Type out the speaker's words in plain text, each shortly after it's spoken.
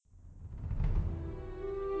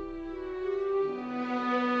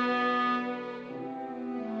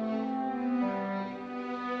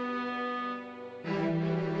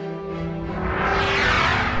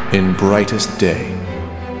in brightest day,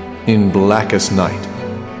 in blackest night.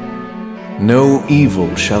 No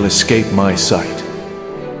evil shall escape my sight.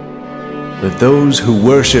 Let those who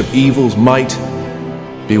worship evil's might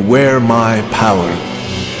beware my power,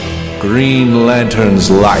 Green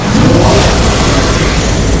Lantern's light.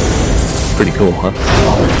 Pretty cool, huh?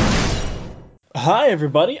 Hi,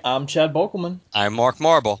 everybody. I'm Chad Bokelman. I'm Mark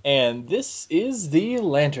Marble. And this is the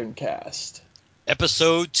LanternCast.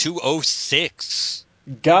 Episode 206.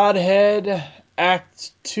 Godhead,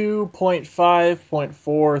 Act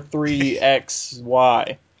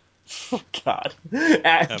 2.5.43XY. God.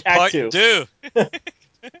 Act Part 2. two.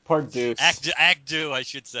 Part deuce. Act two, I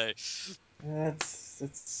should say.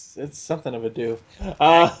 It's something of a do.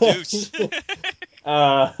 Act deuce.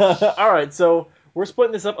 Alright, so we're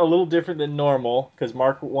splitting this up a little different than normal, because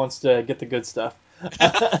Mark wants to get the good stuff.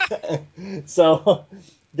 So,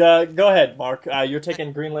 go ahead, Mark. You're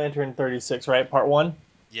taking Green Lantern 36, right? Part 1?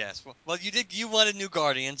 Yes. Well, you wanted New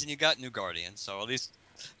Guardians, and you got New Guardians, so at least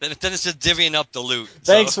then it's just divvying up the loot.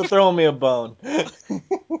 Thanks for throwing me a bone. Go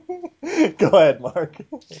ahead, Mark.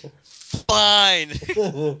 Fine.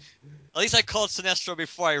 At least I called Sinestro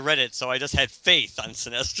before I read it, so I just had faith on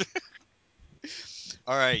Sinestro.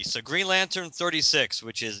 All right, so Green Lantern 36,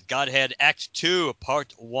 which is Godhead Act 2,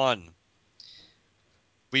 Part 1.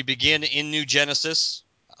 We begin in New Genesis.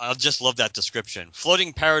 I just love that description.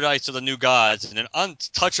 Floating paradise of the new gods in an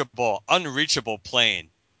untouchable, unreachable plane.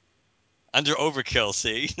 Under overkill,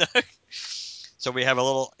 see? So we have a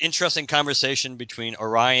little interesting conversation between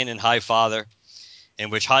Orion and Highfather, in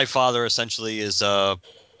which Highfather essentially is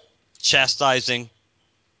chastising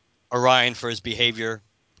Orion for his behavior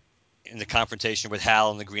in the confrontation with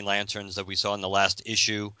Hal and the Green Lanterns that we saw in the last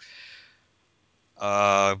issue.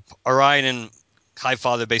 Orion and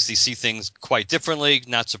Highfather basically see things quite differently.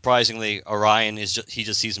 Not surprisingly, Orion he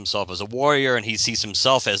just sees himself as a warrior, and he sees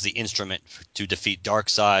himself as the instrument to defeat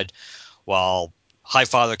Darkseid, while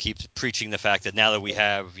Highfather keeps preaching the fact that now that we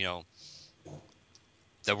have,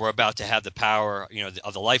 that we're about to have the power,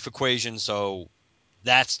 of the life equation, so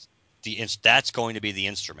that's going to be the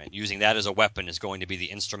instrument. Using that as a weapon is going to be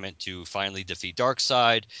the instrument to finally defeat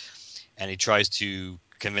Darkseid, and he tries to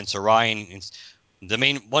convince Orion.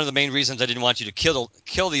 One of the main reasons I didn't want you to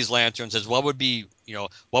kill these lanterns is what would be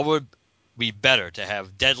better, to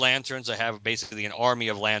have dead lanterns, or have basically an army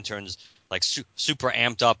of lanterns like super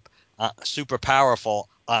amped up, super powerful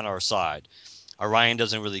on our side. Orion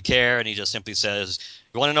doesn't really care, and he just simply says,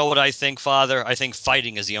 "You want to know what I think, Father? I think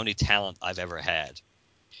fighting is the only talent I've ever had."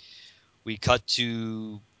 We cut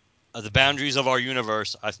to the boundaries of our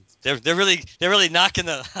universe. They're really knocking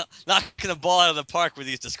the ball out of the park with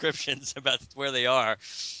these descriptions about where they are.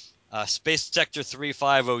 Space Sector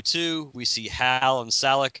 3502. We see Hal and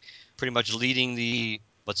Salak pretty much leading and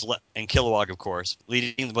Kilowog, of course,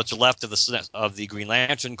 leading what's left of the Green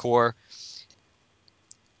Lantern Corps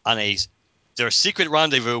on their secret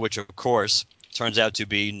rendezvous, which of course turns out to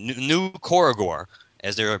be New Corridor,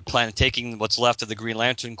 as they're taking what's left of the Green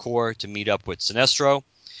Lantern Corps to meet up with Sinestro.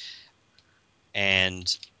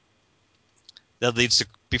 And that leads to,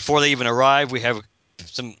 before they even arrive, we have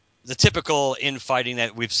the typical infighting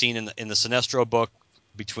that we've seen in the Sinestro book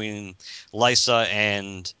between Lysa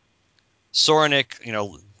and Soranik.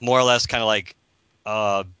 More or less kind of like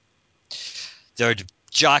they're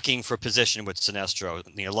jockeying for position with Sinestro.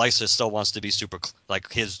 Lysa still wants to be super like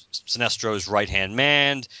his Sinestro's right hand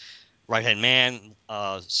man.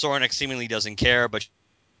 Soranik seemingly doesn't care, but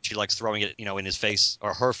she likes throwing it, in his face,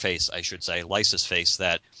 or her face, I should say, Lysa's face,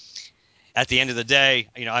 that at the end of the day,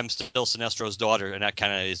 I'm still Sinestro's daughter, and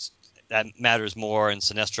that matters more, and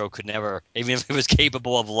Sinestro could never, even if he was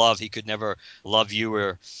capable of love, he could never love you.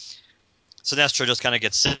 Or Sinestro just kind of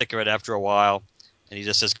gets sick of it after a while, and he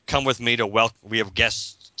just says, "Come with me we have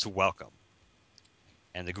guests to welcome."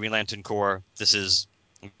 And the Green Lantern Corps, we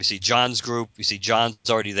see John's group, we see John's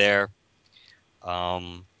already there.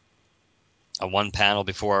 On one panel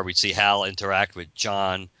before, we see Hal interact with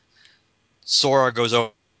John. Sora goes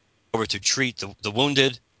over to treat the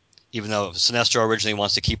wounded, even though Sinestro originally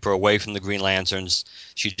wants to keep her away from the Green Lanterns.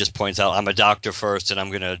 She just points out, "I'm a doctor first, and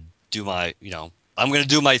I'm going to do my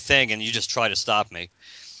thing, and you just try to stop me."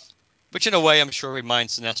 Which, in a way, I'm sure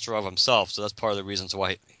reminds Sinestro of himself. So that's part of the reason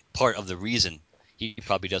he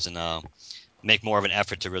probably doesn't make more of an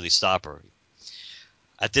effort to really stop her.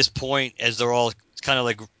 At this point, as they're all kind of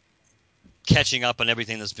like catching up on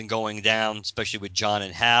everything that's been going down, especially with John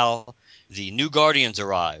and Hal, the New Guardians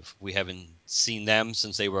arrive. We haven't seen them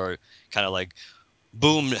since they were kind of like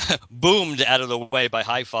boomed out of the way by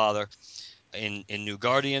Highfather in New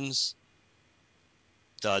Guardians.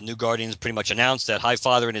 the new Guardians pretty much announced that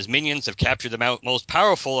Highfather and his minions have captured the most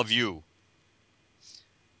powerful of you.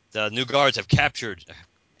 The new guards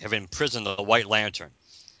have imprisoned the White Lantern.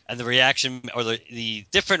 And the reaction, or the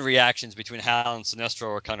different reactions between Hal and Sinestro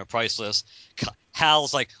are kind of priceless.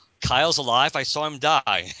 Hal's like, Kyle's alive? I saw him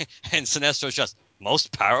die. And Sinestro's just,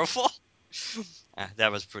 most powerful?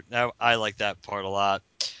 I like that part a lot.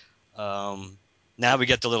 Now we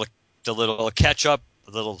get the little catch up,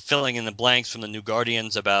 a little filling in the blanks from the new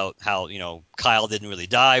Guardians about how, Kyle didn't really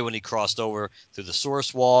die when he crossed over through the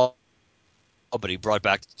source wall, but he brought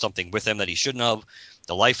back something with him that he shouldn't have,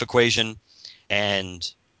 the life equation,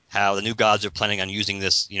 and how the new gods are planning on using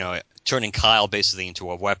this, turning Kyle basically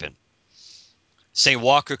into a weapon. St.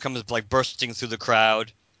 Walker comes like bursting through the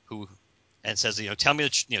crowd, and says, tell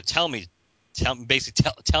me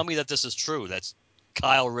that this is true. That's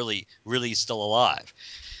Kyle really is still alive.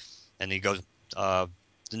 And he goes, the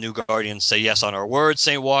new Guardians say yes on our word,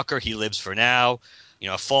 St. Walker. He lives for now.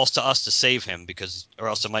 It falls to us to save him or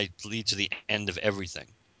else it might lead to the end of everything.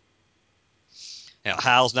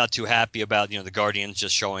 Hal's not too happy about the Guardians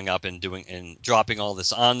just showing up and dropping all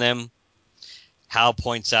this on them. Hal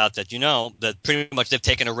points out that that pretty much they've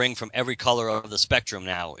taken a ring from every color of the spectrum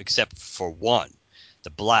now except for one, the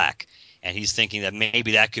black, and he's thinking that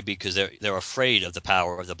maybe that could be because they're afraid of the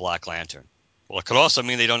power of the Black Lantern. Well, it could also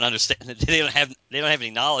mean they don't understand. They don't have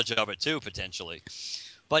any knowledge of it too, potentially.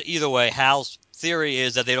 But either way, Hal's theory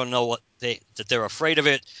is that they don't know that they're afraid of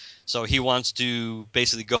it, so he wants to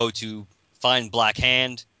basically go to find Black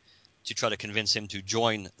Hand to try to convince him to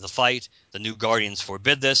join the fight. The new Guardians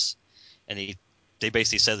forbid this, and they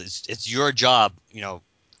basically said it's your job,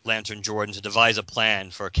 Lantern Jordan, to devise a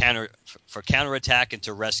plan for counterattack and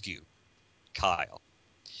to rescue Kyle.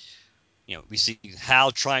 We see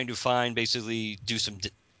Hal trying to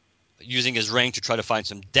using his ring to try to find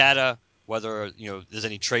some data, whether there's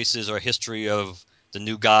any traces or history of the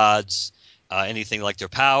new gods, anything like their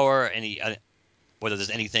power, whether there's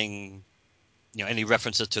anything, any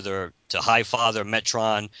references to Highfather,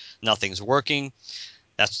 Metron. Nothing's working.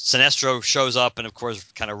 That's Sinestro shows up and of course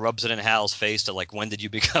kind of rubs it in Hal's face that when did you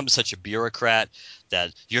become such a bureaucrat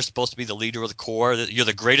that you're supposed to be the leader of the Corps, that you're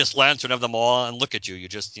the greatest Lantern of them all, and look at you, you're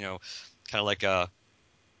just kind of like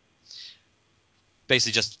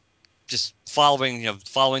basically just following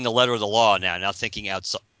the letter of the law now thinking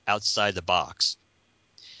outside the box.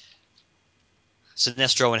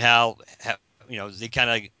 Sinestro and Hal they kind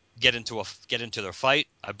of get into their fight,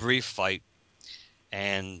 a brief fight,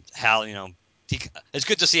 and Hal it's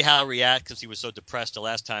good to see Hal react because he was so depressed the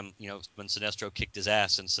last time when Sinestro kicked his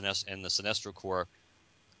ass in the Sinestro Corps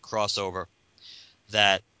crossover,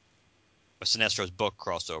 or Sinestro's book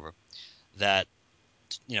crossover, that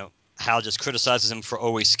Hal just criticizes him for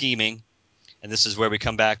always scheming, and this is where we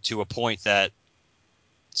come back to a point that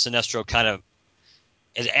Sinestro kind of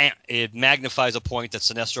it magnifies a point that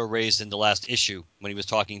Sinestro raised in the last issue when he was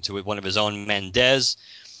talking to one of his own men, Dez,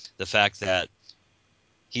 the fact that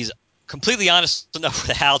he's completely honest enough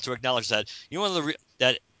with Hal to acknowledge that one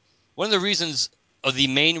of the reasons, or the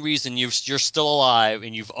main reason you're still alive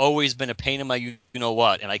and you've always been a pain in my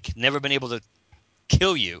what, and I've never been able to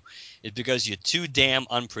kill you, is because you're too damn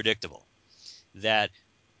unpredictable. That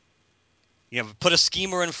put a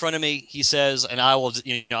schemer in front of me, he says, and I'll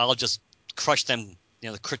just crush them,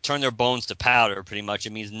 turn their bones to powder. Pretty much,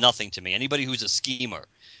 it means nothing to me. Anybody who's a schemer,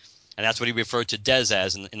 and that's what he referred to Dez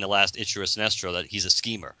as in the last issue of Sinestro, that he's a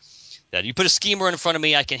schemer. That you put a schemer in front of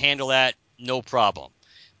me, I can handle that, no problem.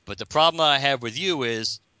 But the problem I have with you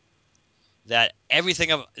is that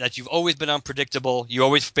that you've always been unpredictable. You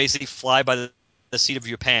always basically fly by the seat of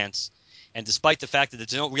your pants, and despite the fact that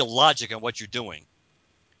there's no real logic in what you're doing,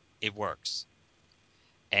 it works.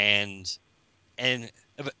 And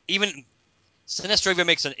even Sinestro even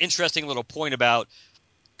makes an interesting little point about,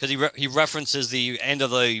 because he references the end of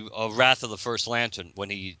the Wrath of the First Lantern when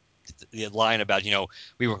the line about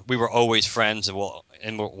we were always friends and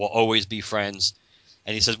we'll always be friends,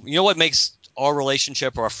 and he says what makes our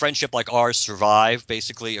relationship or a friendship like ours survive,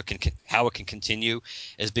 basically, or how it can continue,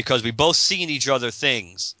 is because we both see in each other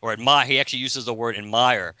things, or admire. He actually uses the word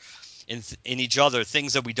admire in each other,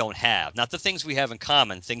 things that we don't have, not the things we have in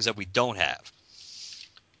common, things that we don't have.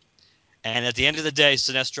 And at the end of the day,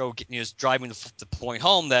 Sinestro is driving the point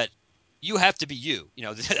home that you have to be you.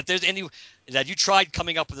 If there's that you tried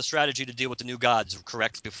coming up with a strategy to deal with the new gods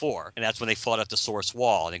correct before, and that's when they fought at the source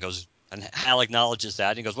wall. And he goes, and Hal acknowledges that.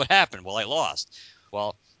 And he goes, "What happened?" "Well, I lost."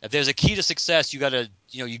 Well, if there's a key to success, you got to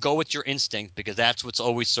you go with your instinct, because that's what's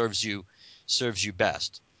always serves you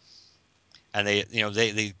best. And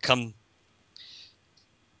they come.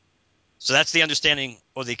 So that's the understanding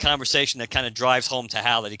or the conversation that kind of drives home to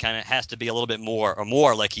Hal that he kind of has to be a little bit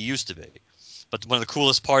more like he used to be. But one of the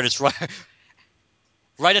coolest part is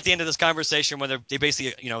right at the end of this conversation when they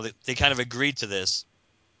basically, they kind of agreed to this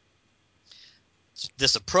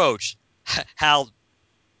approach. Hal,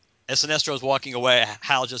 as Sinestro is walking away,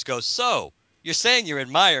 Hal just goes, "So, you're saying you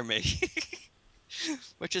admire me?"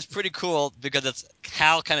 Which is pretty cool because it's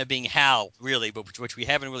Hal kind of being Hal, really, but which we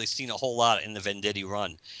haven't really seen a whole lot in the Venditti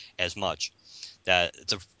run as much. That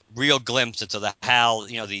it's a real glimpse into the Hal,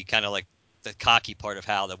 the kind of like the cocky part of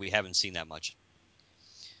Hal that we haven't seen that much.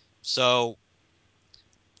 So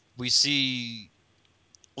we see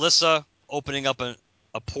Lissa opening up a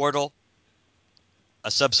portal,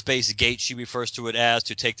 a subspace gate, she refers to it as,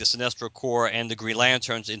 to take the Sinestro Corps and the Green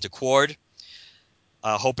Lanterns into Quard,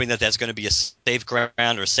 hoping that that's going to be a safe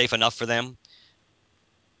ground or safe enough for them.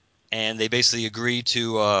 And they basically agree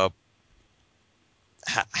to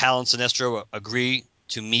Hal and Sinestro agree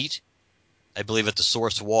to meet, I believe, at the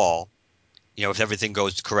Source Wall, if everything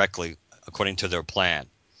goes correctly according to their plan.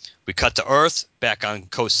 We cut to Earth, back on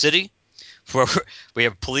Coast City, where we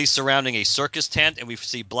have police surrounding a circus tent, and we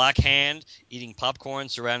see Black Hand eating popcorn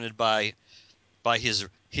surrounded by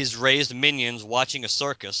his raised minions watching a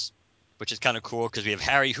circus, which is kind of cool because we have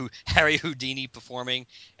Harry Houdini performing,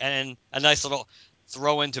 and a nice little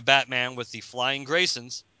throw into Batman with the Flying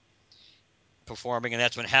Graysons performing, and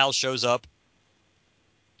that's when Hal shows up.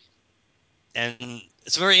 And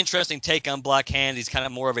it's a very interesting take on Black Hand. He's kind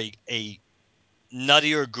of more of a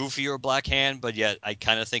nuttier, goofier Black Hand, but yet I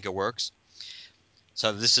kind of think it works.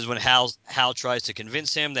 So this is when Hal tries to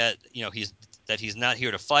convince him that he's not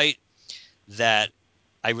here to fight, that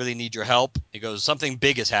I really need your help. He goes, something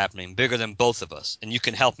big is happening, bigger than both of us, and you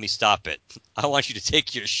can help me stop it. I want you to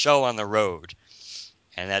take your show on the road.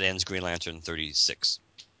 And that ends Green Lantern 36.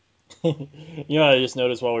 You know what I just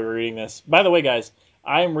noticed while we were reading this? By the way, guys,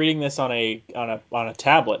 I'm reading this on a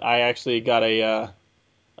tablet. I actually got a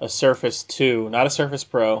Surface 2, not a Surface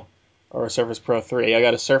Pro or a Surface Pro 3. I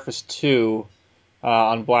got a Surface 2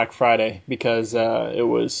 on Black Friday because it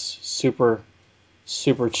was super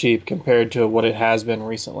cheap compared to what it has been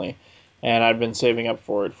recently, and I've been saving up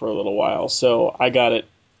for it for a little while. So I got it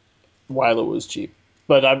while it was cheap.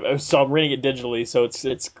 But I'm reading it digitally, so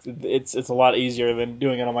it's a lot easier than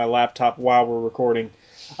doing it on my laptop while we're recording.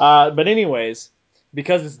 But anyways,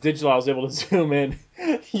 because it's digital, I was able to zoom in.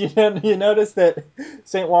 You notice that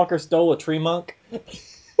St. Walker stole a tree monk?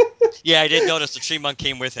 Yeah, I did notice the tree monk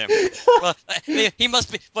came with him. Well, he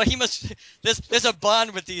must be. Well, he must. There's a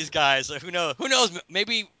bond with these guys. Who knows? Who knows?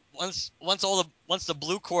 Maybe once the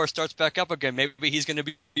Blue Corps starts back up again, maybe he's going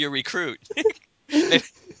to be a recruit.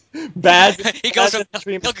 Bad. He goes from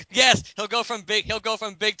he'll go from big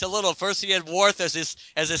to little. First he had Worth as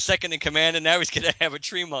his second in command, and now he's going to have a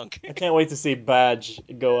tree monk. I can't wait to see Badge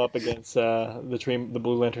go up against the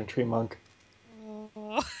Blue Lantern tree monk.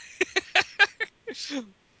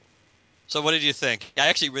 So what did you think? I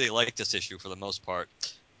actually really liked this issue for the most part.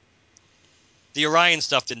 The Orion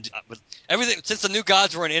stuff didn't. Everything since the New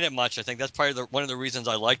Gods weren't in it much. I think that's probably one of the reasons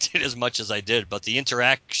I liked it as much as I did. But the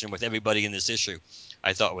interaction with everybody in this issue,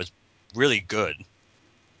 I thought was really good.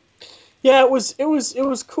 Yeah, it was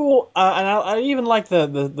cool, and I even like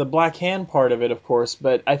the Black Hand part of it, of course.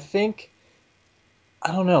 But I think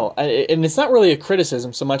I don't know, and it's not really a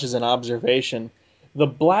criticism so much as an observation. The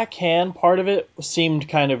Black Hand part of it seemed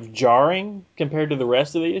kind of jarring compared to the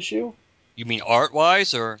rest of the issue. You mean art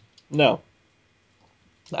wise, or No,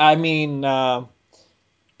 I mean I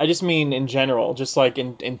just mean in general, just like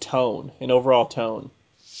in tone, in overall tone.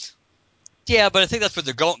 yeah? But I think that's what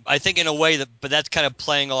they're going. I think in a way but that's kind of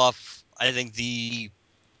playing off. I think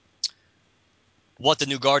what the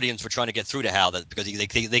New Guardians were trying to get through to Hal, that because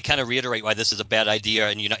they kind of reiterate why this is a bad idea,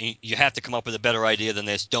 and you have to come up with a better idea than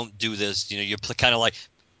this. Don't do this. You're kind of like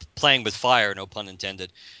playing with fire, no pun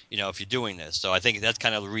intended. If you're doing this, so I think that's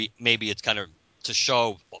kind of maybe it's kind of to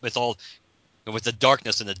show with the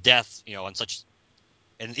darkness and the death, and such,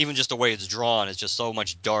 and even just the way it's drawn is just so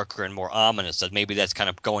much darker and more ominous that maybe that's kind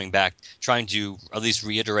of going back, trying to at least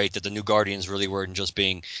reiterate that the New Guardians really weren't just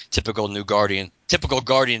being typical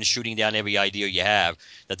Guardians shooting down every idea you have.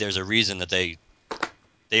 That there's a reason that they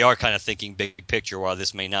are kind of thinking big picture, while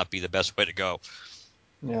this may not be the best way to go.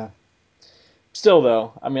 Yeah. Still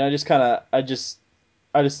though, I mean, I just wanted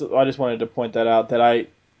to point that out that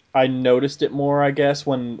I noticed it more, I guess,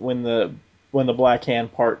 when the Black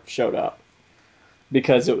Hand part showed up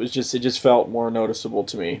because it just felt more noticeable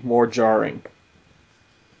to me, more jarring.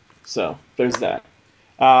 So there's that.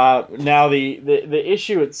 Now the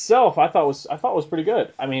issue itself I thought was pretty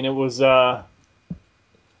good. I mean, it was I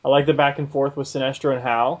like the back and forth with Sinestro and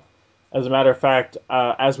Hal. As a matter of fact,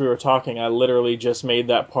 as we were talking, I literally just made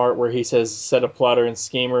that part where he says, "Set a plotter and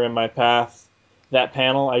schemer in my path." That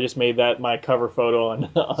panel, I just made that my cover photo on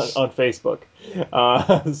on Facebook.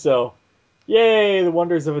 So, yay! The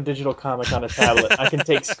wonders of a digital comic on a tablet. I can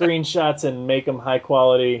take screenshots and make them high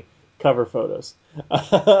quality cover photos.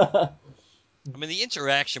 I mean, the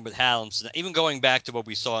interaction with Hal, and even going back to what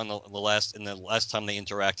we saw in the last time they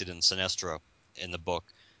interacted in Sinestro, in the book,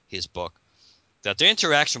 his book, that their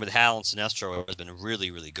interaction with Hal and Sinestro has been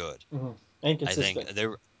really, really good. Mm-hmm. And I think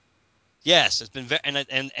consistent. yes, it's been very,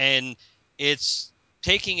 and it's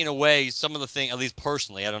taking in a way some of the thing. At least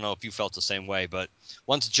personally, I don't know if you felt the same way, but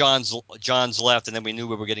once John's left, and then we knew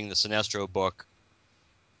we were getting the Sinestro book,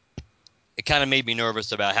 it kind of made me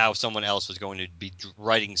nervous about how someone else was going to be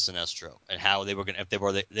writing Sinestro and how they were going to, if they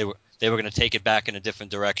were going to take it back in a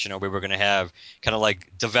different direction, or we were going to have kind of like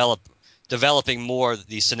developing more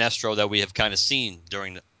the Sinestro that we have kind of seen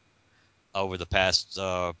over the past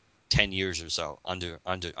 10 years or so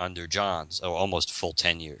under John's, or almost full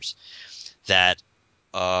 10 years. That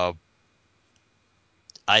I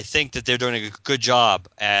think that they're doing a good job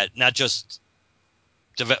at not just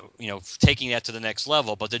taking that to the next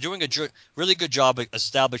level, but they're doing a really good job at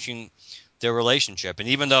establishing their relationship. And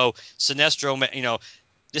even though Sinestro,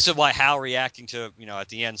 this is why Hal reacting to, at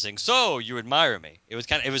the end saying, "So you admire me." It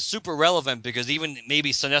was super relevant because even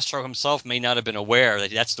maybe Sinestro himself may not have been aware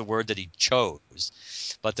that that's the word that he chose.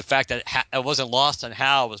 But the fact that it wasn't lost on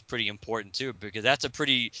Hal was pretty important too, because that's a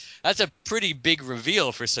pretty big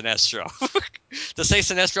reveal for Sinestro. To say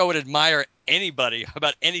Sinestro would admire anybody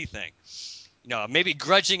about anything. Maybe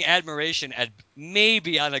grudging admiration at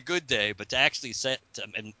maybe on a good day, but to actually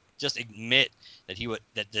and just admit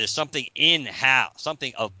that there's something in Hal,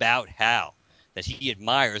 something about Hal that he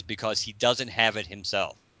admires because he doesn't have it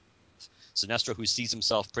himself. Sinestro, who sees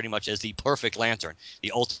himself pretty much as the perfect Lantern,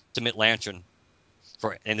 the ultimate Lantern,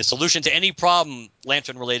 and the solution to any problem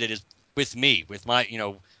Lantern related is with me, with my,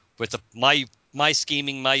 my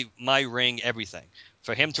scheming, my ring, everything.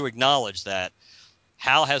 For him to acknowledge that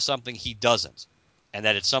Hal has something he doesn't, and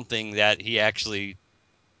that it's something that he actually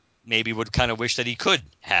maybe would kind of wish that he could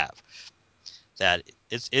have. That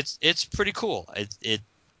it's pretty cool.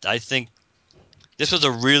 I think this was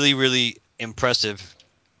a really, really impressive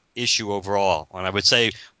issue overall, and I would say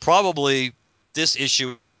probably this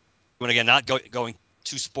issue, and again, not going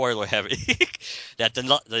too spoiler heavy, that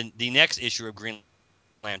the next issue of Green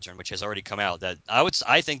Lantern, which has already come out, that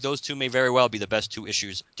I think those two may very well be the best two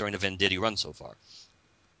issues during the Venditti run so far.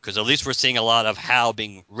 Because at least we're seeing a lot of Hal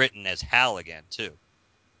being written as Hal again, too.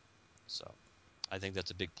 So I think that's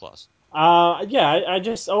a big plus. Yeah, I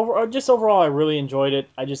just overall I really enjoyed it.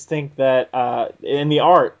 I just think that in the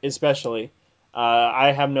art especially,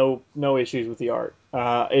 I have no issues with the art.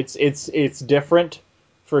 It's different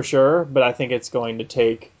for sure, but I think it's going to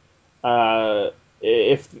take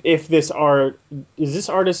if this art is this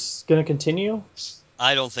artist going to continue?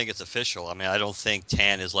 I don't think it's official. I mean, I don't think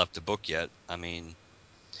Tan has left the book yet. I mean,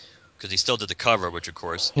 because he still did the cover, which of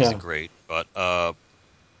course Yeah. isn't great. But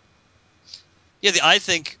yeah, I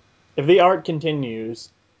think If the art continues,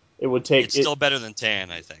 it would take it's still better than Tan.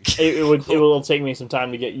 I think. it will take me some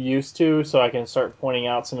time to get used to, so I can start pointing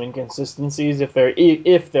out some inconsistencies if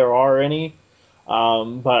there are any.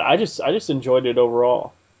 But I just enjoyed it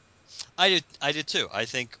overall. I did too. I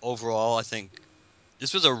think overall,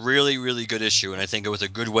 this was a really, really good issue, and I think it was a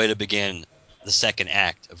good way to begin the second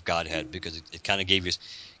act of Godhead, because it kind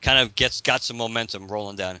of got some momentum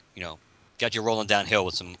rolling down, got you rolling downhill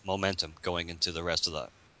with some momentum going into the rest of the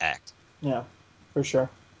act. Yeah, for sure.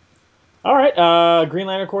 All right, Green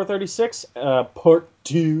Lantern Corps 36, Part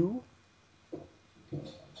 2.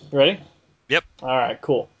 Ready? Yep. All right,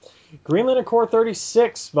 cool. Green Lantern Corps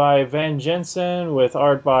 36 by Van Jensen with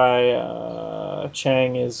art by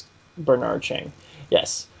Chang is Bernard Chang.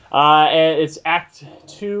 Yes. And it's Act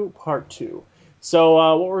 2, Part 2.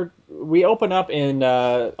 So we open up on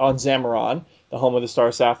Zamaron, the home of the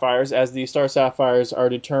Star Sapphires, as the Star Sapphires are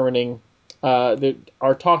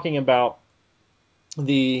are talking about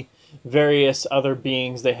the various other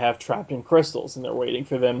beings they have trapped in crystals, and they're waiting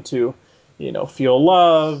for them to, feel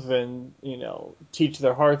love and, teach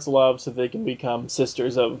their hearts love so they can become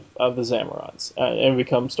sisters of the Zamarons and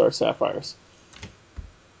become Star Sapphires.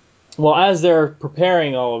 Well, as they're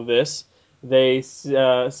preparing all of this, they see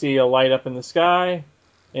a light up in the sky,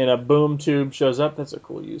 and a boom tube shows up. That's a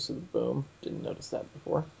cool use of the boom. Didn't notice that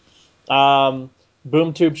before.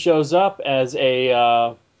 Boom tube shows up as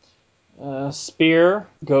a spear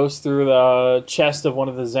goes through the chest of one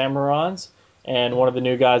of the Zamarons, and one of the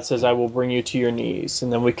new gods says, "I will bring you to your knees."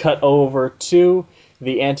 And then we cut over to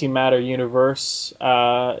the antimatter universe,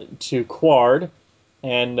 to Quard,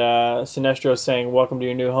 and Sinestro saying, "Welcome to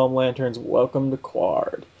your new home, Lanterns. Welcome to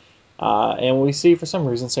Quard." And we see, for some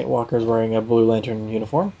reason, St. Walker is wearing a Blue Lantern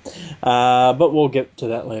uniform, but we'll get to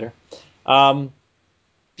that later.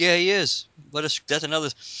 Yeah, he is. That's another.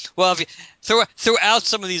 Well, if throughout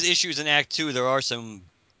some of these issues in Act 2, there are some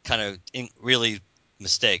kind of really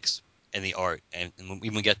mistakes in the art, and when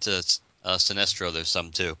we get to Sinestro, there's some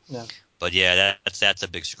too. Yeah. But yeah, that's a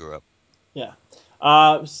big screw up. Yeah.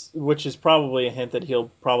 Which is probably a hint that he'll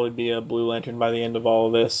probably be a Blue Lantern by the end of all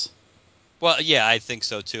of this. Well, yeah, I think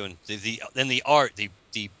so too. And the art, the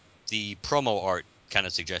promo art kind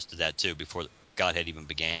of suggested that too before Godhead even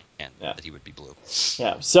began, Yeah. that he would be blue.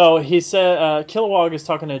 Yeah. So he said, Kilowog is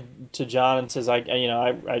talking to John and says,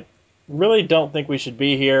 I really don't think we should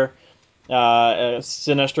be here.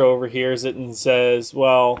 Sinestro overhears it and says,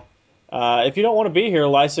 well, if you don't want to be here,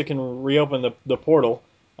 Lysa can reopen the portal.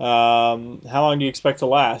 How long do you expect to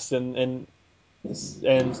last? And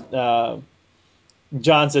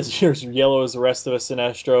John says, "You're as yellow as the rest of us,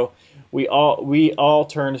 Sinestro. We all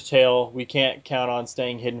turned tail. We can't count on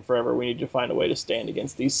staying hidden forever. We need to find a way to stand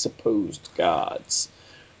against these supposed gods."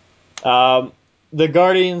 The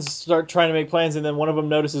Guardians start trying to make plans, and then one of them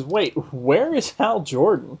notices, "Wait, where is Hal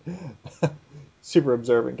Jordan?" Super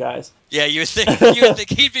observant guys. Yeah, you would think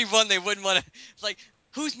he'd be one they wouldn't want to. Like,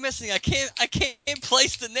 who's missing? I can't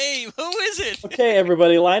place the name. Who is it? Okay,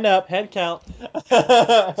 everybody, line up, head count.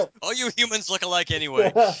 All you humans look alike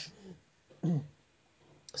anyway.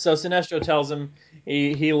 So Sinestro tells him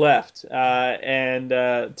he left, and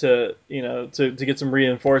to get some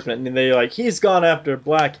reinforcement, and they're like, he's gone after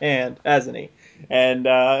Black Hand, hasn't he? And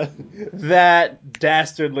that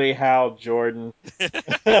dastardly Hal Jordan.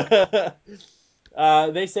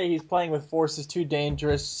 They say he's playing with forces too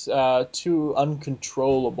dangerous, too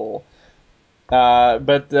uncontrollable.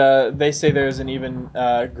 But they say there's an even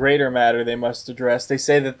greater matter they must address. They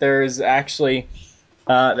say that there is actually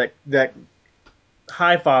that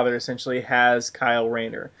Highfather essentially has Kyle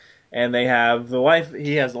Rayner, and they have the life.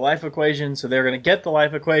 He has the life equation, so they're going to get the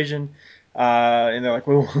life equation, and they're like,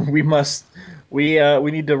 "Well,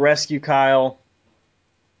 we need to rescue Kyle."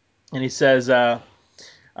 And he says,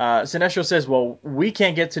 Sinestro says, "Well, we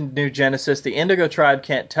can't get to New Genesis. The Indigo Tribe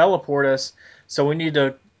can't teleport us, so we need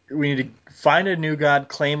to find a new god,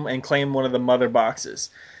 claim one of the mother boxes."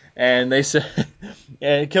 And they said,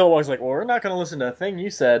 and Kilowog's like, "Well, we're not going to listen to a thing you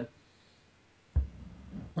said."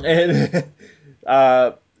 And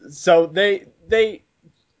so they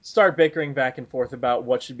start bickering back and forth about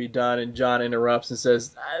what should be done, and John interrupts and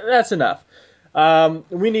says, "That's enough.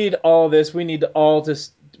 We need all this. We need all to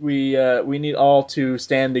we need all to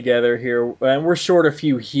stand together here, and we're short a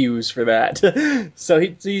few hues for that." So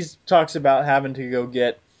he talks about having to go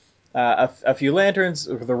get a few lanterns.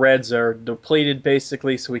 The reds are depleted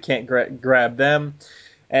basically, so we can't grab them.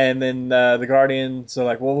 And then the Guardians are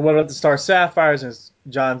like, "Well, what about the Star Sapphires?" And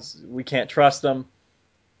we can't trust them.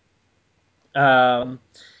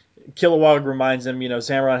 Kilowog reminds them,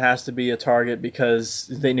 Zamaron has to be a target because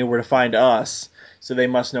they knew where to find us, so they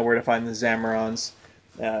must know where to find the Zamarons,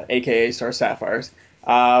 aka Star Sapphires.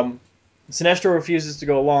 Sinestro refuses to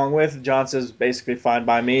go along with. John says, basically, "Fine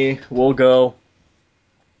by me. We'll go."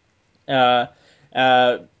 Uh,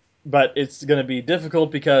 uh, but it's going to be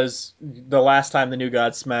difficult because the last time the new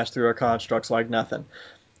gods smashed through our constructs like nothing.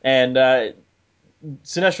 And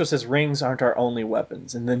Sinestro says rings aren't our only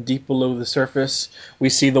weapons. And then deep below the surface, we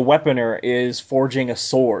see the weaponer is forging a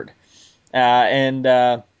sword.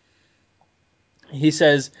 And he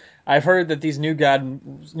says, "I've heard that these new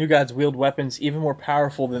gods wield weapons even more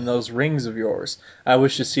powerful than those rings of yours. I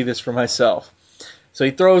wish to see this for myself." So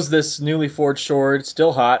he throws this newly forged sword,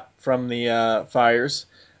 still hot from the fires,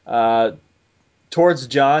 towards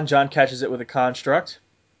John. John catches it with a construct.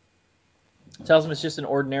 Tells him it's just an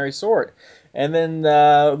ordinary sword. And then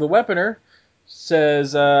the weaponer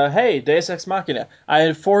says, "Hey, Deus Ex Machina, I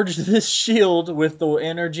had forged this shield with the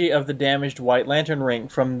energy of the damaged White Lantern ring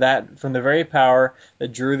from the very power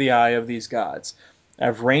that drew the eye of these gods.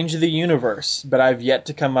 I've ranged the universe, but I've yet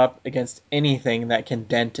to come up against anything that can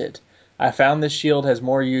dent it. I found this shield has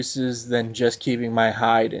more uses than just keeping my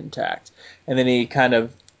hide intact." And then he kind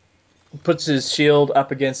of puts his shield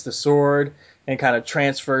up against the sword and kind of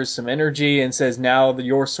transfers some energy and says, "Now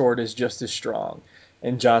your sword is just as strong."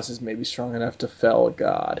 And John says, "Maybe strong enough to fell a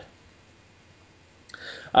god."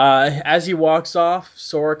 As he walks off,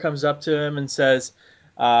 Sora comes up to him and says,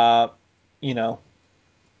 you know,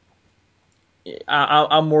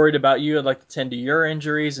 I'm worried about you. I'd like to tend to your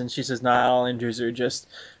injuries." And she says, "Not all injuries are just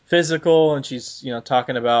physical, and she's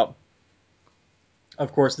talking about,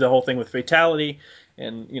 of course, the whole thing with fatality,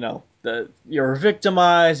 and you're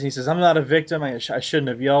victimized. And he says, "I'm not a victim. I shouldn't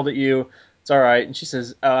have yelled at you. It's all right." And she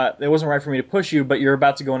says, "It wasn't right for me to push you, but you're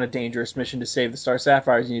about to go on a dangerous mission to save the Star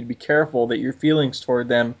Sapphires. You need to be careful that your feelings toward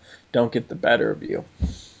them don't get the better of you."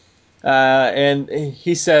 And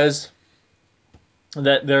he says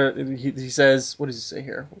that he says, what does he say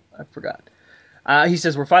here? I forgot. He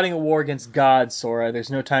says, "We're fighting a war against God, Sora. There's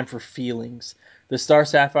no time for feelings. The Star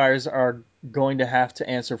Sapphires are going to have to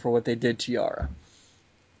answer for what they did to Yara.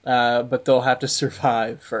 But they'll have to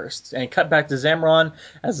survive first." And cut back to Zamron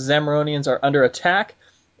as the Zamronians are under attack.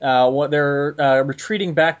 They're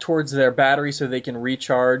retreating back towards their battery so they can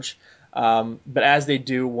recharge. But as they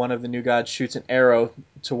do, one of the new gods shoots an arrow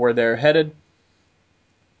to where they're headed.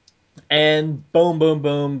 And boom, boom,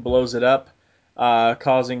 boom, blows it up,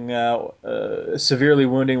 causing severely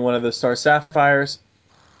wounding one of the Star Sapphires.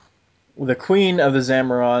 The Queen of the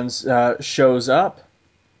Zamorons shows up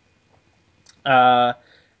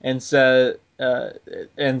and says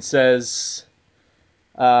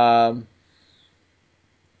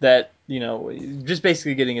that just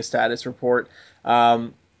basically getting a status report.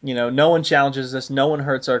 No one challenges us, no one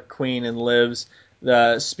hurts our queen and lives.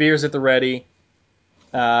 The spears at the ready.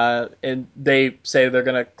 And they say they're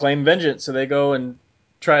going to claim vengeance, so they go and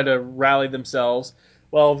try to rally themselves.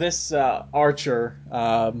 Well, this Archer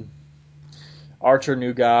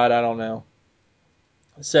new god, I don't know,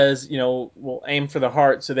 says, we'll aim for the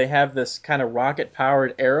heart. So they have this kind of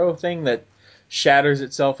rocket-powered arrow thing that shatters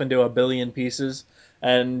itself into a billion pieces.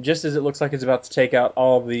 And just as it looks like it's about to take out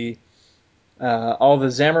all the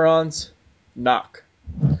Zamorons, knock.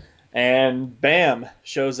 And bam,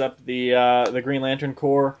 shows up the Green Lantern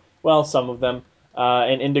Corps. Well, some of them,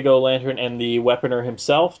 an Indigo Lantern and the Weaponer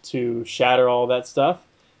himself to shatter all that stuff.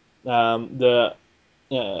 They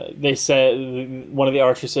said, one of the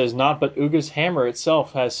archers says, "Not but Uga's hammer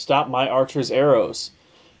itself has stopped my archer's arrows."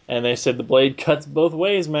 And they said, "The blade cuts both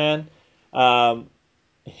ways, man. No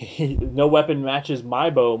weapon matches my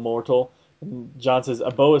bow, mortal." And John says,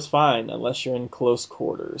 "A bow is fine unless you're in close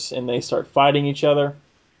quarters." And they start fighting each other.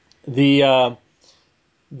 The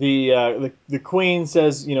queen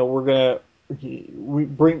says, we're gonna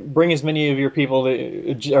bring as many of your people,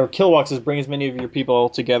 or Kilowog says, "Bring as many of your people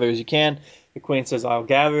together as you can." The queen says, "I'll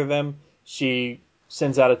gather them." She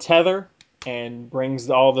sends out a tether and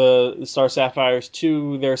brings all the Star Sapphires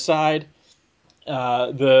to their side.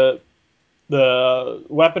 The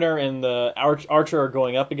Weaponer and the Archer are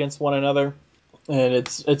going up against one another, and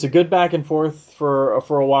it's a good back and forth for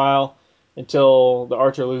a while, until the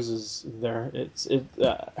Archer loses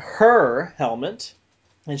her helmet,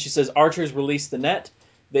 and she says, "Archers, release the net."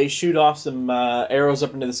 They shoot off some arrows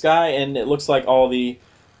up into the sky, and it looks like all the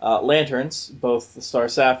lanterns, both the Star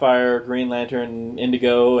Sapphire, Green Lantern,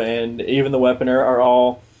 Indigo, and even the Weaponer, are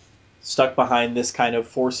all stuck behind this kind of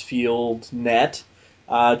force field net.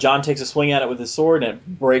 John takes a swing at it with his sword, and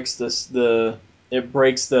it breaks the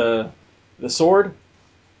sword.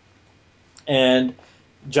 And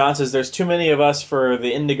John says, "There's too many of us for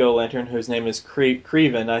the Indigo Lantern," whose name is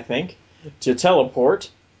Creven, I think, "to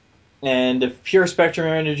teleport. And if pure spectrum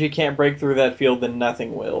energy can't break through that field, then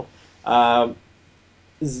nothing will." The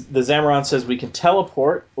Zamoron says, "We can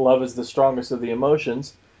teleport. Love is the strongest of the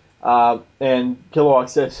emotions." And Kilowog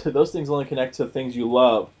says, "Those things only connect to things you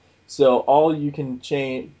love. So all you can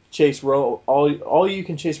chase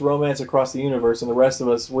romance across the universe, and the rest of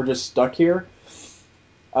us, we're just stuck here."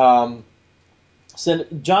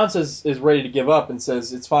 John is ready to give up and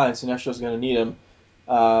says, "It's fine. Sinestro's going to need him.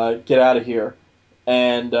 Get out of here."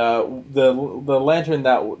 And the lantern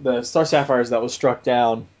the Star Sapphires that was struck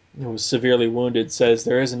down, who was severely wounded, says,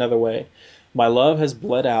 "There is another way. My love has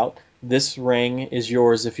bled out. This ring is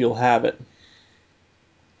yours if you'll have it."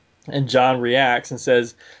 And John reacts and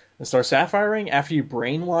says, "The Star Sapphire ring? After you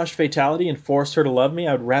brainwashed Fatality and forced her to love me,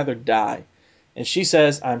 I would rather die." And she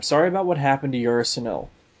says, "I'm sorry about what happened to Ursinil.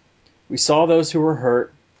 We saw those who were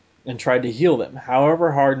hurt and tried to heal them.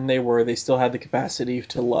 However hardened they were, they still had the capacity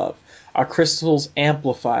to love. Our crystals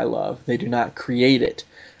amplify love. They do not create it.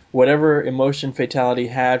 Whatever emotion Fatality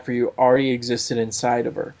had for you already existed inside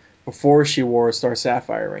of her before she wore a Star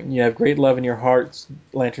Sapphire ring. You have great love in your heart,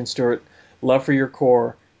 Lantern Stewart. Love for your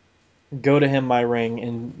core. Go to him, my ring."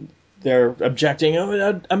 And they're objecting,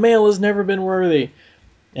 "Oh, a male has never been worthy."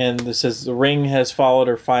 And this says, "The ring has followed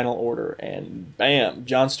her final order." And bam,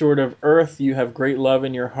 "John Stewart of Earth, you have great love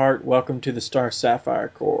in your heart. Welcome to the Star Sapphire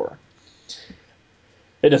Corps."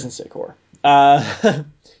 It doesn't say Corps.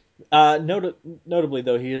 Notably,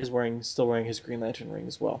 though, he is still wearing his Green Lantern ring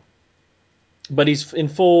as well. But he's in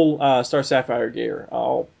full Star Sapphire gear,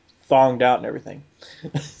 all thonged out and everything.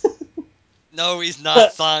 No, he's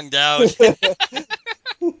not thonged out.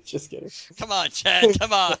 Just kidding. Come on, Chad.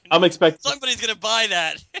 Come on. I'm expecting. Somebody's gonna buy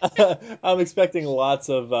that. I'm expecting lots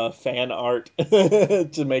of fan art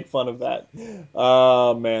to make fun of that.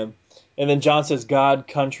 Oh man. And then John says God,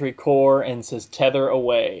 country, core, and says tether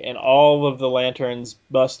away, and all of the lanterns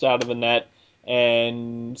bust out of the net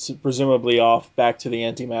and presumably off back to the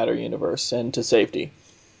antimatter universe and to safety.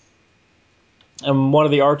 And one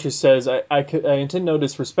of the archers says, I intend no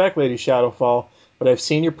disrespect, Lady Shadowfall, but I've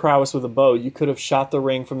seen your prowess with a bow. You could have shot the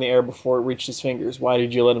ring from the air before it reached his fingers. Why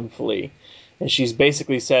did you let him flee? And she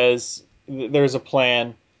basically says, there's a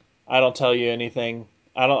plan. I don't tell you anything.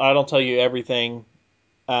 I don't tell you everything.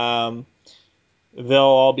 Um, they'll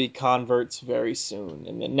all be converts very soon.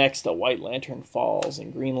 And then next, a White Lantern falls,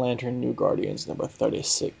 and Green Lantern New Guardians number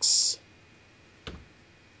 36.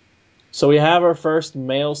 So we have our first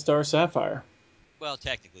male Star Sapphire. Well,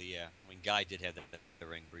 technically, yeah. I mean, Guy did have the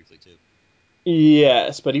ring briefly too.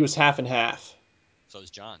 Yes, but he was half and half. So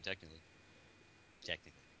is John, technically.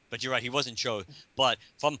 But you're right, he wasn't chosen. But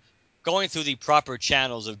from going through the proper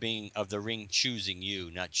channels of the ring choosing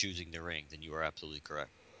you, not choosing the ring, then you are absolutely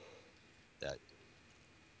correct. That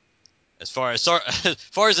as far as as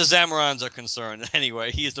far as the Zamorans are concerned,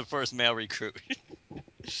 anyway, he is the first male recruit.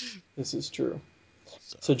 This is true.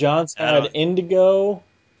 So, So John's had indigo,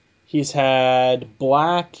 he's had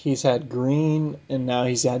black, he's had green, and now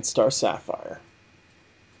he's had Star Sapphire.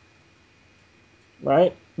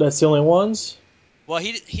 Right? That's the only ones? well,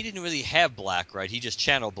 he didn't really have black, right? He just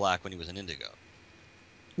channeled black when he was an indigo.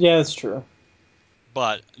 Yeah, that's true.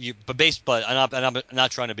 But I'm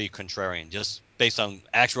not trying to be contrarian. Just based on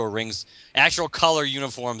actual rings, actual color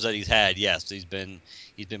uniforms that he's had. Yes, he's been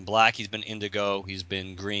black, he's been indigo, he's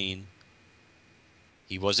been green.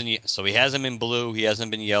 He wasn't so he hasn't been blue, he hasn't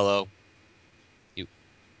been yellow,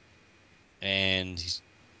 and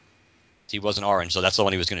he wasn't orange. So that's the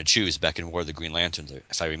one he was going to choose back in War of the Green Lanterns,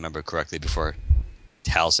 if I remember correctly. Before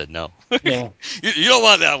Hal said no. Yeah. You don't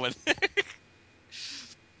want that one.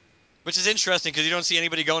 Which is interesting because you don't see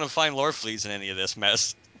anybody going to find Lorfleas in any of this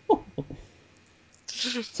mess.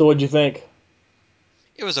 So what'd you think?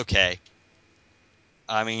 It was okay.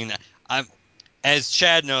 I mean, I'm as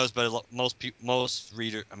Chad knows, but most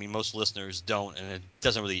listeners don't, and it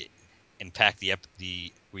doesn't really impact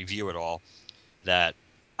the review at all. That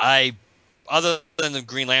other than the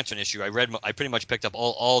Green Lantern issue, I pretty much picked up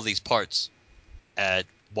all these parts at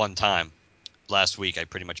one time. Last week, I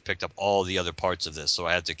pretty much picked up all the other parts of this, so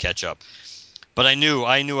I had to catch up. But I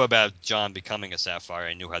knew about John becoming a Sapphire.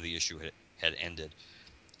 I knew how the issue had ended.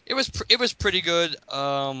 It was pretty good.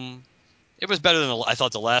 It was better than I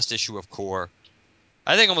thought the last issue of Core.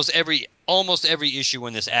 I think almost every issue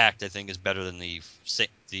in this act I think is better than the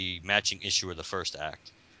matching issue of the first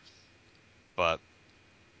act. But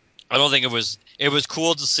I don't think it was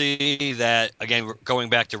cool to see that again, going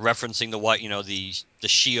back to referencing the white, the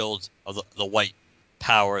shield of the white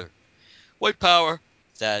power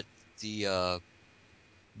that the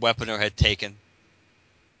Weaponer had taken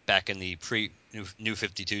back in the pre New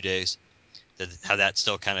 52 days. How that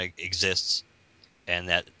still kind of exists, and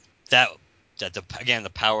that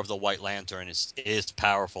the power of the White Lantern is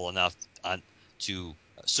powerful enough to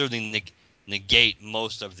certainly negate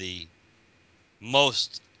most,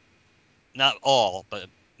 not all, but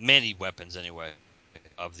many weapons anyway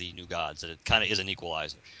of the New Gods. That it kind of is an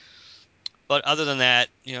equalizer. But other than that,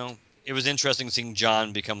 it was interesting seeing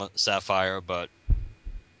John become a Sapphire, but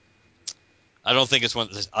I don't think it's one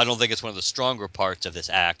of the stronger parts of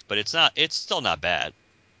this act, but it's not. It's still not bad.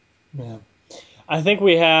 Yeah. I think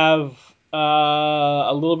we have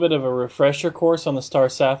a little bit of a refresher course on the Star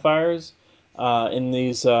Sapphires in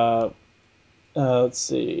these. Let's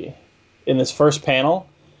see, in this first panel,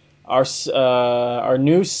 our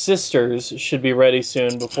new sisters should be ready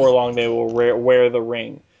soon. Before long, they will wear the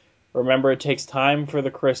ring. Remember, it takes time for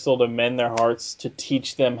the crystal to mend their hearts to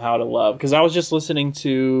teach them how to love. Because I was just listening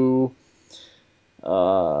to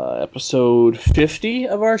episode 50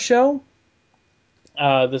 of our show.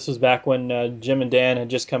 This was back when Jim and Dan had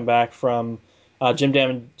just come back from Jim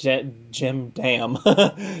Dan,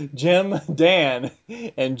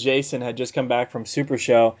 and Jason had just come back from Super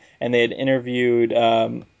Show, and they had interviewed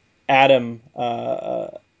Adam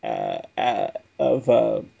of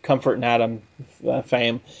Comfort and Adam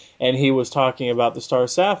fame, and he was talking about the Star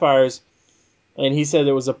Sapphires, and he said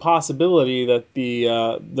there was a possibility that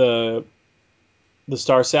the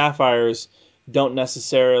Star Sapphires don't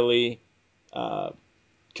necessarily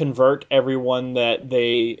convert everyone that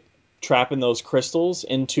they trap in those crystals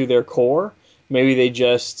into their core. Maybe they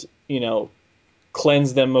just,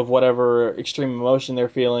 cleanse them of whatever extreme emotion they're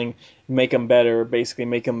feeling, make them better, basically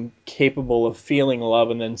make them capable of feeling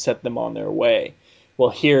love, and then set them on their way. Well,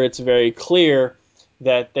 here it's very clear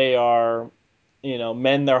that they are,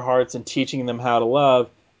 mend their hearts and teaching them how to love,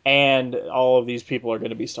 and all of these people are going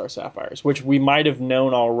to be Star Sapphires, which we might have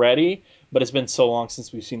known already, but it's been so long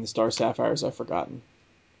since we've seen the Star Sapphires, I've forgotten.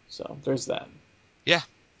 So there's that. Yeah,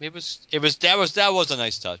 that was a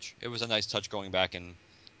nice touch. It was a nice touch going back, and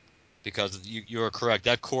because you're correct,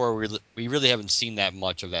 that core we really haven't seen that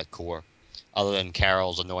much of that core, other than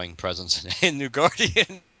Carol's annoying presence in New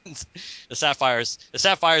Guardians. The Sapphires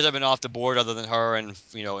have been off the board, other than her, and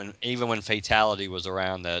even when Fatality was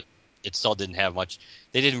around, that it still didn't have much.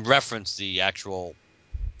 They didn't reference the actual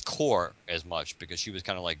core as much because she was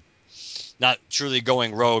kind of like not truly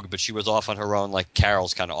going rogue, but she was off on her own, like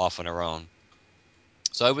Carol's kind of off on her own.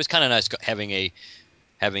 So it was kind of nice having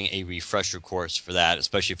a refresher course for that,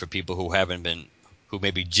 especially for people who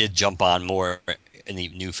maybe did jump on more in the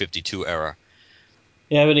New 52 era.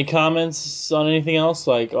 You have any comments on anything else,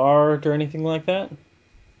 like art or anything like that?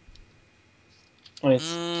 I mean,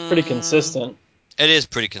 it's pretty Mm, consistent, it is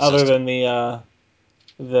pretty other consistent.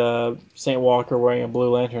 than the Saint Walker wearing a Blue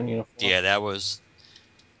Lantern uniform. Yeah, that was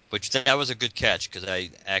a good catch because I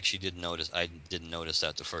actually didn't notice. I didn't notice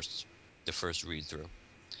that the first read through.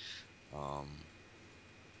 Um,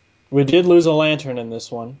 We did lose a lantern in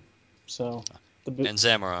this one, so the and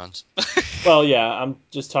Zamarons. well, yeah, I'm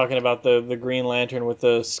just talking about the Green Lantern with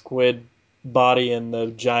the squid body and the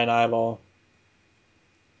giant eyeball.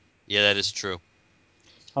 Yeah, that is true.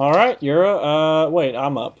 All right, you're wait,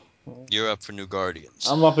 I'm up. You're up for New Guardians.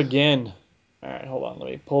 I'm up again. All right, hold on, let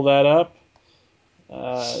me pull that up.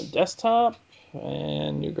 Desktop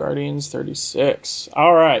and New Guardians 36.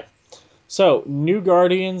 All right. So, New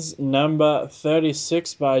Guardians number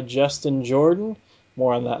 36 by Justin Jordan.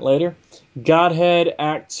 More on that later. Godhead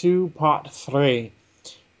Act 2, Part 3.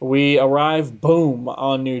 We arrive, boom,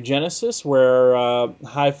 on New Genesis, where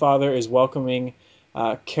Highfather is welcoming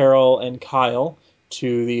Carol and Kyle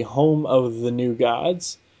to the home of the new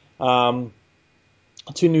gods, to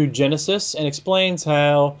New Genesis, and explains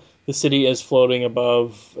how the city is floating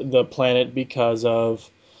above the planet because of,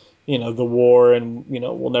 the war, and,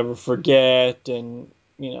 we'll never forget, and,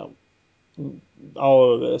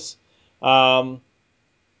 all of this. Um,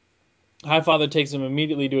 Highfather takes him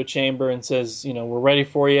immediately to a chamber and says, we're ready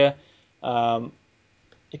for you. Um,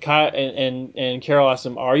 and Carol asks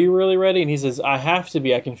him, "Are you really ready?" And he says, "I have to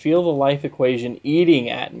be. I can feel the life equation eating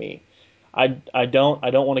at me. I don't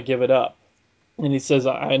want to give it up." And he says,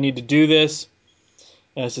 "I need to do this."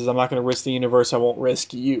 And he says, "I'm not going to risk the universe. I won't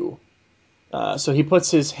risk you." So he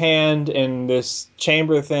puts his hand in this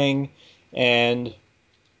chamber thing, and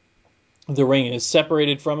the ring is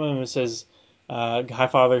separated from him. And it says,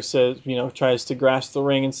 Highfather says, tries to grasp the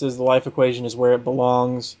ring and says the life equation is where it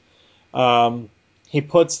belongs. He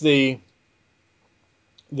puts the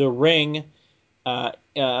ring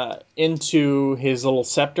into his little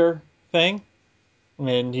scepter thing,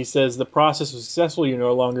 and he says the process was successful. You're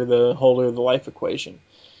no longer the holder of the life equation.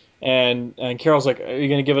 And Carol's like, "Are you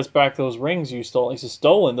going to give us back those rings you stole?" He says,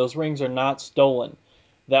 "Stolen? Those rings are not stolen.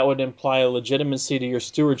 That would imply a legitimacy to your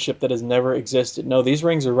stewardship that has never existed. No, these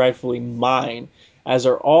rings are rightfully mine, as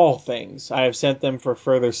are all things. I have sent them for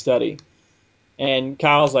further study." And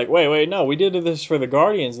Kyle's like, "Wait, no, we did this for the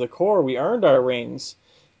Guardians, the Corps. We earned our rings."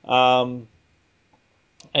 Um,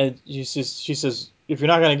 and she says, "If you're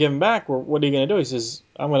not going to give them back, what are you going to do?" He says,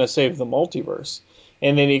 "I'm going to save the multiverse."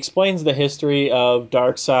 And then he explains the history of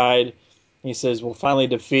Darkseid. He says, "We'll finally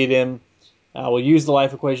defeat him. I will use the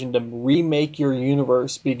life equation to remake your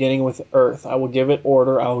universe, beginning with Earth. I will give it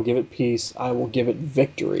order. I will give it peace. I will give it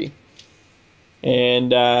victory." And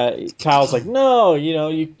Kyle's like, "No, you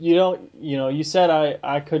don't. You said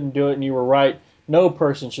I couldn't do it, and you were right. No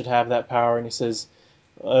person should have that power." And he says,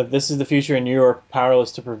 "This is the future, and you are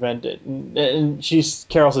powerless to prevent it." And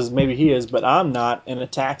Carol says, "Maybe he is, but I'm not," and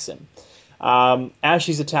attacks him. As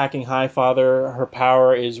she's attacking Highfather, her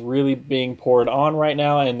power is really being poured on right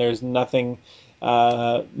now, and there's nothing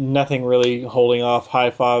really holding off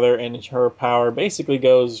Highfather, and her power basically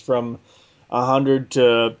goes from 100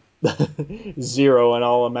 to 0 in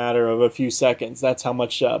all a matter of a few seconds. That's how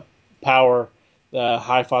much power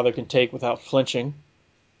Highfather can take without flinching.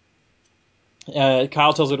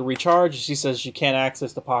 Kyle tells her to recharge. She says she can't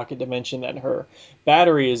access the pocket dimension that her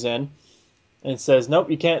battery is in, and says,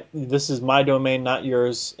 "Nope, you can't. This is my domain, not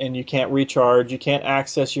yours, and you can't recharge. You can't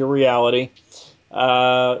access your reality.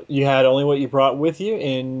 You had only what you brought with you."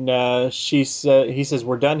 And he says,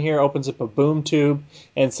 "We're done here." Opens up a boom tube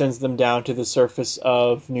and sends them down to the surface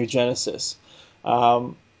of New Genesis.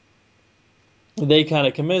 they kind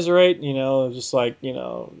of commiserate, just like,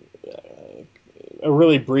 a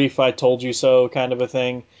really brief "I told you so" kind of a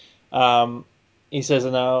thing. Um, he says,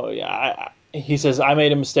 "No, he says I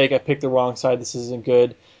made a mistake. I picked the wrong side. This isn't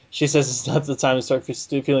good." She says, "It's not the time to start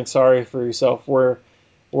feeling sorry for yourself. We're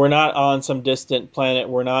not on some distant planet.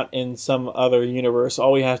 We're not in some other universe.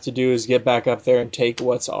 All we have to do is get back up there and take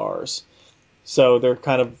what's ours." So they're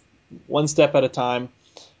kind of one step at a time.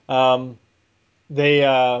 Um, they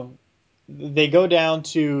they go down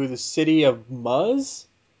to the city of Muzz.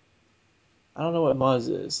 I don't know what Muzz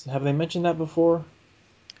is. Have they mentioned that before?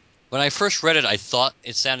 When I first read it, I thought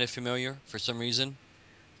it sounded familiar for some reason,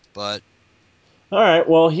 but All right.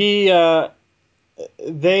 Well,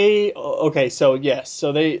 they okay. So yes.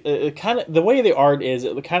 So they kind of the way the art is,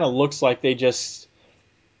 it kind of looks like they just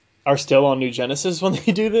are still on New Genesis when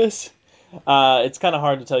they do this. It's kind of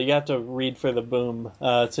hard to tell. You have to read for the boom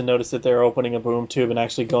to notice that they're opening a boom tube and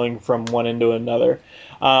actually going from one end to another.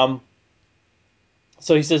 Um,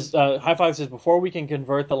 So he says, High Five says, before we can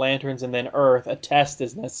convert the lanterns and then Earth, a test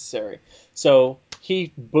is necessary. So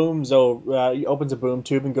he he opens a boom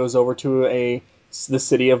tube and goes over to the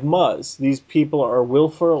city of Muz. These people are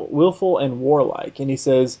willful and warlike. And he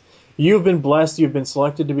says, you've been blessed. You've been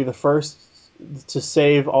selected to be the first to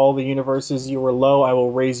save all the universes. You were low. I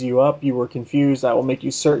will raise you up. You were confused. I will make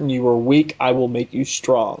you certain. You were weak. I will make you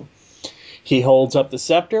strong. He holds up the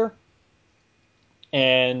scepter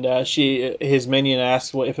and his minion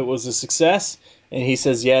asks if it was a success, and he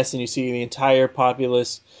says yes, and you see the entire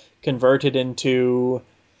populace converted into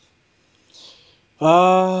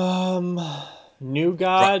um new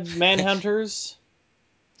god manhunters.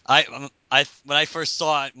 I when I first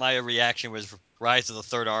saw it, my reaction was Rise of the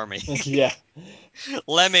Third Army. Yeah,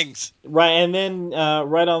 Lemmings. right. And then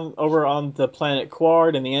right on over on the planet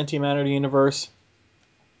Quard in the antimatter universe,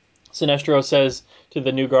 Sinestro says to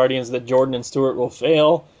the new Guardians that Jordan and Stewart will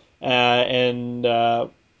fail, and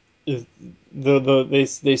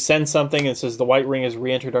they send something and says the White Ring has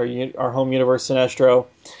re-entered our home universe, Sinestro,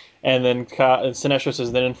 and then Sinestro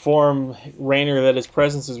says then inform Raynor that his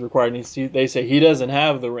presence is required. And they say he doesn't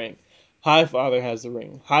have the ring. High Father has the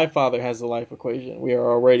ring. High Father has the life equation. We are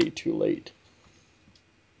already too late.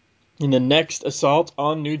 In the next assault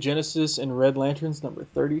on New Genesis and Red Lanterns number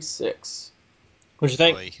 36. What you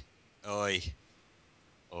think? Oi, oi,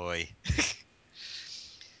 oi.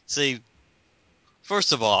 See,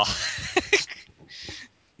 first of all,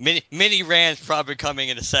 mini Rand's probably coming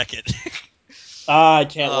in a second. I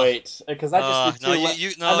can't uh, wait because I just did no, two.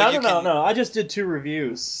 no, No, you no, no, can. no. I just did two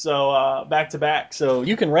reviews, so back to back. So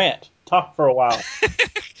you can rant, talk for a while.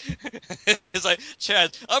 It's like,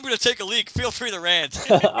 Chad, I'm gonna take a leak. Feel free to rant.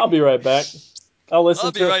 I'll be right back. I'll I'll listen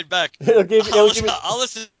be to it. right back. It'll give me I'll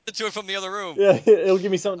listen to it from the other room. yeah, it'll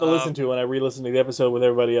give me something to listen Um, to when I re-listen to the episode with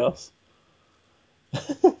everybody else.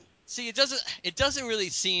 See, it doesn't really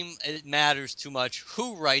seem it matters too much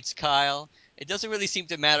who writes Kyle. It doesn't really seem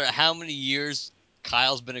to matter how many years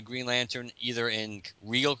Kyle's been a Green Lantern, either in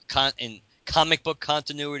in comic book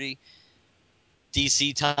continuity,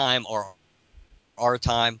 DC time, or our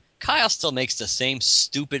time. Kyle still makes the same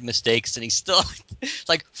stupid mistakes, and he's still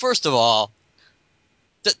like, first of all,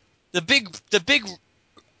 the the big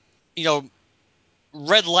you know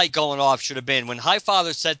red light going off should have been when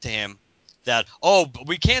Highfather said to him that, oh,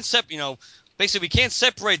 we can't basically we can't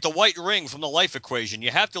separate the white ring from the life equation.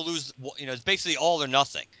 You have to lose, it's basically all or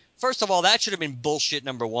nothing. First of all, that should have been bullshit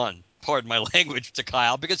number one. Pardon my language to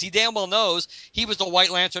Kyle, because he damn well knows he was the White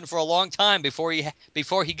Lantern for a long time before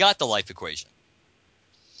he got the life equation.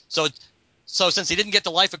 So since he didn't get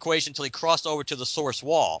the life equation until he crossed over to the source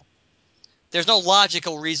wall, there's no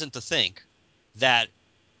logical reason to think that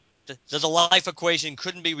the life equation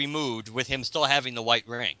couldn't be removed with him still having the white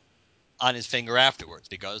ring on his finger afterwards,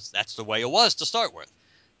 because that's the way it was to start with.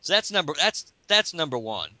 So that's number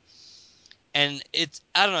one. And it's,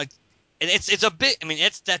 I don't know, it's a bit, I mean,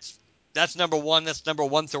 that's number one. That's number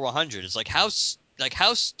 1 through 100. It's like, how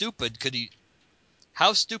stupid could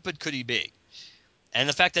he be? And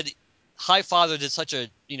the fact that Highfather did such a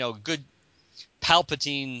good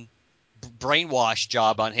Palpatine brainwash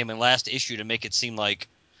job on him in last issue to make it seem like,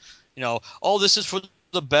 oh, this is for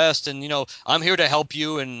the best, and I'm here to help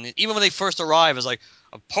you. And even when they first arrive, it's like,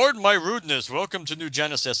 pardon my rudeness, welcome to New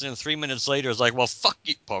Genesis. And then 3 minutes later, it's like, well, fuck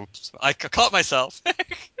you, popes. I caught myself.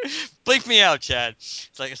 Blink me out, Chad.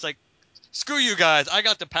 It's like, screw you guys. I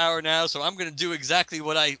got the power now, so I'm gonna do exactly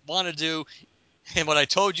what I want to do, and what I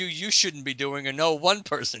told you shouldn't be doing, or no one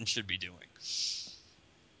person should be doing.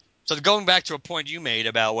 So going back to a point you made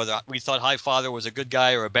about whether we thought Highfather was a good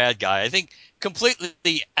guy or a bad guy, I think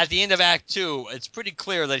completely at the end of Act 2, it's pretty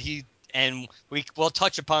clear that and we'll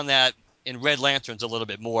touch upon that in Red Lanterns a little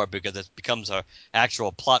bit more because it becomes a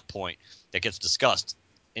actual plot point that gets discussed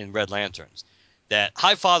in Red Lanterns. That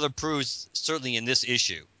Highfather proves, certainly in this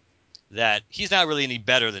issue, that he's not really any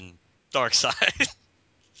better than Darkseid.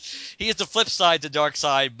 He is the flip side to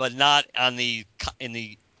Darkseid, but not on the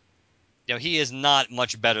he is not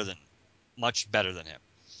much better than him.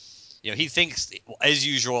 He thinks, as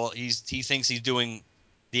usual, he thinks he's doing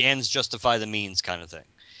the ends justify the means kind of thing,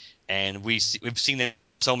 and we've seen it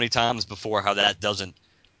so many times before how that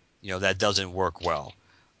doesn't work well.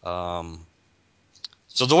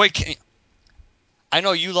 So the way I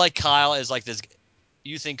know you like Kyle as like this,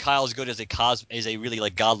 you think Kyle's good as a really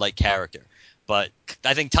like godlike character, but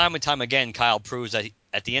I think time and time again Kyle proves that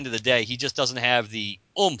at the end of the day he just doesn't have the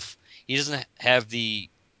oomph. He doesn't have the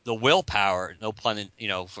willpower, no pun,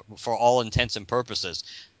 for all intents and purposes,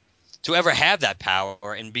 to ever have that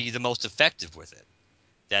power and be the most effective with it.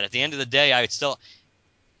 That at the end of the day, I would still,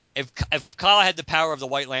 if Kyle had the power of the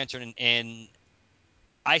White Lantern, and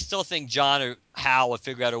I still think John or Hal would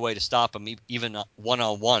figure out a way to stop him, even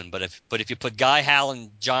one-on-one. But if you put Guy, Hal, and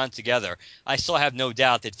John together, I still have no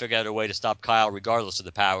doubt they'd figure out a way to stop Kyle, regardless of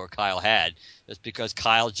the power Kyle had. Just because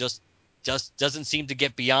Kyle just doesn't seem to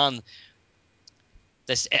get beyond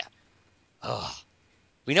this.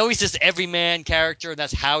 We know he's this everyman character, and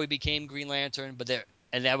that's how he became Green Lantern.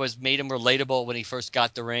 And that was made him relatable when he first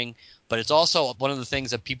got the ring. But it's also one of the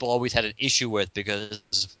things that people always had an issue with,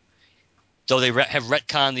 because though they have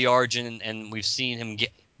retconned the origin, and we've seen him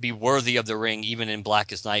be worthy of the ring, even in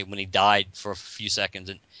Blackest Night when he died for a few seconds,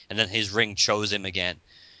 and then his ring chose him again.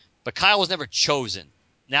 But Kyle was never chosen,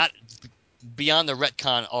 not beyond the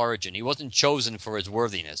retcon origin. He wasn't chosen for his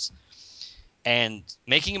worthiness. And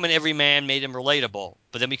making him an everyman made him relatable.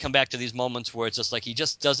 But then we come back to these moments where it's just like he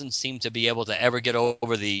just doesn't seem to be able to ever get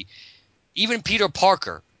over the... Even Peter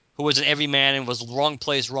Parker, who was an everyman and was wrong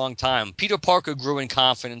place, wrong time. Peter Parker grew in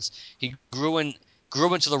confidence. He grew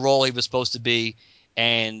into the role he was supposed to be.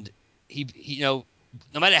 And he no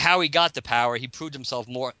matter how he got the power, he proved himself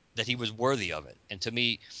more that he was worthy of it. And to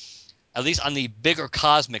me, at least on the bigger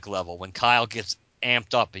cosmic level, when Kyle gets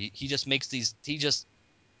amped up, he just makes these...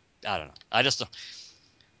 I don't know. I don't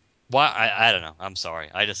know. I'm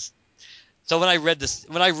sorry. So when I read,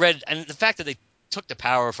 and the fact that they took the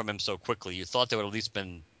power from him so quickly, you thought there would at least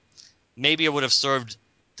been, maybe it would have served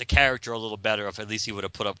the character a little better if at least he would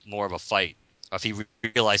have put up more of a fight, or if he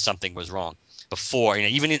realized something was wrong before,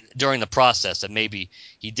 even during the process, that maybe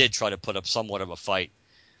he did try to put up somewhat of a fight.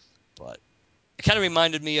 But it kind of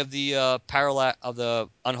reminded me of the of the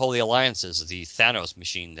Unholy Alliances, the Thanos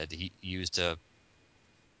machine that he used to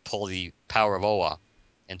pull the power of Oa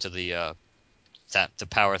into the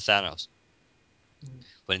power of Thanos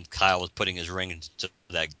when Kyle was putting his ring into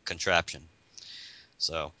that contraption.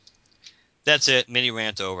 So that's it. Mini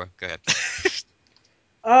rant over. Go ahead.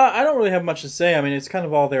 I don't really have much to say. I mean, it's kind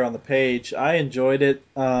of all there on the page. I enjoyed it.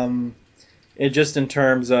 It just in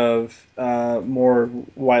terms of more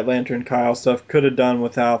White Lantern Kyle stuff, could have done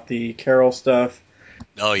without the Carol stuff.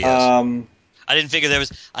 Oh yes. I didn't figure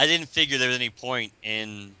there was any point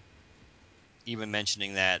in even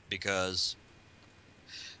mentioning that, because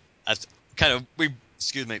I've we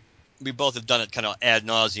both have done it kind of ad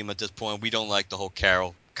nauseum at this point. We don't like the whole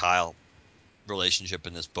Carol Kyle relationship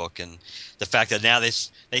in this book, and the fact that now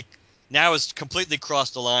now it's completely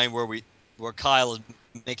crossed the line where Kyle is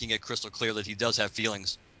making it crystal clear that he does have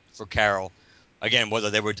feelings for Carol. Again,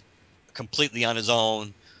 whether they were completely on his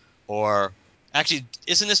own, or actually,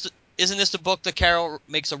 isn't this the book that Carol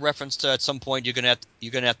makes a reference to at some point? You're gonna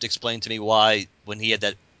have to explain to me why, when he had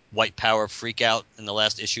that white power freak out in the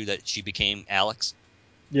last issue, that she became Alex.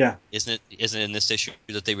 Yeah. Isn't it in this issue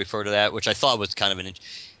that they refer to that, which I thought was kind of an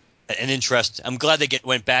interest. I'm glad they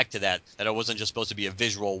went back to that it wasn't just supposed to be a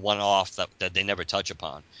visual one-off that they never touch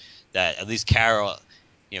upon. That at least Carol,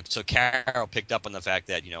 so Carol picked up on the fact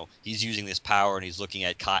that he's using this power and he's looking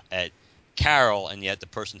at Carol, and yet the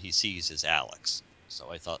person he sees is Alex. So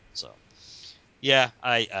I thought so. Yeah,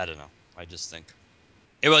 I don't know. I just think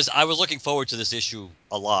I was looking forward to this issue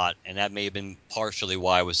a lot, and that may have been partially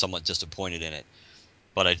why I was somewhat disappointed in it.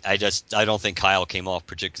 But I don't think Kyle came off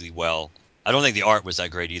particularly well. I don't think the art was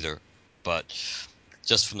that great either. But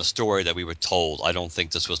just from the story that we were told, I don't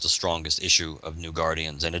think this was the strongest issue of New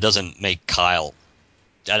Guardians, and it doesn't make Kyle.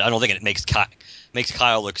 I don't think it makes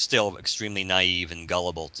Kyle look still extremely naive and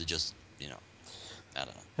gullible to just I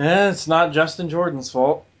don't know. It's not Justin Jordan's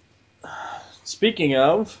fault. Speaking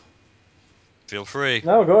of, Feel free.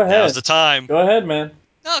 no, go ahead. Now's the time. Go ahead, man.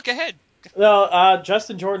 No, go ahead. No,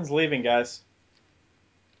 Justin Jordan's leaving, guys.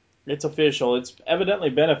 It's official. It's evidently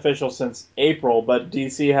been official since April, but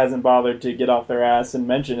DC hasn't bothered to get off their ass and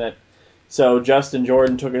mention it. So Justin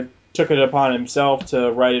Jordan took it upon himself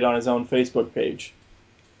to write it on his own Facebook page.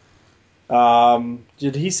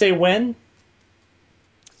 Did he say when?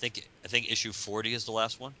 I think issue 40 is the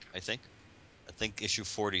last one. I think issue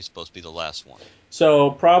 40 is supposed to be the last one.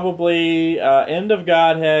 So probably end of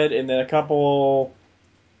Godhead, and then a couple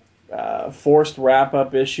forced wrap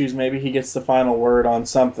up issues. Maybe he gets the final word on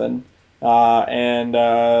something,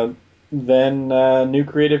 and then new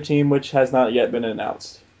creative team, which has not yet been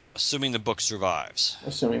announced. Assuming the book survives.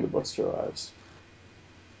 Assuming the book survives.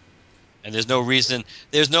 And there's no reason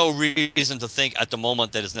to think at the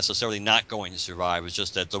moment that it's necessarily not going to survive. It's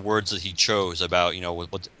just that the words that he chose about,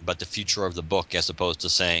 what about the future of the book, as opposed to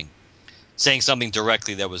saying something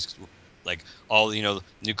directly that was like,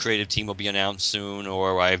 new creative team will be announced soon,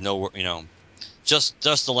 or I have no, just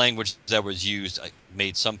the language that was used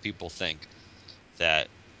made some people think that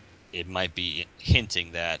it might be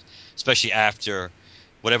hinting that, especially after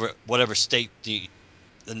whatever state the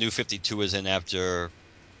new 52 is in after.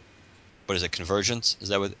 What is it? Convergence? Is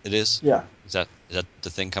that what it is? Yeah. Is that the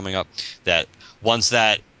thing coming up? That once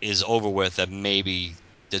that is over with, that maybe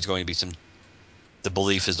there's going to be some. The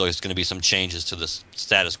belief is there's going to be some changes to the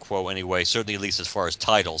status quo anyway. Certainly, at least as far as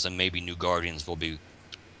titles, and maybe New Guardians will be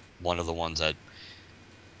one of the ones that.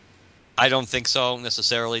 I don't think so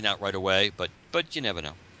necessarily, not right away, but you never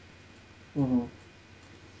know. Mm-hmm.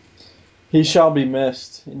 He shall be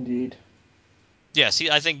missed, indeed. Yes,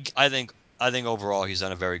 I think overall he's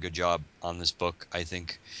done a very good job on this book. I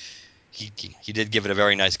think he did give it a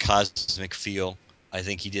very nice cosmic feel. I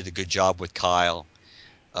think he did a good job with Kyle.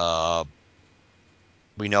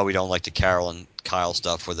 We know we don't like the Carol and Kyle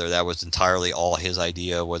stuff, whether that was entirely all his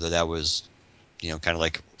idea, whether that was, kind of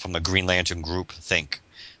like from the Green Lantern group think,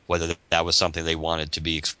 whether that was something they wanted to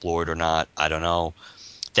be explored or not. I don't know.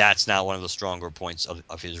 That's not one of the stronger points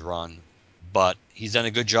of his run. But he's done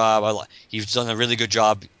a good job. He's done a really good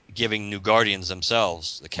job giving New Guardians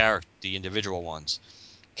themselves, the individual ones,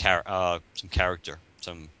 some character,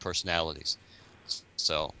 some personalities.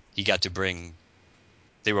 So he got to bring.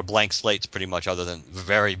 They were blank slates pretty much, other than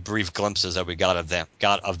very brief glimpses that we got of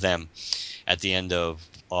them at the end of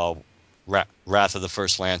Wrath of the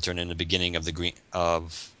First Lantern and the beginning of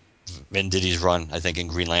of Venditti's run, I think, in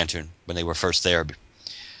Green Lantern when they were first there.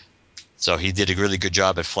 So he did a really good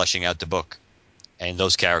job at fleshing out the book and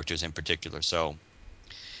those characters in particular. So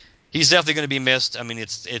he's definitely going to be missed. I mean,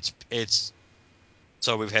 it's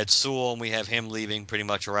so we've had Sewell and we have him leaving pretty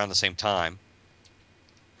much around the same time,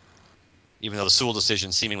 even though the Sewell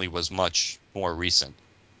decision seemingly was much more recent.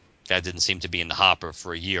 That didn't seem to be in the hopper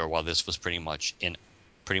for a year, while this was pretty much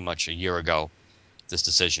a year ago. This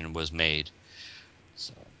decision was made.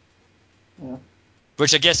 So. Yeah.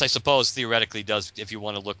 Which I suppose theoretically does, if you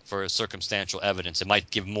want to look for circumstantial evidence, it might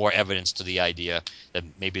give more evidence to the idea that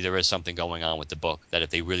maybe there is something going on with the book. That if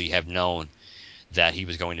they really have known that he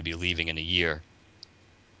was going to be leaving in a year,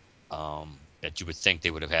 that you would think they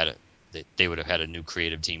would have had a new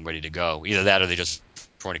creative team ready to go. Either that, or they just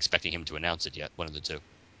weren't expecting him to announce it yet. One of the two.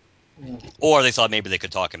 Yeah. Or they thought maybe they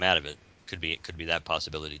could talk him out of it. Could be that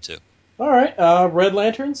possibility too. All right. Red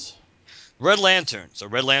Lanterns. Red Lantern. So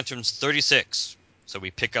Red Lantern's 36. So we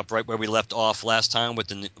pick up right where we left off last time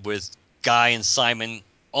with Guy and Simon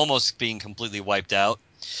almost being completely wiped out,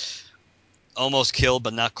 almost killed,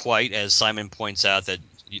 but not quite. As Simon points out that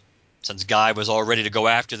since Guy was all ready to go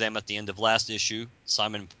after them at the end of last issue,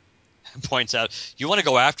 Simon points out, "You want to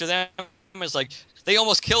go after them?" It's like, they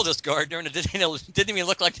almost killed us, Gardner, and it didn't even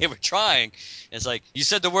look like they were trying. And it's like, you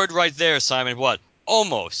said the word right there, Simon. What?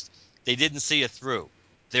 Almost. They didn't see it through.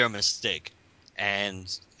 Their mistake. And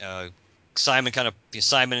Simon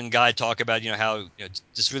and Guy talk about how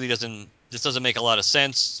this doesn't make a lot of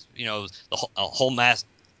sense. The whole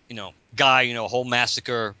Guy, a whole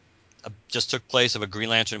massacre just took place of a Green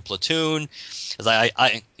Lantern platoon. It's like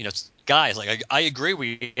guys, like I agree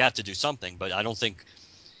we have to do something, but I don't think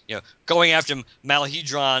going after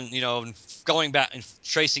Malahedron, and going back and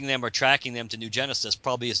tracing them or tracking them to New Genesis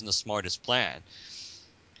probably isn't the smartest plan.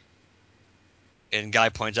 And Guy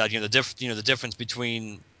points out, the difference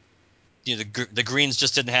between, the Greens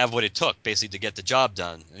just didn't have what it took basically to get the job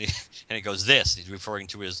done. And it goes this. He's referring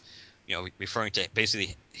to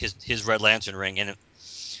basically his Red Lantern ring,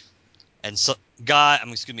 and so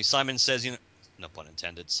Simon says, no pun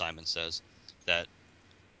intended. Simon says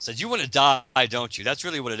you want to die, don't you? That's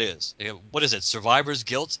really what it is. What is it? Survivor's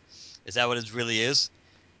guilt? Is that what it really is?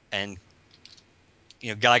 And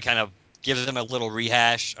Guy kind of gives them a little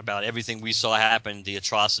rehash about everything we saw happen, the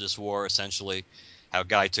Atrocitus War, essentially, how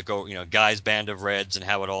Guy took over, Guy's band of Reds, and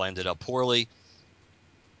how it all ended up poorly.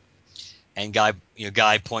 And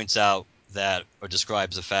Guy points out that, or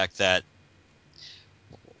describes the fact that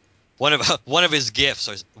one of his gifts,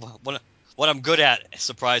 or what I'm good at,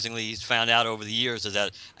 surprisingly, he's found out over the years, is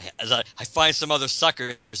that I find some other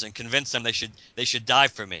suckers and convince them they should die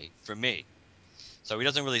for me. So he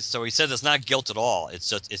doesn't really. So he says it's not guilt at all. It's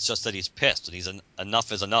just that he's pissed and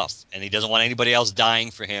enough is enough, and he doesn't want anybody else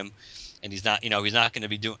dying for him, and he's not going to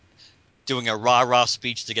be doing a rah-rah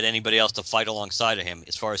speech to get anybody else to fight alongside of him.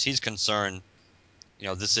 As far as he's concerned,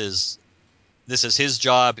 this is his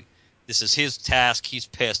job, this is his task. He's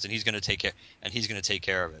pissed, and he's going to take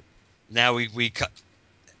care of it. Now we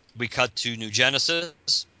cut to New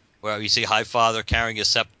Genesis, where we see Highfather carrying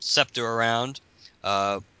his scepter around.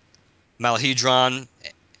 Malhedron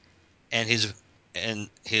and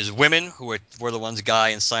his women, who were the ones Guy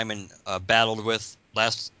and Simon battled with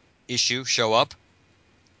last issue, show up.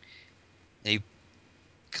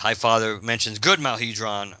 Highfather mentions, "Good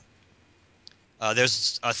Malhedron,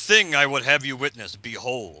 there's a thing I would have you witness.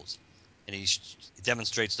 Behold," and he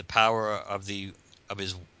demonstrates the power of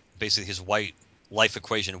his basically his white life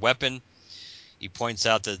equation weapon. He points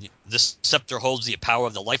out that this scepter holds the power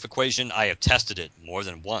of the life equation. I have tested it more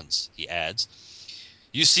than once. He adds,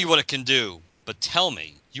 "You see what it can do, but tell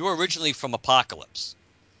me, you are originally from Apocalypse.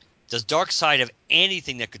 Does Darkseid have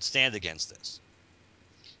anything that could stand against this?"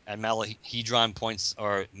 And Malhedron points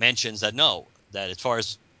or mentions that no, that as far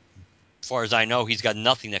as I know, he's got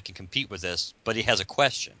nothing that can compete with this. But he has a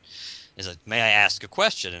question. He's like, "May I ask a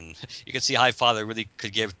question?" And you can see Highfather really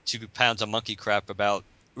could give 2 pounds of monkey crap about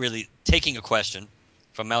really taking a question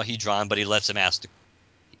from Malhedron, but he lets him ask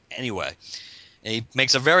anyway. And he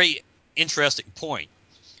makes a very interesting point,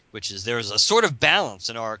 which is there is a sort of balance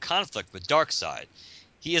in our conflict with Darkseid.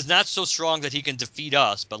 He is not so strong that he can defeat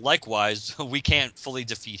us, but likewise, we can't fully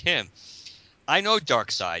defeat him. I know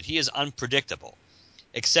Darkseid. He is unpredictable,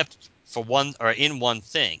 except for in one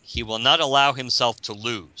thing. He will not allow himself to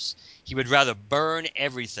lose. He would rather burn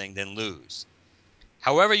everything than lose.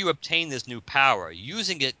 However you obtain this new power,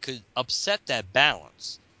 using it could upset that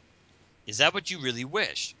balance. Is that what you really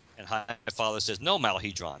wish? And Highfather says, "No,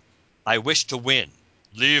 Malhedron. I wish to win.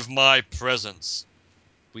 Leave my presence."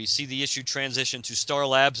 We see the issue transition to Star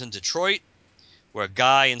Labs in Detroit, where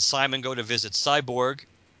Guy and Simon go to visit Cyborg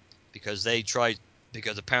because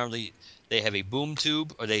apparently they have a boom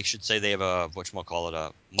tube, or they should say they have a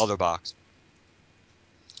mother box.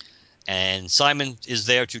 And Simon is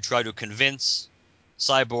there to try to convince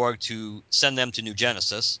Cyborg to send them to New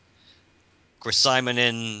Genesis. Of course, Simon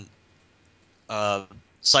and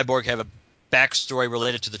Cyborg have a backstory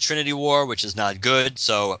related to the Trinity War, which is not good,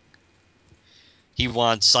 so he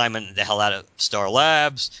wants Simon the hell out of Star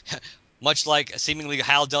Labs. Much like seemingly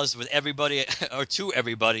Hal does with everybody, or to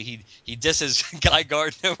everybody, he disses Guy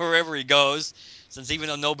Gardner wherever he goes, since even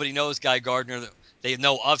though nobody knows Guy Gardner, they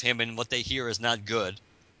know of him, and what they hear is not good.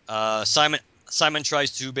 Simon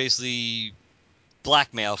tries to basically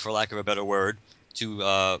blackmail, for lack of a better word,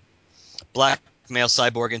 to blackmail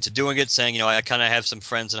Cyborg into doing it, saying, I kind of have some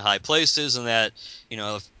friends in high places, and that,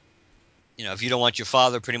 if you don't want your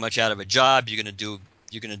father pretty much out of a job, you're gonna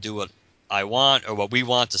do what I want, or what we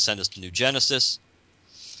want, to send us to New Genesis.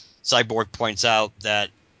 Cyborg points out that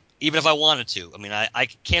even if I wanted to, I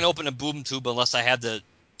can't open a boom tube unless I have the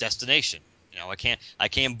destination. I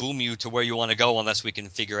can't boom you to where you want to go unless we can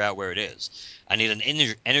figure out where it is. I need an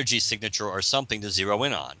energy signature or something to zero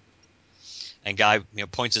in on. And Guy,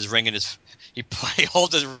 points his ring in his he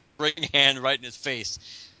holds his ring hand right in his face.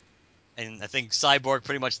 And I think Cyborg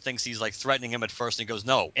pretty much thinks he's like threatening him at first, and he goes,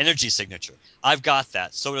 "No, energy signature. I've got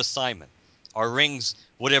that. So does Simon. Our rings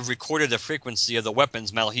would have recorded the frequency of the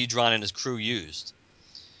weapons Malhedron and his crew used."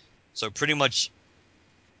 So pretty much,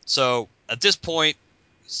 at this point,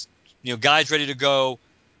 Guy's ready to go.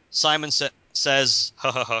 Simon says,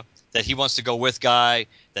 that he wants to go with Guy,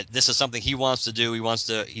 that this is something he wants to do.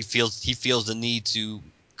 He feels the need to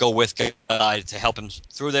go with Guy to help him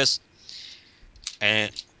through this.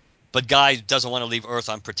 But Guy doesn't want to leave Earth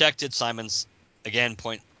unprotected. Simon's, again,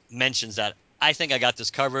 mentions that, "I think I got this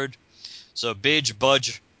covered." So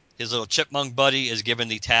Budge, his little chipmunk buddy, is given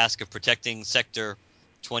the task of protecting Sector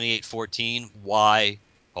 2814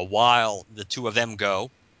 while the two of them go.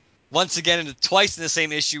 Once again, twice in the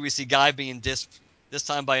same issue, we see Guy being dissed, this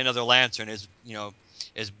time by another Lantern, as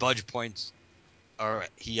Budge points, or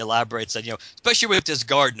he elaborates that, especially with this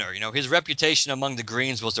Gardner, his reputation among the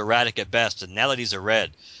Greens was erratic at best, and now that he's a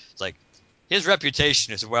Red, it's like, his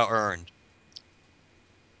reputation is well earned.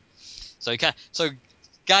 So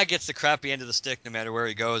Guy gets the crappy end of the stick no matter where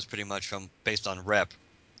he goes, pretty much based on rep.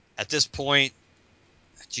 At this point,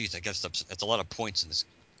 geez, I guess that's a lot of points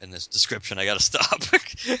in this description. I got to stop.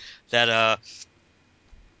 That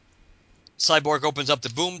Cyborg opens up the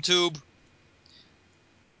boom tube.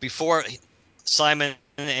 before Simon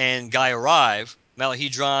and Guy arrive,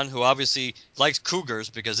 Malahedron, who obviously likes cougars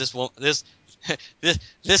because this woman is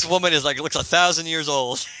looks 1,000 years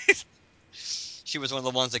old. She was one of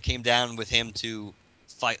the ones that came down with him to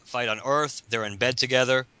fight on Earth. They're in bed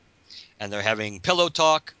together, and they're having pillow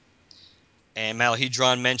talk. And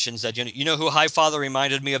Malahedron mentions that you know who Highfather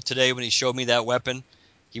reminded me of today when he showed me that weapon.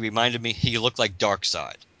 He reminded me he looked like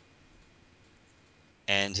Darkseid.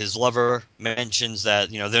 And his lover mentions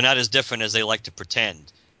that they're not as different as they like to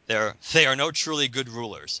pretend. They are no truly good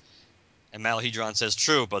rulers. And Malahedron says,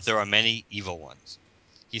 true, but there are many evil ones.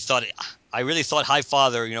 I really thought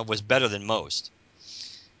Highfather, was better than most.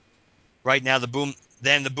 Right now, the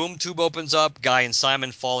boom tube opens up. Guy and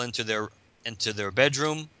Simon fall into their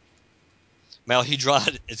bedroom.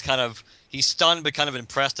 Malahedron is he's stunned but kind of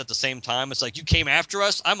impressed at the same time. It's like, you came after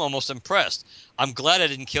us? I'm almost impressed. I'm glad I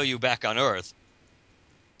didn't kill you back on Earth.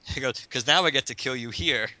 He goes, because now I get to kill you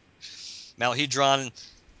here. Malahedron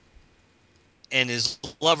and his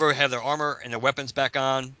lover have their armor and their weapons back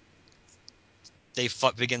on. They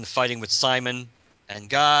begin fighting with Simon and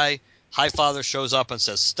Guy. Highfather shows up and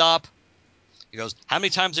says, stop. He goes, how many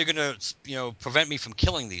times are you going to prevent me from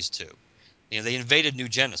killing these two? They invaded New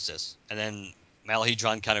Genesis. And then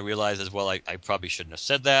Malahedron kind of realizes, well, I probably shouldn't have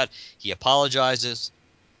said that. He apologizes.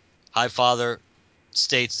 Highfather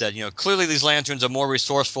states that, clearly these lanterns are more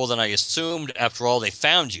resourceful than I assumed. After all, they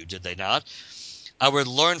found you, did they not? I would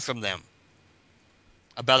learn from them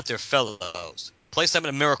about their fellows. Place them in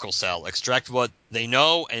a miracle cell, extract what they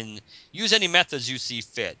know, and use any methods you see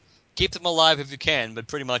fit. Keep them alive if you can, but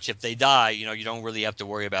pretty much if they die, you don't really have to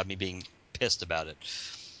worry about me being pissed about it.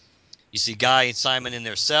 You see Guy and Simon in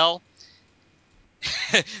their cell.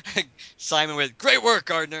 Simon with, great work,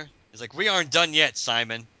 Gardner. He's like, we aren't done yet,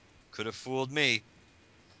 Simon. Could have fooled me.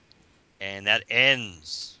 And that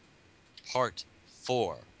ends part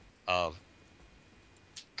 4 of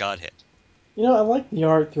Godhead. I like the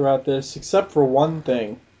art throughout this, except for one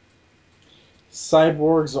thing.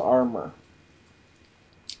 Cyborg's armor.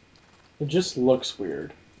 It just looks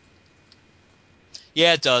weird.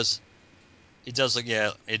 Yeah, it does. It does look,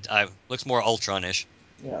 it looks more Ultron-ish.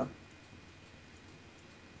 Yeah.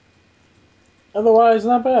 Otherwise,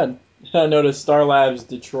 not bad. I noticed Star Labs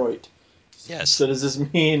Detroit. Yes. So does this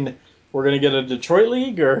mean we're going to get a Detroit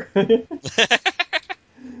League, or?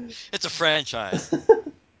 It's a franchise.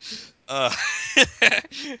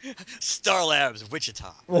 Star Labs,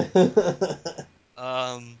 Wichita.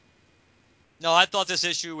 No, I thought this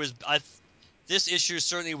issue was. This issue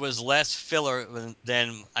certainly was less filler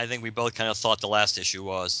than I think we both kind of thought the last issue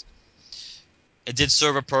was. It did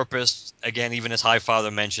serve a purpose. Again, even as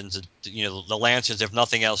Highfather mentions, the Lancers, if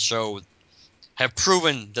nothing else, have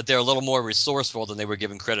proven that they're a little more resourceful than they were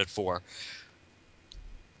given credit for.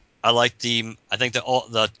 I think that all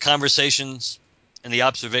the conversations and the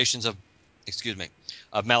observations of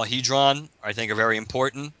Malahedron, I think, are very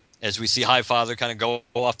important as we see Highfather kind of go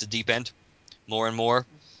off the deep end more and more.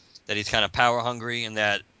 That he's kind of power hungry, and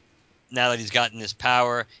that now that he's gotten his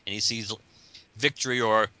power and he sees victory,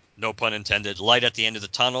 or no pun intended, light at the end of the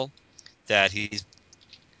tunnel, that he's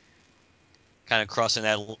kind of crossing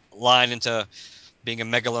that line into being a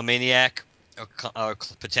megalomaniac, or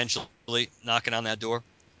potentially knocking on that door.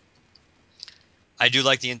 I do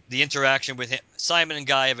like the interaction with him. Simon and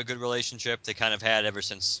Guy have a good relationship. They kind of had ever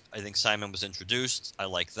since I think Simon was introduced. I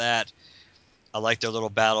like that. I like their little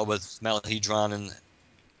battle with Malahedron, and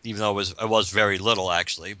even though it was very little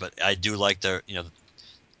actually, but I do like the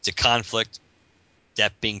conflict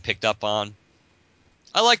that being picked up on.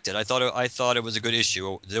 I liked it. I thought it was a good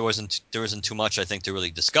issue. There wasn't too much I think to really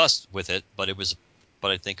discuss with it, but I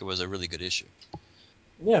think it was a really good issue.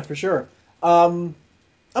 Yeah, for sure. I'm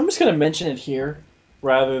just going to mention it here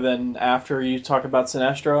rather than after you talk about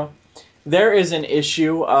Sinestro. There is an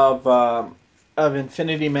issue of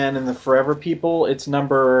Infinity Man and the Forever People. It's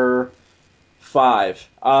number 5.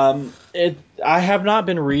 I have not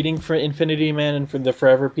been reading for Infinity Man and for the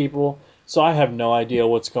Forever People, so I have no idea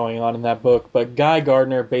what's going on in that book. But Guy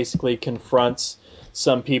Gardner basically confronts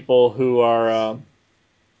some people who are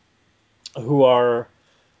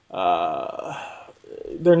uh,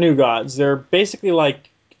 they're new gods. They're basically like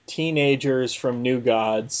teenagers from New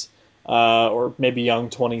Gods, or maybe young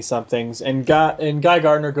 20-somethings. And Guy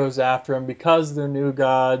Gardner goes after them because they're new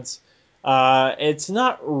gods. It's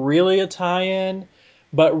not really a tie-in,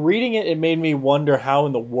 but reading it made me wonder how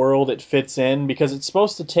in the world it fits in, because it's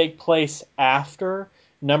supposed to take place after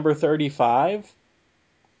number 35.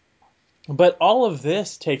 But all of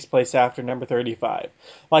this takes place after number 35.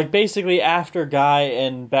 Like, basically after Guy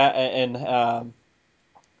and Baz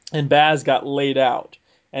got laid out.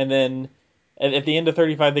 And then At the end of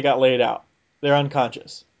 35, they got laid out. They're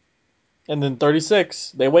unconscious. And then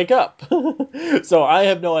 36, they wake up. So I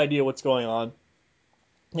have no idea what's going on.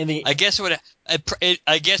 In the I guess I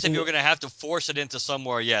guess if in you the were going to have to force it into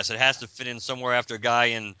somewhere, yes, it has to fit in somewhere after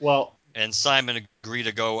Guy well, and Simon agree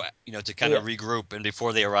to go, to kind yeah, of regroup and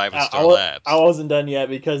before they arrive at I, Star I Labs. wasn't done yet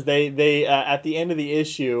because they at the end of the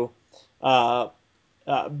issue, uh,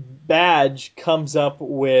 Badge comes up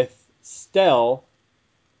with Stell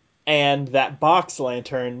and that box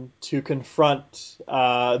lantern to confront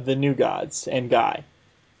the new gods and Guy.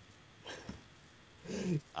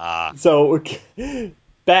 Ah, So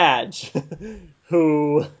Badge,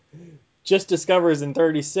 who just discovers in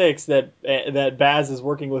 36 that Baz is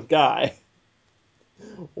working with Guy.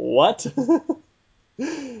 What?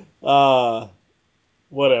 uh,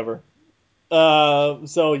 whatever.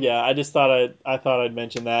 So yeah, I just thought I thought I'd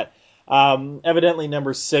mention that. Evidently,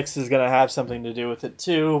 number 6 is going to have something to do with it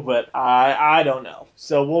too, but I don't know.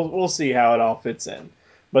 So we'll see how it all fits in.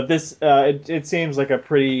 But this it seems like a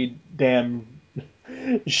pretty damn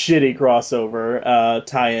shitty crossover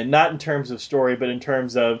tie-in, not in terms of story, but in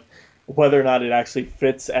terms of whether or not it actually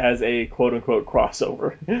fits as a quote unquote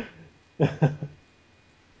crossover.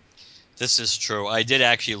 this is true. I did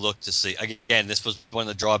actually look to see. Again, this was one of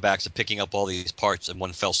the drawbacks of picking up all these parts in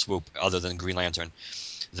one fell swoop, other than Green Lantern,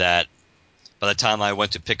 that by the time I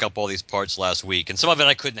went to pick up all these parts last week, and some of it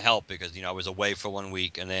I couldn't help because I was away for 1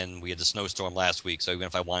 week, and then we had the snowstorm last week. So even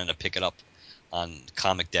if I wanted to pick it up on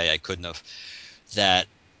comic day, I couldn't have. That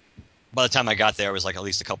by the time I got there, it was like at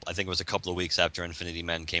least a couple. I think it was a couple of weeks after Infinity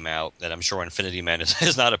Men came out. And I'm sure Infinity Men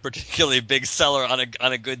is not a particularly big seller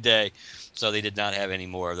on a good day, so they did not have any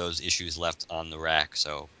more of those issues left on the rack.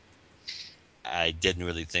 So I didn't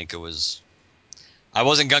really think it was. I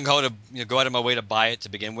wasn't gung ho to go out of my way to buy it to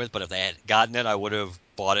begin with, but if they had gotten it, I would have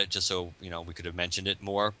bought it just so we could have mentioned it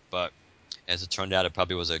more. But as it turned out, it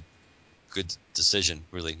probably was a good decision,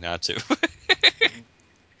 really, not to.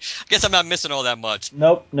 I guess I'm not missing all that much.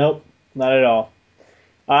 Nope, nope, not at all.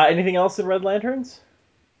 Anything else in Red Lanterns?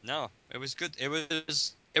 No, it was good. It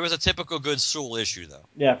was a typical good Sewell issue, though.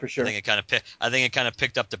 Yeah, for I sure. think it kind of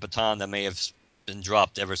picked up the baton that may have been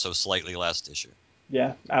dropped ever so slightly last issue.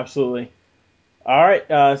 Yeah, absolutely. All right.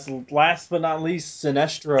 So last but not least,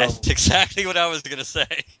 That's Sinestro. exactly what I was gonna say.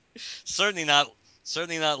 certainly not,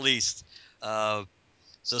 certainly not least. Uh,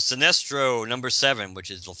 so Sinestro #7, which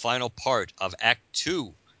is the final part of Act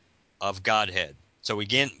 2 of Godhead. So we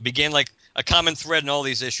begin like a common thread in all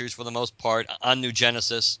these issues for the most part on New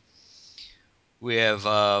Genesis. We have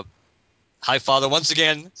High Father once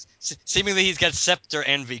again. Seemingly he's got scepter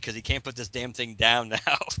envy because he can't put this damn thing down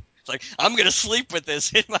now. It's like I'm gonna sleep with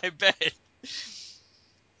this in my bed.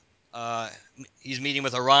 Uh, he's meeting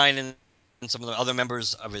with Orion and some of the other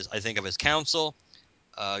members of his council.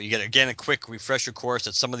 You get again a quick refresher course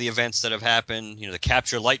at some of the events that have happened. The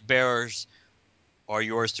capture light bearers are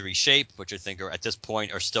yours to reshape, which I think are at this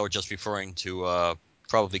point are still just referring to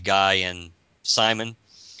probably Guy and Simon.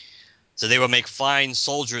 So they will make fine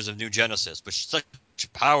soldiers of New Genesis, with such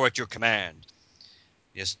power at your command.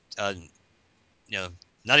 Yes, not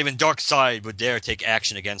even Darkseid would dare take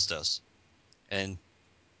action against us. And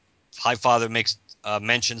Highfather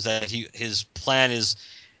mentions that his plan is,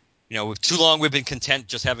 too long we've been content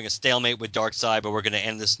just having a stalemate with Darkseid, but we're going to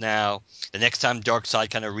end this now. The next time Darkseid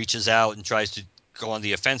kind of reaches out and tries to go on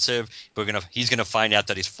the offensive, he's going to find out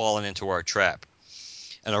that he's fallen into our trap.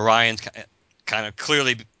 And Orion's kind of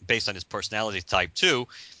clearly, based on his personality type too,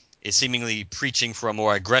 is seemingly preaching for a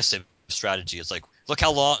more aggressive strategy. It's like, look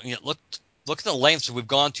how long, look at the lengths we've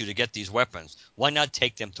gone to get these weapons. Why not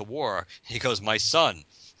take them to war? He goes, my son,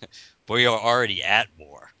 we are already at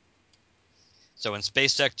war. So in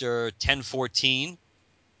Space Sector 1014,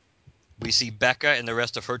 we see Becca and the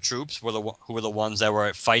rest of her troops who were the ones that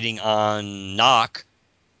were fighting on Nock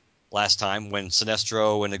last time when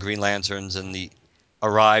Sinestro and the Green Lanterns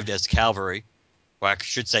arrived as cavalry. Well, I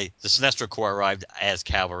should say the Sinestro Corps arrived as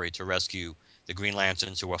cavalry to rescue the Green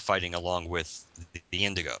Lanterns who were fighting along with the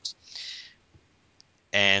Indigos.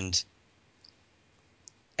 And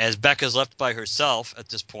as Becca's left by herself at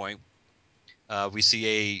this point, we see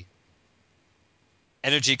a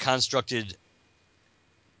energy constructed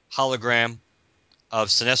hologram of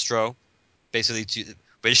Sinestro,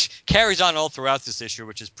 which carries on all throughout this issue,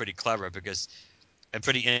 which is pretty clever and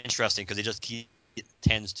pretty interesting because he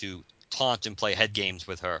tends to taunt and play head games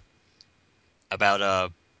with her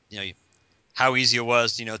about how easy it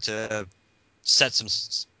was to set some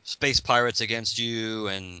space pirates against you,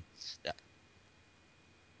 and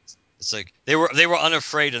it's like they were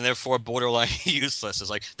unafraid and therefore borderline useless. It's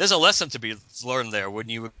like there's a lesson to be learned there,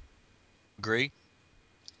 wouldn't you agree?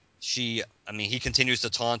 he continues to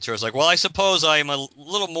taunt her. It's like, well, I suppose I am a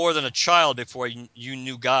little more than a child before you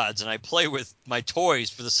knew gods, and I play with my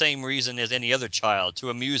toys for the same reason as any other child,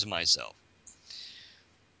 to amuse myself.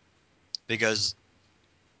 Because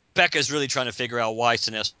Becca's really trying to figure out why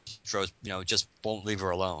Sinestro, just won't leave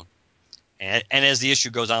her alone. And as the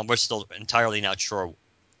issue goes on, we're still entirely not sure.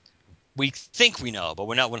 We think we know, but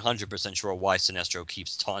we're not 100% sure why Sinestro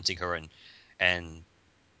keeps taunting her and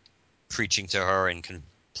preaching to her and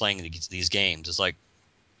playing these games. It's like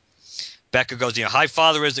Becca goes, High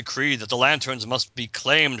Father has decreed that the lanterns must be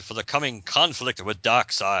claimed for the coming conflict with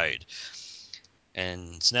Darkseid.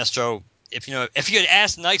 And Sinestro, if you had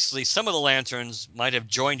asked nicely, some of the lanterns might have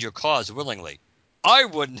joined your cause willingly. I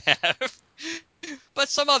wouldn't have, but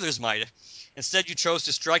some others might have. Instead, you chose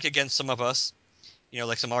to strike against some of us,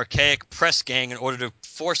 like some archaic press gang, in order to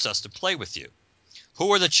force us to play with you.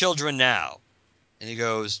 Who are the children now? And he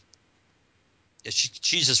goes,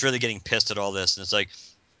 she's just really getting pissed at all this, and it's like,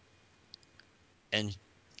 and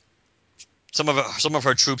some of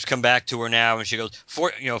her troops come back to her now, and she goes,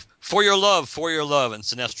 for your love, and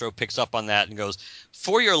Sinestro picks up on that and goes,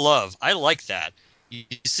 for your love, I like that. You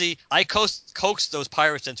see, I coaxed those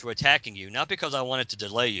pirates into attacking you, not because I wanted to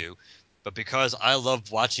delay you, but because I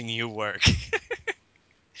love watching you work.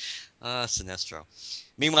 Sinestro.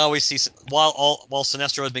 Meanwhile, we see while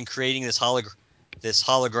Sinestro has been creating this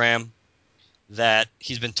hologram that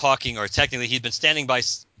he's been talking, or technically he's been standing by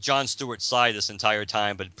Jon Stewart's side this entire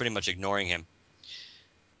time, but pretty much ignoring him.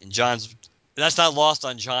 And that's not lost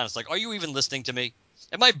on Jon. It's like, are you even listening to me?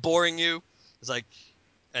 Am I boring you? It's like,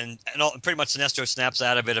 and pretty much Sinestro snaps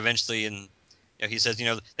out of it eventually, and he says,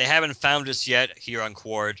 they haven't found us yet here on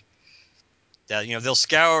Quard. That they'll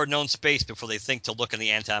scour known space before they think to look in the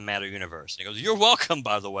antimatter universe. And he goes, "You're welcome,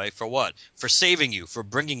 by the way. For what? For saving you, for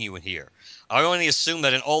bringing you in here. I only assume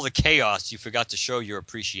that in all the chaos, you forgot to show your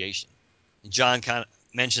appreciation." And Jon kind of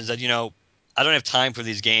mentions that I don't have time for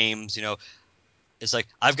these games. It's like,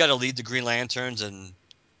 I've got to lead the Green Lanterns, and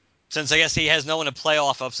since I guess he has no one to play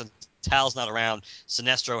off of, since Tal's not around,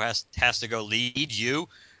 Sinestro has to go lead you.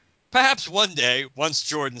 Perhaps one day, once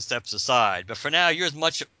Jordan steps aside, but for now, you're as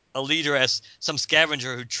much a leader as some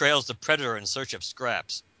scavenger who trails the predator in search of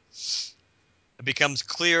scraps. It becomes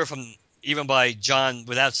clear even by Jon,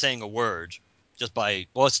 without saying a word,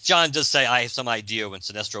 Jon does say, I have some idea, when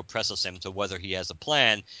Sinestro presses him to whether he has a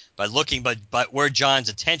plan. But where Jon's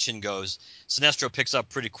attention goes, Sinestro picks up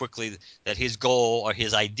pretty quickly that his goal, or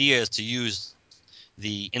his idea, is to use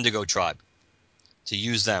the Indigo Tribe, to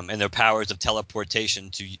use them and their powers of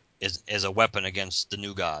teleportation as a weapon against the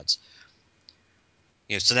new gods.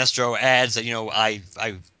 Sinestro adds that, I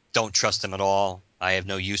don't trust them at all. I have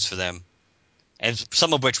no use for them. And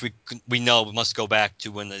some of which we know must go back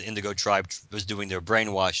to when the Indigo Tribe was doing their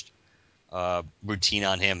brainwashed routine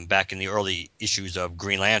on him back in the early issues of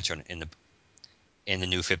Green Lantern in the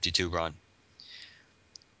New 52 run.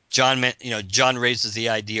 Jon raises the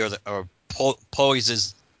idea, or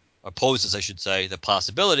poses, I should say, the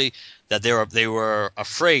possibility that they were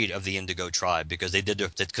afraid of the Indigo Tribe because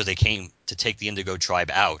they came to take the Indigo Tribe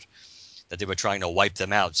out, that they were trying to wipe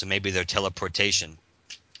them out. So maybe their teleportation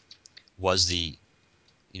will be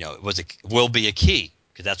a key,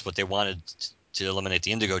 because that's what they wanted to eliminate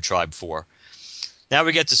the Indigo Tribe for. Now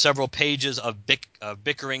we get to several pages of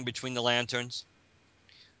bickering between the Lanterns.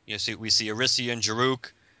 We see Arisia and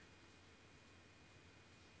Jaruk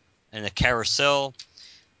and a carousel.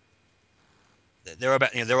 They're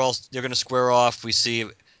going to square off. We see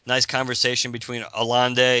a nice conversation between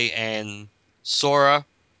Alande and Sora,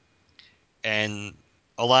 and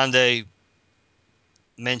Alande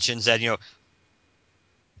mentions that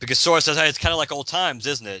because Sora says, hey, it's kind of like old times,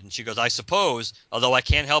 isn't it? And she goes, I suppose, although I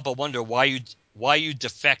can't help but wonder why you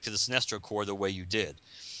defect to the Sinestro Corps the way you did.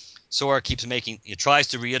 Sora tries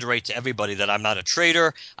to reiterate to everybody that I'm not a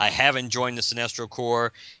traitor. I haven't joined the Sinestro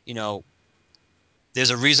Corps. There's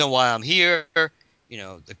a reason why I'm here.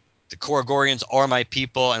 The Korgorians are my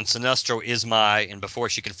people, and Sinestro is my. And before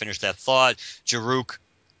she can finish that thought, Jaruk,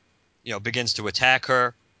 begins to attack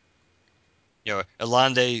her.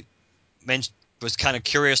 Alande was kind of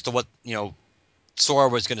curious to what Sora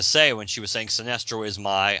was going to say when she was saying Sinestro is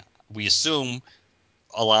my. We assume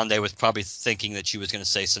Alande was probably thinking that she was going to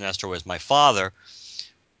say Sinestro is my father,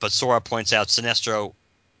 but Sora points out Sinestro.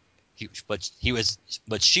 What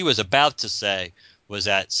she was about to say was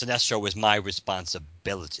that Sinestro was my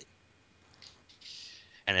responsibility.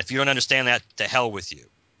 And if you don't understand that, to hell with you.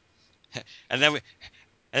 And then we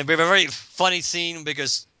have a very funny scene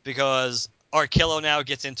because Arkillo now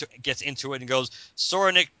gets into it and goes,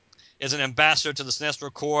 Sora is an ambassador to the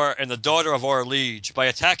Sinestro Corps and the daughter of our liege. By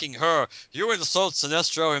attacking her, you insult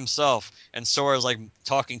Sinestro himself. And Sora's like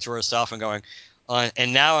talking to herself and going,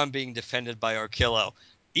 and now I'm being defended by Arkillo.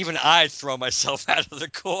 Even I'd throw myself out of the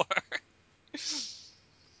Corps.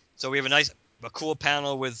 So we have a cool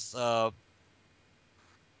panel with the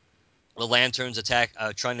Lanterns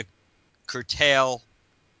trying to curtail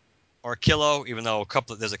Arkillo, even though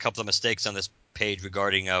there's a couple of mistakes on this page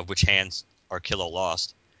regarding which hands Arkillo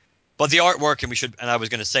lost. But the artwork, and I was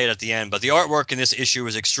going to say it at the end, but the artwork in this issue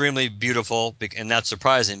is extremely beautiful, and that's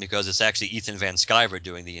surprising because it's actually Ethan Van Sciver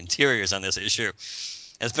doing the interiors on this issue. And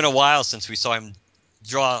it's been a while since we saw him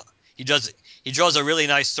draw. He draws a really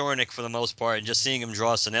nice Sornik for the most part, and just seeing him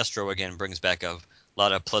draw Sinestro again brings back a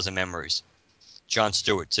lot of pleasant memories. John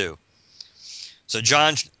Stewart too. So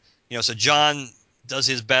John does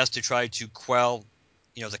his best to try to quell,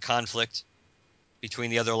 the conflict between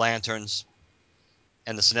the other Lanterns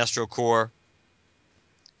and the Sinestro Corps.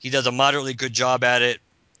 He does a moderately good job at it.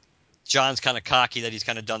 John's kind of cocky that he's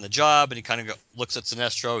kind of done the job, and he kind of looks at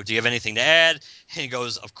Sinestro. Do you have anything to add? And he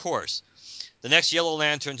goes, of course. The next Yellow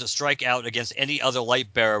Lantern to strike out against any other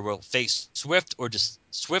light bearer will face swift,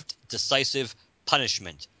 decisive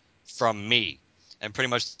punishment from me. And pretty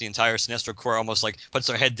much the entire Sinestro Corps almost like puts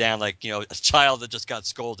their head down like, a child that just got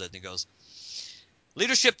scolded. And he goes,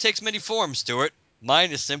 leadership takes many forms, Stuart.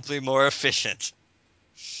 Mine is simply more efficient.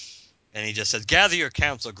 And he just says, gather your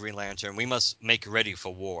council, Green Lantern. We must make ready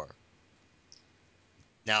for war.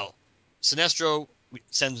 Now, Sinestro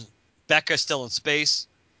sends Becca still in space,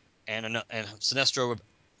 and Sinestro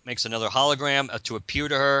makes another hologram to appear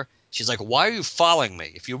to her. She's like, why are you following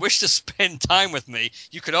me? If you wish to spend time with me,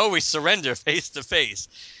 you could always surrender face to face.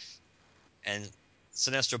 And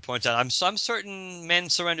Sinestro points out, I'm certain men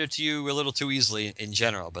surrender to you a little too easily in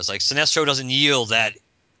general, but it's like Sinestro doesn't yield that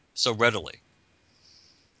so readily.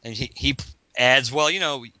 And he adds, well,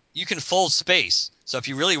 you can fold space, so if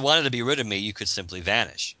you really wanted to be rid of me, you could simply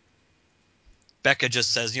vanish. Becca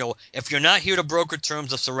just says, if you're not here to broker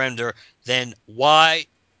terms of surrender, then why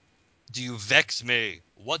do you vex me?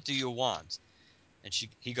 What do you want? And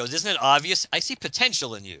he goes, isn't it obvious? I see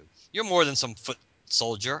potential in you. You're more than some foot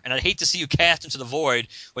soldier, and I'd hate to see you cast into the void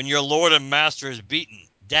when your lord and master is beaten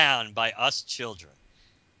down by us children.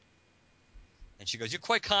 And she goes, you're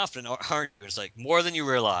quite confident, aren't you? It's like, more than you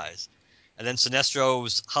realize. And then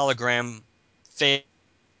Sinestro's hologram fade.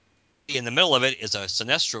 In the middle of it is a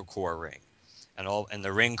Sinestro Corps ring. And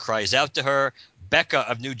the ring cries out to her, Becca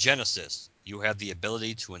of New Genesis, you have the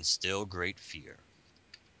ability to instill great fear.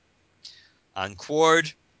 On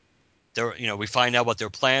Quard, we find out what their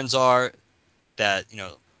plans are, that,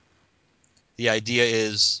 the idea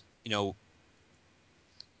is,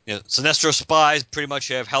 Sinestro spies pretty much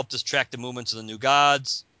have helped us track the movements of the new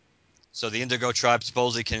gods. So the Indigo tribe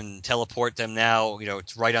supposedly can teleport them now,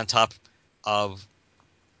 it's right on top of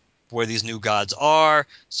where these new gods are,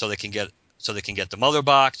 so they can get the Mother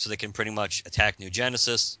Box, so they can pretty much attack New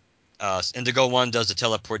Genesis. Indigo One does the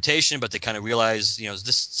teleportation, but they kind of realize,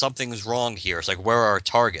 something's wrong here. It's like, where are our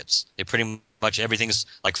targets? They pretty much everything's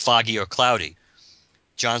like foggy or cloudy.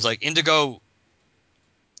 John's like, Indigo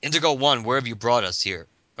One, where have you brought us here?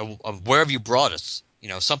 Where have you brought us?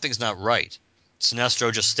 Something's not right.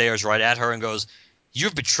 Sinestro just stares right at her and goes,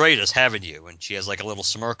 you've betrayed us, haven't you? And she has like a little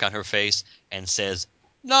smirk on her face and says,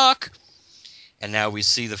 knock. And now we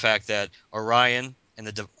see the fact that Orion and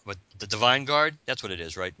the Divine Guard, that's what it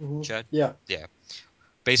is, right, Chad? Yeah. Yeah.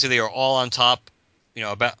 Basically, are all on top,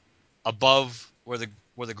 about above where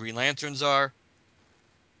the Green Lanterns are,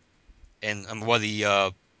 and where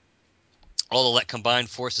all the combined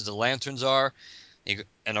forces of the Lanterns are.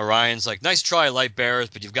 And Orion's like, nice try, Light Bearers,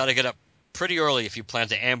 but you've got to get up pretty early if you plan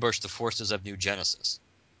to ambush the forces of New Genesis.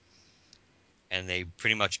 And they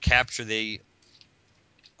pretty much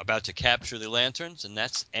about to capture the Lanterns, and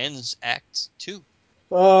that ends Act 2.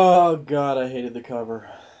 Oh God, I hated the cover.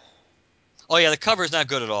 Oh yeah, the cover's not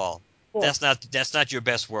good at all. Well, That's not your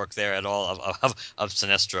best work there at all of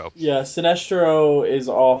Sinestro. yeah, Sinestro is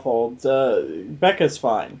awful. Becca's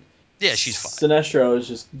fine. Yeah, she's fine. Sinestro is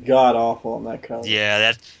just god awful on that cover.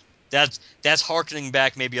 Yeah, that's harkening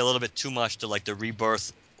back maybe a little bit too much to like the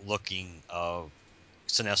rebirth looking of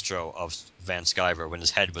Sinestro of Van Sciver when his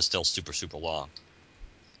head was still super super long.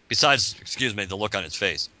 Besides, the look on his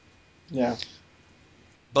face. Yeah.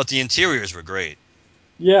 But the interiors were great,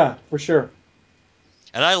 Yeah, for sure.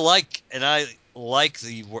 and I like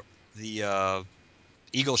the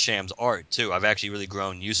Eagle Sham's art too. I've actually really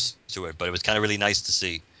grown used to it, but it was kind of really nice to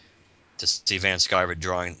see Van Sciver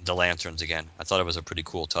drawing the Lanterns again. I thought it was a pretty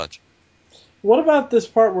cool touch. What about this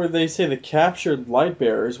part where they say the captured light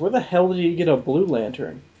bearers? Where the hell did you get a blue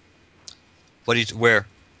lantern? Where?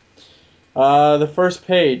 The first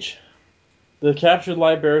page. The captured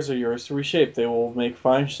light bearers are yours to reshape. They will make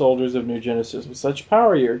fine soldiers of New Genesis. With such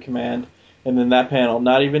power at your command, and then that panel,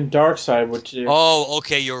 not even Darkseid would dare. Oh,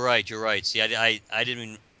 okay, you're right. You're right. See, I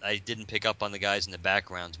didn't pick up on the guys in the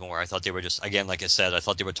background more. I thought they were just, again, like I said, I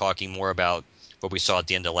thought they were talking more about what we saw at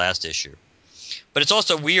the end of last issue. But it's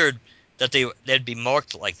also weird that they'd be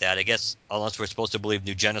marked like that. I guess unless we're supposed to believe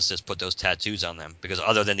New Genesis put those tattoos on them, because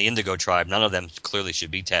other than the Indigo tribe, none of them clearly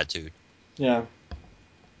should be tattooed. Yeah,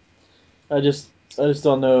 I just, I just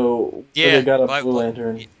don't know where they Yeah, got a right. Blue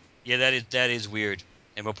Lantern. Yeah, that is weird,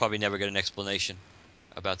 and we'll probably never get an explanation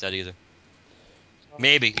about that either.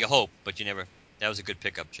 Maybe you hope, but you never. That was a good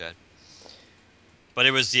pickup, Chad. But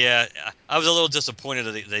it was, yeah. I was a little disappointed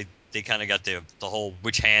that they kind of got the whole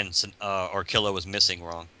which hand Arkilla was missing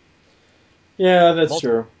wrong. Yeah, that's Multiple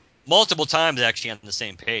true. multiple times actually on the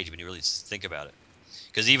same page when you really think about it.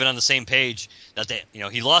 Because even on the same page,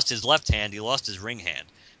 he lost his left hand, he lost his ring hand,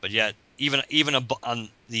 but yet even on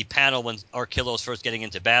the panel when Arkilla is first getting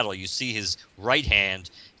into battle, you see his right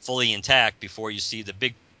hand fully intact before you see the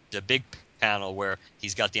big panel where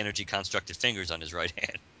he's got the energy constructed fingers on his right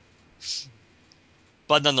hand.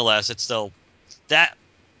 But nonetheless, it's still that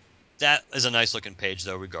that is a nice looking page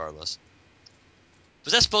though. Regardless,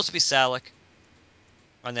 was that supposed to be Salic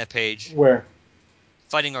on that page Where?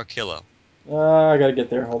 fighting Arkilla? I gotta get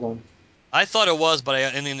there. Hold on. I thought it was, but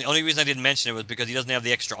and the only reason I didn't mention it was because he doesn't have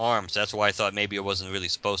the extra arms. So that's why I thought maybe it wasn't really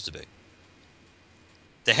supposed to be.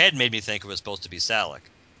 The head made me think it was supposed to be Salic.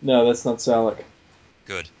 No, that's not Salic.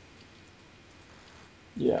 Good.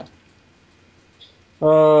 Yeah.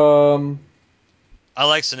 Um. I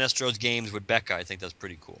like Sinestro's games with Becca. I think that's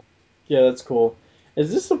pretty cool. Yeah, that's cool.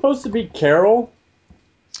 Is this supposed to be Carol?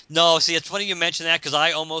 No, see, it's funny you mention that because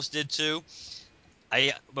I almost did too.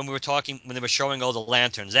 When we were talking when they were showing all the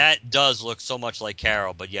lanterns, that does look so much like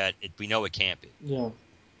Carol, but yet we know it can't be. Yeah.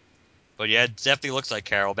 But yeah, it definitely looks like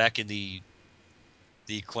Carol back in the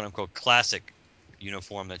quote unquote classic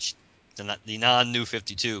uniform the non New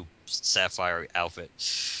 52 Sapphire outfit.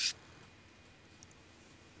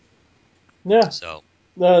 Yeah. So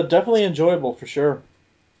Definitely enjoyable for sure.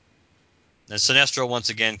 and Sinestro once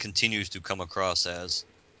again continues to come across as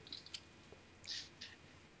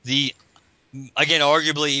the again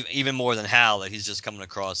arguably even more than Hal that he's just coming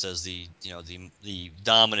across as the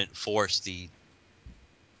dominant force, the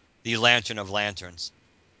lantern of lanterns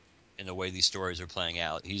in the way these stories are playing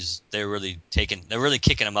out. They're really kicking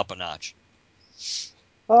him up a notch. So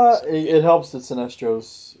It helps that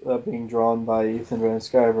Sinestro's being drawn by Ethan Van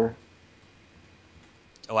Sciver.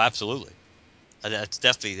 oh absolutely. That's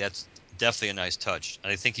definitely a nice touch.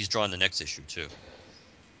 And I think he's drawing the next issue too.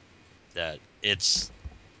 That it's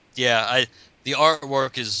yeah, I the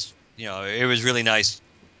artwork is it was really nice.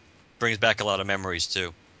 Brings back a lot of memories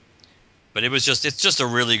too. But it's just a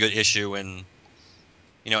really good issue and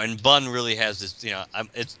Bunn really has this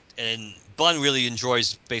and Bunn really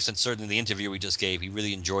enjoys based on certainly the interview we just gave, he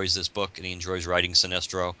really enjoys this book and he enjoys writing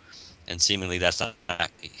Sinestro and seemingly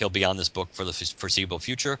he'll be on this book for the foreseeable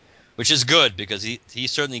future, which is good because he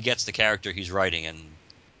certainly gets the character he's writing and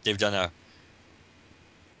they've done a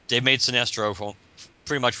they made Sinestro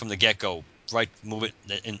pretty much from the get-go, right? Move it,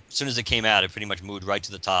 and as soon as it came out, it pretty much moved right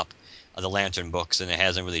to the top of the Lantern books, and it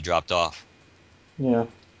hasn't really dropped off. Yeah.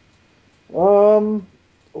 Um.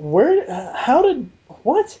 Where? How did?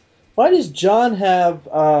 What? Why does John have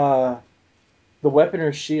the weapon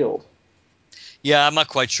or shield? Yeah, I'm not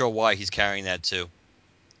quite sure why he's carrying that too.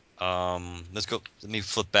 Let's go. Let me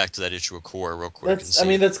flip back to that issue of Core real quick and That's. I see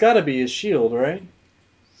mean, if. that's got to be his shield, right?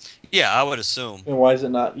 Yeah, I would assume. And why is it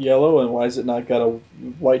not yellow? And why is it not got a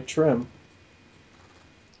white trim?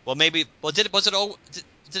 Well, maybe. Well, did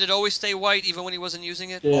it always stay white even when he wasn't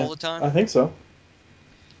using it Yeah, all the time? I think so.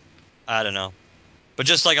 I don't know. But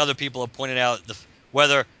just like other people have pointed out,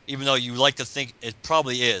 whether even though you like to think it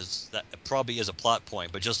probably is that it probably is a plot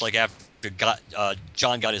point, but just like after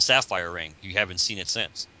John got his sapphire ring, you haven't seen it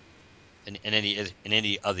since in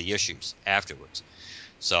any of the issues afterwards.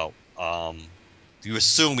 So you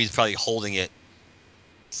assume he's probably holding it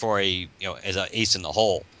for as an ace in the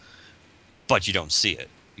hole, but you don't see it.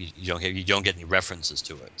 You don't get any references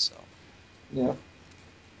to it. So Yeah.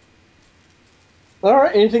 All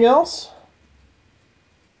right. Anything else?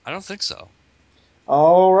 I don't think so.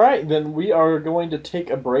 All right, then we are going to take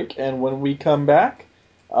a break, and when we come back,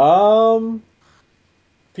 um,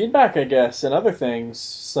 feedback, I guess, and other things,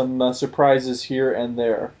 some surprises here and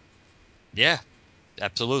there. Yeah,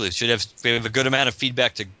 absolutely. We have a good amount of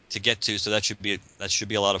feedback to get to, so that should be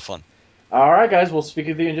a lot of fun. All right, guys, we'll speak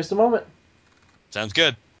with you in just a moment. Sounds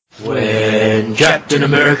good. When when Captain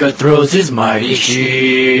America throws his mighty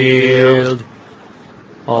shield.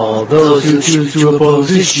 All those who choose to oppose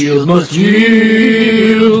his shield must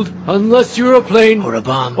yield. Unless you're a plane, or a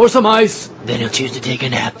bomb, or some ice, then he'll choose to take a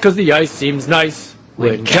nap, 'cause the ice seems nice.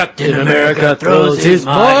 When Captain America throws his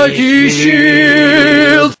mighty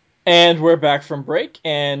shield. And we're back from break,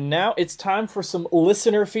 and now it's time for some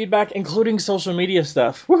listener feedback, including social media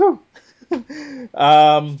stuff. Woohoo!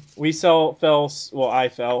 I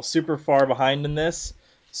fell super far behind in this,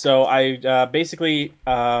 so I basically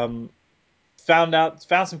found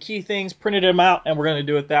some key things, printed them out, and we're going to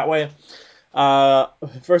do it that way.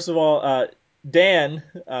 First of all, Dan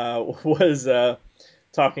was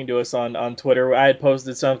talking to us on Twitter. I had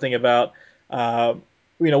posted something about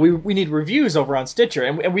we need reviews over on Stitcher,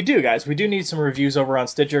 and we do, guys. We do need some reviews over on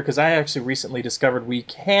Stitcher, because I actually recently discovered we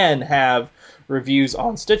can have reviews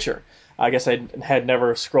on Stitcher. I guess I had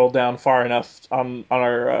never scrolled down far enough on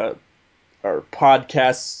our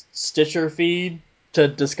podcast Stitcher feed to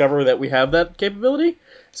discover that we have that capability.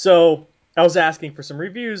 So I was asking for some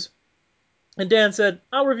reviews, and Dan said,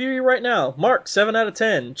 "I'll review you right now. Mark, 7 out of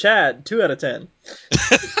 10. Chad, 2 out of 10.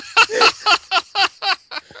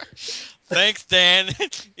 Thanks, Dan.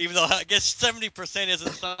 Even though I guess 70%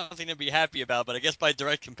 isn't something to be happy about, but I guess by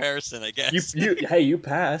direct comparison, I guess. You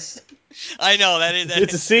passed. I know that is.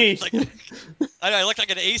 It's a C. I look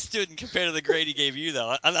like an A student compared to the grade he gave you,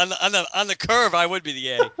 though. On the curve, I would be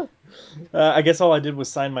the A. I guess all I did was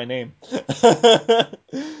sign my name. That's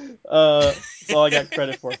all I got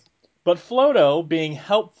credit for. But Floto, being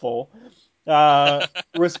helpful,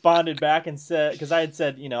 responded back and said, because I had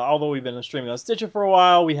said, although we've been streaming on Stitcher for a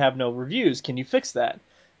while, we have no reviews. Can you fix that?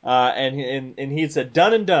 And he had said,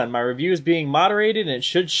 done and done. My review is being moderated, and it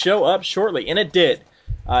should show up shortly. And it did.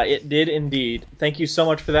 It did indeed. Thank you so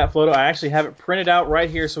much for that, Floto. I actually have it printed out right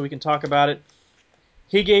here so we can talk about it.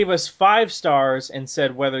 He gave us 5 stars and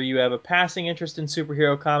said, whether you have a passing interest in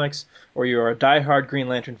superhero comics or you are a diehard Green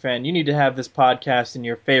Lantern fan, you need to have this podcast in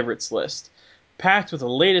your favorites list. Packed with the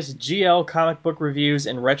latest GL comic book reviews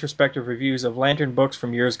and retrospective reviews of Lantern books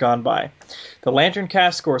from years gone by. The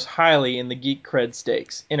LanternCast scores highly in the Geek Cred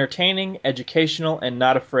stakes. Entertaining, educational, and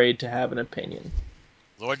not afraid to have an opinion.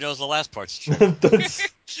 Lord knows the last part's true.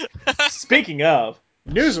 Speaking of,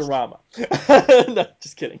 Newsarama. No,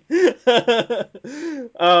 just kidding.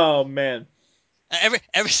 Oh, man.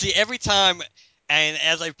 Every time, and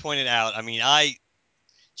as I pointed out, I mean, I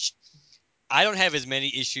don't have as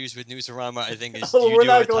many issues with Newsarama, I think, as you do at times. We're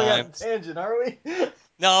not going on a tangent, are we?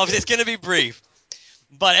 No, it's going to be brief.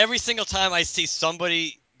 But every single time I see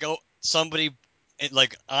somebody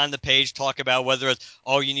like on the page talk about whether it's,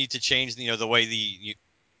 you need to change, the way the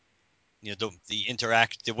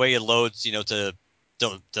way it loads, to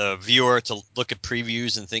the viewer to look at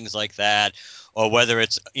previews and things like that, or whether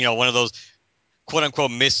it's, one of those quote unquote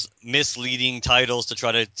misleading titles to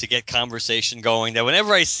try to get conversation going, that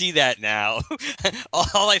whenever I see that now,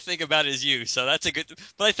 all I think about is you. So but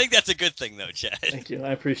I think that's a good thing though, Chad. Thank you.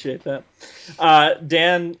 I appreciate that.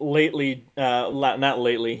 Dan not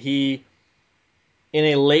lately, he, in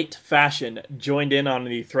a late fashion, joined in on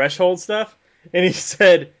the Threshold stuff, and he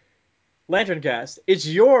said, LanternCast, it's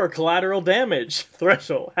your collateral damage.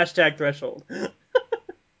 Threshold. # Threshold.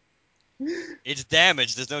 It's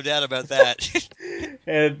damage. There's no doubt about that.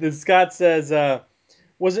 And Scott says,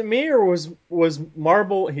 was it me or was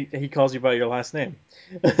Marble? He calls you by your last name.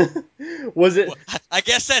 Was it? Well, I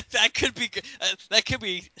guess that could be kind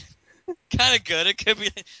of good. It could be.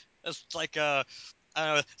 It's like I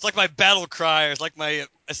don't know. It's like my battle cry. It's like my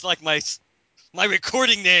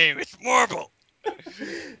recording name. It's Marble.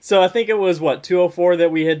 So I think it was 204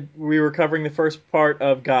 that we were covering the first part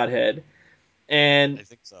of Godhead. And I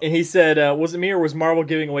think so. And he said, was it me or was Marvel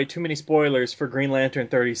giving away too many spoilers for Green Lantern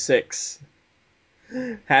 36? #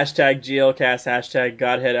 GLCast, #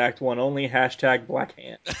 Godhead Act 1 only, # Black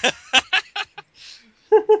Hand.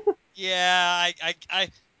 Yeah,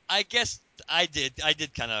 I guess I did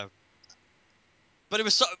kind of, but it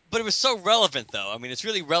was so relevant though. I mean, it's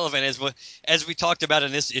really relevant as we talked about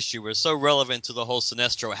in this issue. We're so relevant to the whole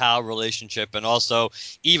Sinestro Hal relationship, and also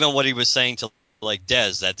even what he was saying to like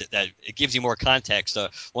Des, that it gives you more context.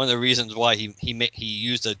 One of the reasons why he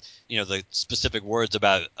used the specific words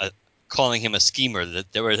about calling him a schemer,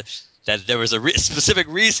 that there was a specific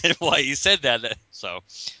reason why he said that. So,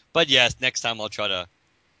 but yes, next time I will try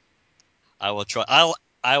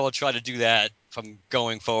to do that from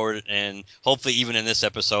going forward, and hopefully even in this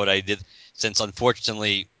episode I did, since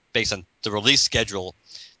unfortunately based on the release schedule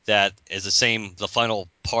that is the final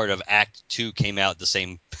part of Act 2 came out the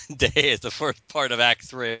same day as the first part of Act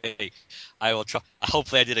 3. I will try.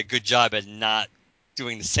 Hopefully I did a good job at not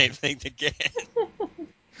doing the same thing again.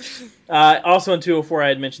 Also in 204, I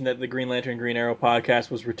had mentioned that the Green Lantern Green Arrow podcast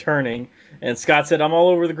was returning, and Scott said, I'm all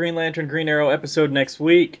over the Green Lantern Green Arrow episode next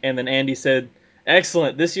week, and then Andy said,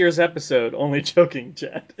 excellent, this year's episode. Only joking,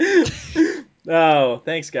 Chad. Oh,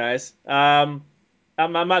 thanks, guys. I'm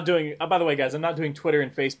not doing, by the way, guys, I'm not doing Twitter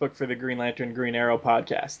and Facebook for the Green Lantern Green Arrow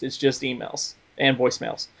podcast. It's just emails and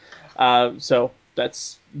voicemails. So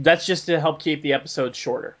that's just to help keep the episodes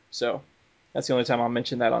shorter. So that's the only time I'll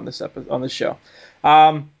mention that on this show.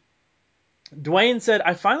 Dwayne said,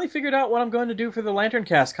 I finally figured out what I'm going to do for the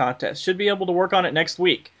LanternCast contest. Should be able to work on it next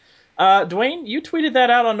week. Dwayne, you tweeted that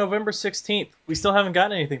out on November 16th. We still haven't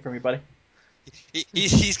gotten anything from you, buddy.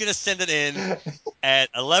 He's going to send it in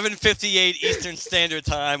at 11:58 Eastern Standard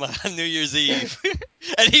Time on New Year's Eve.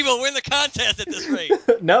 And he will win the contest at this rate.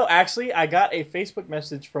 No, actually, I got a Facebook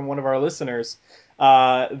message from one of our listeners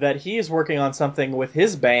that he is working on something with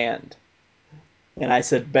his band. And I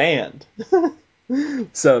said, band.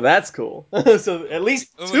 So that's cool. So at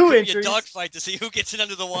least It two could entries. be a dogfight to see who gets it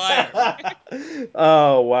under the wire.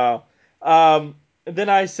 Oh, wow. Then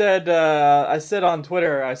I said on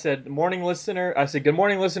Twitter, I said, good morning,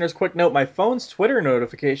 listeners. Quick note, my phone's Twitter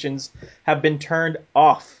notifications have been turned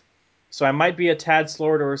off. So I might be a tad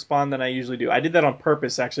slower to respond than I usually do. I did that on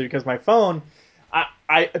purpose, actually, because my phone,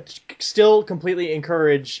 I still completely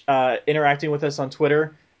encourage interacting with us on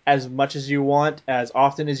Twitter as much as you want, as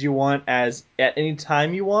often as you want, as at any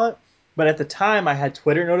time you want. But at the time, I had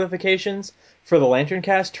Twitter notifications for the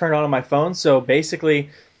LanternCast turned on my phone. So basically,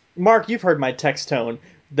 Mark, you've heard my text tone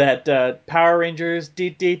that Power Rangers, dee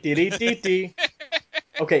dee dee dee dee dee.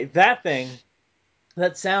 Okay, that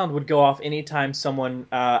sound would go off anytime someone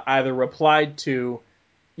either replied to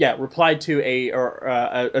a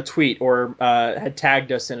tweet or had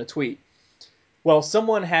tagged us in a tweet. Well,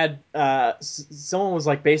 someone was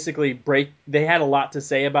like basically they had a lot to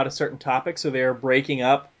say about a certain topic, so they were breaking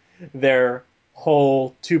up their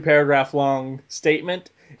whole 2-paragraph long statement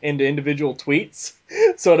into individual tweets.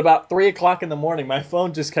 So at about 3:00 in the morning, my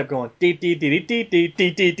phone just kept going dee dee dee dee dee dee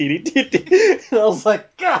dee dee dee dee, and I was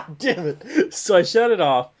like, God damn it! So I shut it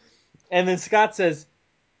off, and then Scott says,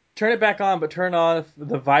 turn it back on, but turn off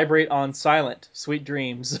the vibrate on silent. Sweet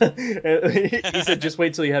dreams. He said, just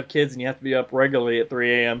wait till you have kids and you have to be up regularly at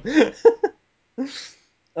 3 a.m.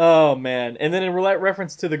 Oh, man. And then in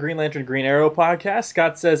reference to the Green Lantern Green Arrow podcast,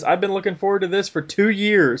 Scott says, I've been looking forward to this for 2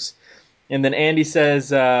 years. And then Andy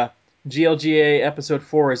says, GLGA episode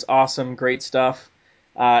 4 is awesome. Great stuff.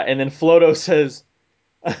 And then Floto says,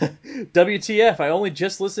 WTF, I only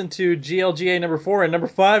just listened to GLGA number 4 and number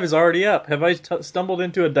 5 is already up. Have I stumbled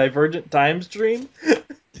into a divergent time stream?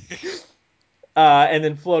 And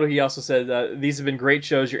then Floto, he also said, these have been great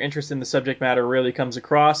shows. Your interest in the subject matter really comes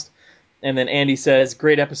across. And then Andy says,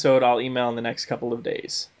 great episode. I'll email in the next couple of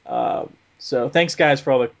days. So thanks, guys,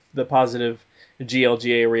 for all the positive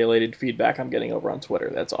GLGA-related feedback I'm getting over on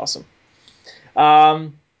Twitter. That's awesome.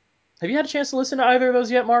 Have you had a chance to listen to either of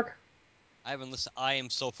those yet, Mark? I haven't listened. I am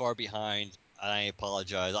so far behind. I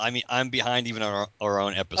apologize. I mean, I'm behind even on our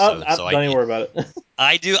own episode. Don't even worry about it.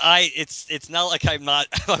 I do. It's not like I'm not.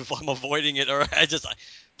 I'm avoiding it, or I just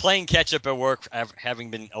playing catch up at work. Having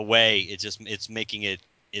been away, it's making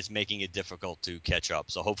it difficult to catch up.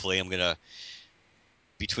 So hopefully, I'm gonna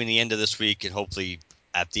between the end of this week and hopefully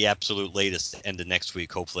at the absolute latest end of next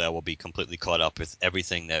week. Hopefully, I will be completely caught up with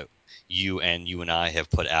everything that you and I have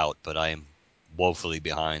put out. But I am woefully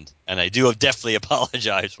behind, and I do definitely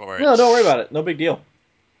apologize for it. No, don't worry about it. No big deal.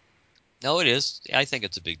 No, it is. I think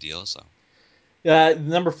it's a big deal. So,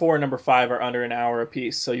 number 4 and number 5 are under an hour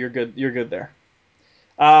apiece, so you're good. You're good there.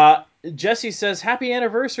 Jesse says, "Happy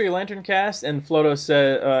anniversary, LanternCast," and Floto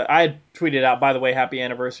said, "I tweeted out, by the way, happy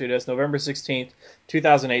anniversary to us. November 16th,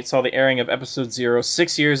 2008 saw the airing of episode 0,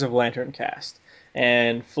 6 years of LanternCast."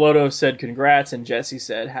 And Floto said, "Congrats," and Jesse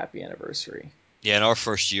said, "Happy anniversary." yeah, and our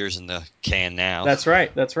first year's in the can now. That's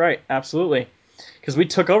right. Absolutely. Because we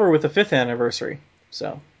took over with the 5th anniversary.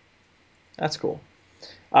 So, that's cool.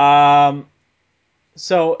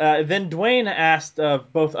 So then Dwayne asked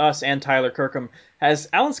of both us and Tyler Kirkham, has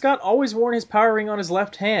Alan Scott always worn his power ring on his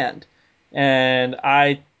left hand? And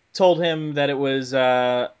I told him that it was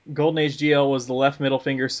Golden Age GL was the left middle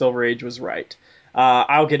finger, Silver Age was right.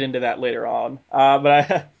 I'll get into that later on.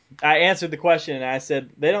 But I answered the question, and I said,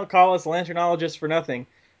 they don't call us lanternologists for nothing.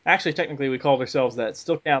 Actually, technically, we called ourselves that.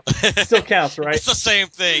 Still counts. Still counts, right? It's the same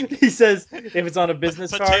thing. He says, if it's on a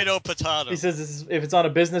business card... Potato. He says, if it's on a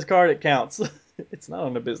business card, it counts. It's not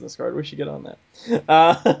on a business card. We should get on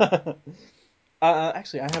that.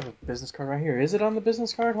 Actually, I have a business card right here. Is it on the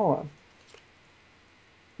business card? Hold on.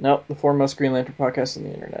 Nope, the foremost Green Lantern podcast on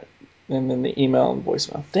the internet. and then the email and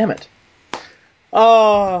voicemail. Damn it.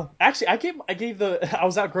 Actually, I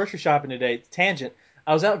was out grocery shopping today. Tangent.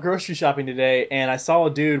 I was out grocery shopping today, and I saw a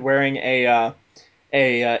dude wearing a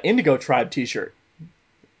Indigo Tribe T-shirt.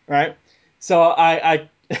 Right. So I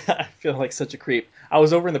I feel like such a creep. I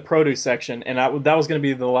was over in the produce section, and that was going to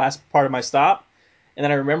be the last part of my stop. And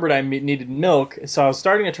then I remembered I needed milk, so I was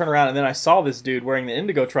starting to turn around, and then I saw this dude wearing the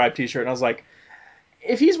Indigo Tribe T-shirt, and I was like,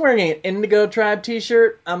 if he's wearing an Indigo Tribe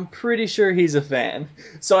T-shirt, I'm pretty sure he's a fan.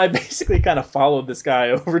 So I basically kind of followed this guy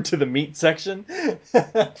over to the meat section.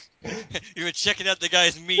 You were checking out the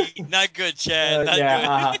guy's meat. Not good, Chad. Not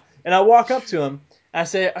Yeah, good. and I walk up to him. I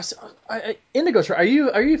say, Indigo Tribe, are you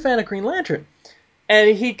a fan of Green Lantern?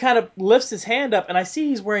 And he kind of lifts his hand up, and I see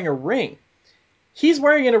he's wearing a ring. He's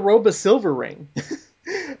wearing an Aroba Silver ring.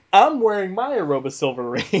 I'm wearing my Aroba Silver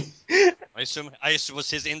ring. I assume was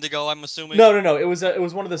his indigo. I'm assuming. No. It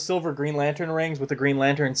was one of the silver Green Lantern rings with the Green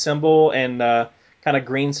Lantern symbol and kind of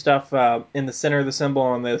green stuff in the center of the symbol,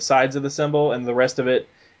 on the sides of the symbol, and the rest of it,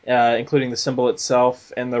 including the symbol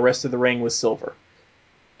itself, and the rest of the ring was silver.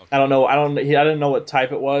 Okay. I didn't know what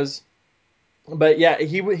type it was, but yeah,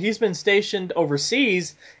 he's been stationed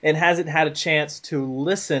overseas and hasn't had a chance to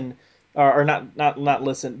listen. Or not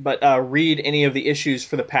listen, but read any of the issues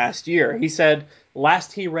for the past year. He said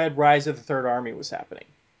last he read, Rise of the Third Army was happening,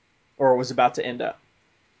 or was about to end up,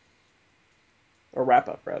 or wrap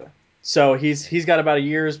up rather. So he's got about a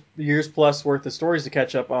years plus worth of stories to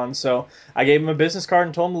catch up on. So I gave him a business card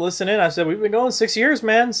and told him to listen in. I said, we've been going 6 years,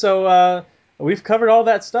 man. So we've covered all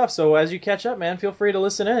that stuff. So as you catch up, man, feel free to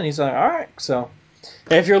listen in. He's like, all right. So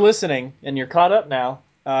if you're listening and you're caught up now,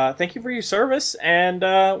 thank you for your service, and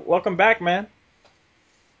welcome back, man.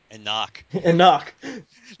 And knock. And knock.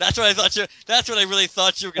 That's what I thought you. That's what I really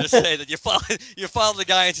thought you were going to say. That you followed the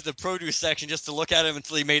guy into the produce section just to look at him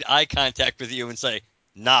until he made eye contact with you and say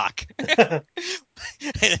knock. And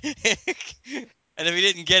if he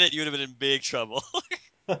didn't get it, you would have been in big trouble.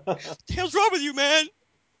 What the hell's wrong with you, man?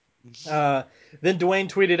 Then Dwayne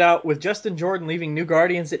tweeted out, with Justin Jordan leaving New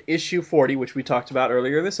Guardians at issue 40, which we talked about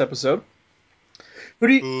earlier this episode. Who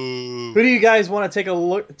do you guys want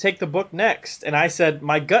to take the book next? And I said,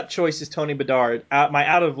 my gut choice is Tony Bedard. My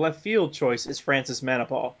out of left field choice is Francis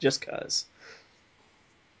Manapul, just cause.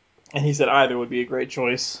 And he said either would be a great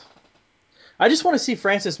choice. I just want to see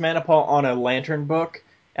Francis Manapul on a Lantern book,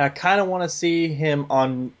 and I kind of want to see him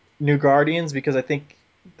on New Guardians, because I think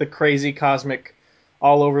the crazy cosmic,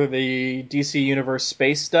 all over the DC Universe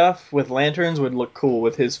space stuff with lanterns would look cool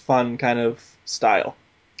with his fun kind of style.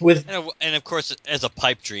 And of course, as a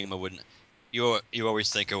pipe dream, you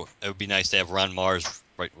always think it would be nice to have Ron Mars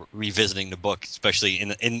revisiting the book, especially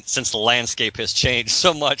in since the landscape has changed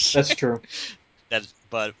so much. That's true.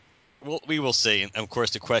 But we will see. And of course,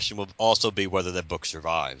 the question will also be whether that book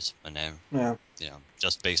survives. And then,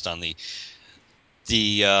 just based on the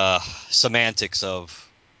semantics of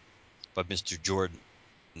what Mr. Jordan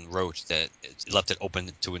wrote, that it left it open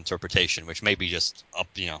to interpretation, which may be just up,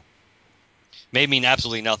 may mean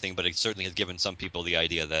absolutely nothing, but it certainly has given some people the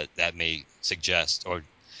idea that may suggest, or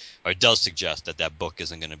does suggest, that book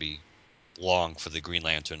isn't going to be long for the Green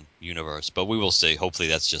Lantern universe. But we will see. Hopefully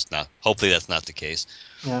that's not the case.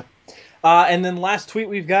 Yeah. And then last tweet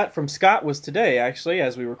we've got from Scott was today, actually,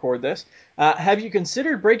 as we record this. Have you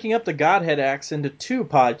considered breaking up the Godhead acts into 2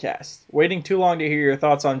 podcasts? Waiting too long to hear your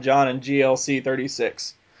thoughts on John and GLC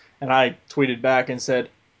 36. And I tweeted back and said,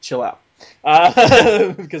 chill out.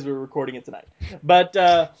 Because we were recording it tonight. But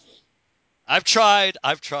I've tried.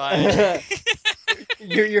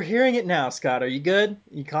 You're hearing it now, Scott. Are you good?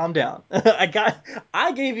 You calm down.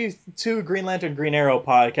 I gave you 2 Green Lantern Green Arrow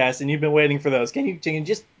podcasts, and you've been waiting for those. Can you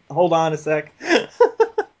just hold on a sec?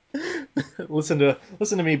 Listen to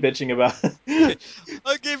me bitching about it.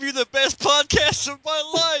 I gave you the best podcast of my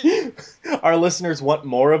life. Our listeners want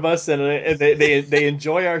more of us, and they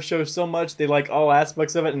enjoy our show so much they like all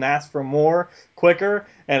aspects of it and ask for more quicker.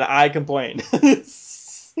 And I complain.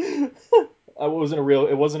 It wasn't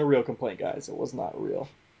a real complaint, guys. It was not real.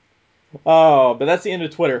 Oh, but that's the end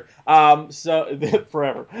of Twitter. So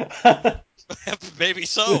forever. Maybe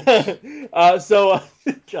so. We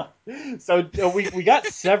got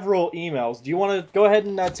several emails. Do you want to go ahead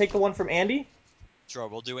and take the one from Andy? Sure,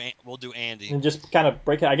 we'll do Andy. And just kind of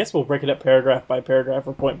break it. I guess we'll break it up paragraph by paragraph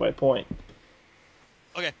or point by point.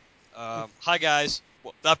 Okay. Hi guys.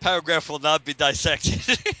 Well, that paragraph will not be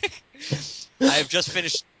dissected. I have just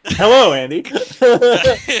finished. Hello, Andy.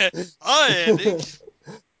 Hi, Andy.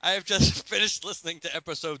 I have just finished listening to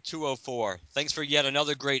episode 204. Thanks for yet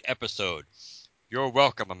another great episode. You're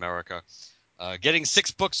welcome, America. Getting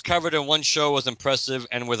 6 books covered in one show was impressive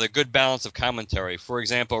and with a good balance of commentary. For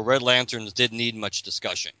example, Red Lanterns didn't need much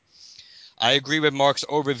discussion. I agree with Mark's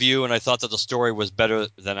overview, and I thought that the story was better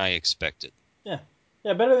than I expected. Yeah,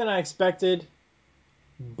 better than I expected,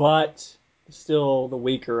 but still the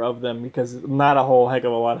weaker of them because not a whole heck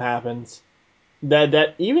of a lot happens.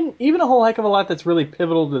 That even a whole heck of a lot that's really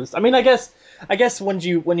pivotal to this. I mean, I guess when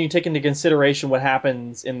you take into consideration what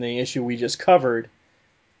happens in the issue we just covered,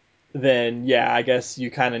 then yeah, I guess you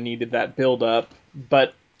kind of needed that build up.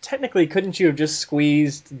 But technically, couldn't you have just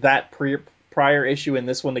squeezed that prior issue and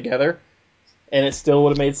this one together, and it still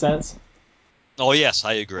would have made sense? Oh yes,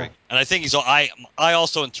 I agree, and I think I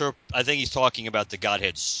also I think he's talking about the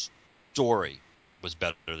Godhead story was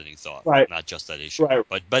better than he thought, Right. not just that issue. Right.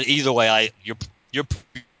 But either way, you're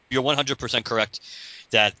 100% correct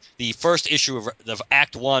that the first issue of the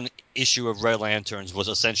Act 1 issue of Red Lanterns was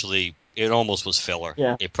essentially, it almost was filler.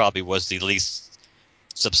 Yeah. It probably was the least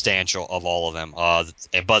substantial of all of them.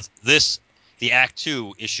 But the Act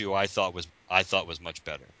 2 issue, I thought was much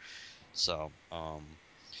better. So,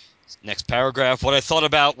 next paragraph. What I thought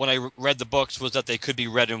about when I read the books was that they could be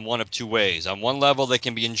read in one of two ways. On one level, they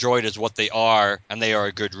can be enjoyed as what they are, and they are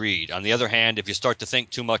a good read. On the other hand, if you start to think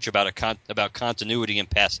too much about continuity and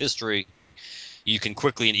past history, you can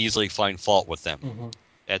quickly and easily find fault with them. Mm-hmm.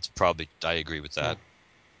 That's probably, I agree with that. Yeah.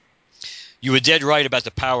 You were dead right about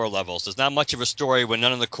the power levels. There's not much of a story when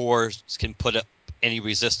none of the cores can put up any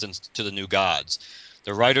resistance to the new gods.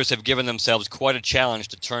 The writers have given themselves quite a challenge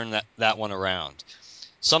to turn that one around.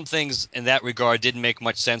 Some things in that regard didn't make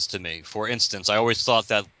much sense to me. For instance, I always thought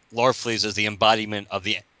that Larfleeze is the embodiment of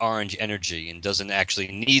the orange energy and doesn't actually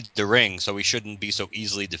need the ring, so he shouldn't be so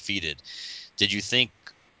easily defeated. Did you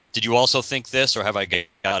also think this, or have I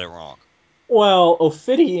got it wrong? Well,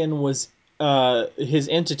 Ophidian was his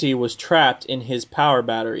entity was trapped in his power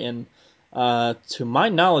battery, and to my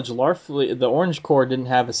knowledge, the Orange Core didn't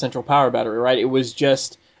have a central power battery, right? It was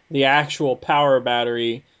just the actual power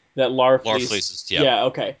battery that Larfleeze, yeah. Yeah,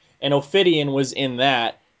 okay. And Ophidian was in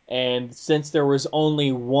that, and since there was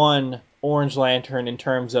only one Orange Lantern in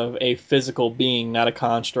terms of a physical being, not a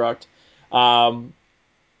construct, Larfleeze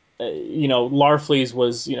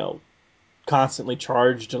was, constantly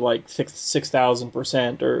charged to like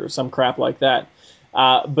 6,000% or some crap like that.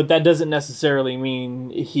 But that doesn't necessarily mean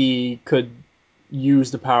he could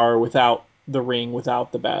use the power without the ring,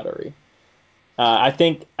 without the battery.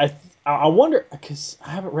 I wonder because we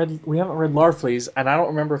haven't read Larfleeze, and I don't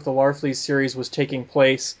remember if the Larfleeze series was taking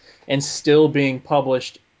place and still being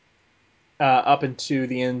published up into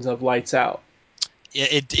the ends of Lights Out.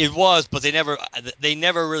 It was, but they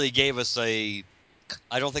never really gave us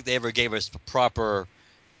I don't think they ever gave us a proper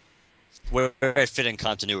where it fit in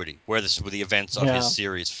continuity, where the events of his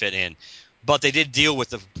series fit in. But they did deal with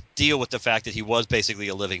the fact that he was basically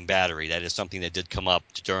a living battery. That is something that did come up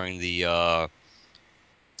during the I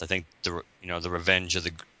think the Revenge of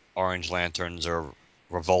the Orange Lanterns or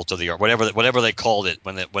Revolt of the whatever they called it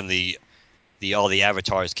when all the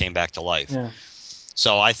avatars came back to life. Yeah.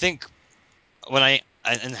 So I think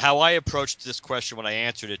and how I approached this question when I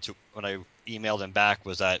answered it when I emailed him back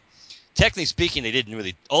was that technically speaking,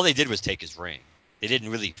 all they did was take his ring. They didn't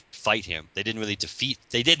really fight him. They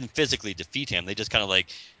didn't physically defeat him. They just kind of like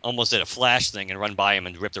almost did a flash thing and run by him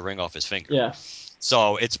and rip the ring off his finger. Yeah.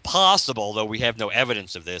 So it's possible, though we have no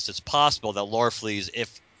evidence of this, it's possible that Larfleeze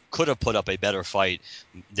could have put up a better fight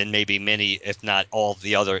than maybe many, if not all,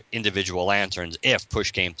 the other individual lanterns if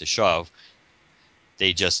push came to shove.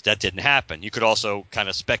 That didn't happen. You could also kind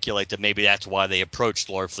of speculate that maybe that's why they approached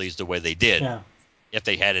Larfleeze the way they did. Yeah. If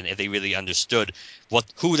they really understood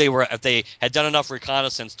who they were, if they had done enough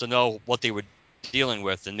reconnaissance to know what they were dealing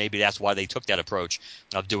with, then maybe that's why they took that approach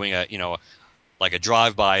of doing like a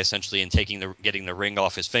drive-by essentially and getting the ring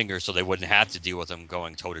off his finger so they wouldn't have to deal with him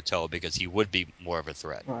going toe-to-toe because he would be more of a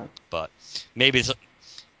threat. Right. But maybe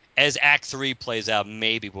as Act 3 plays out,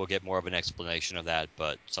 maybe we'll get more of an explanation of that,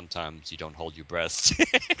 but sometimes you don't hold your breath.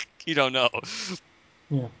 You don't know.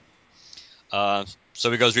 Yeah.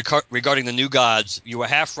 So he goes, regarding the new gods, you were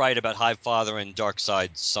half right about Highfather and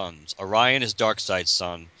Darkseid's sons. Orion is Darkseid's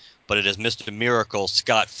son, but it is Mr. Miracle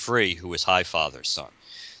Scott Free who is Highfather's son.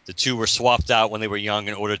 The two were swapped out when they were young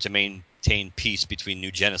in order to maintain peace between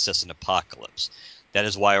New Genesis and Apocalypse. That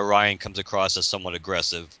is why Orion comes across as somewhat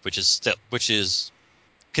aggressive, which is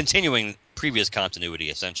continuing previous continuity,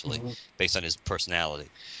 essentially, based on his personality.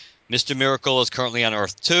 Mr. Miracle is currently on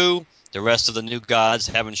Earth 2. The rest of the new gods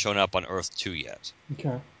haven't shown up on Earth 2 yet.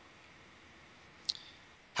 Okay.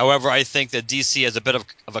 However, I think that DC has a bit of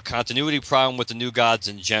a continuity problem with the new gods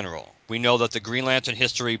in general. We know that the Green Lantern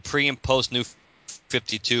history pre- and post-New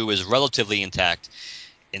 52 is relatively intact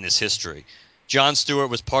in this history. Jon Stewart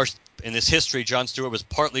was partly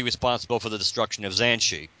responsible for the destruction of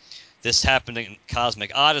Xanshi. This happened in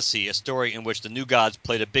Cosmic Odyssey, a story in which the New Gods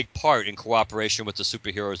played a big part in cooperation with the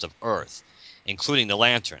superheroes of Earth, including the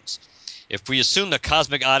Lanterns. If we assume that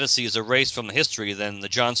Cosmic Odyssey is erased from history, then the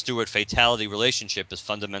Jon Stewart-Fatality relationship is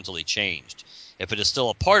fundamentally changed. If it is still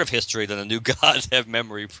a part of history, then the New Gods have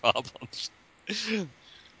memory problems.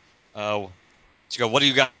 So what do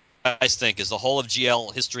you guys think? Is the whole of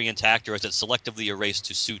GL history intact, or is it selectively erased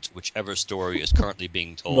to suit whichever story is currently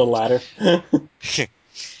being told? The latter.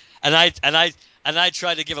 And I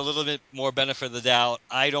try to give a little bit more benefit of the doubt.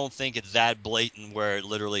 I don't think it's that blatant where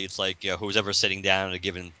literally it's like who's ever sitting down at a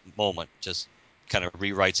given moment just kind of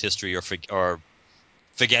rewrites history or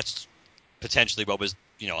forgets potentially what was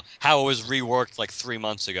how it was reworked like 3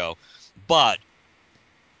 months ago. But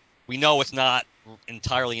we know it's not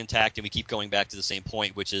entirely intact, and we keep going back to the same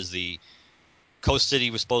point, which is the Coast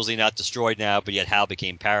City was supposedly not destroyed now, but yet Hal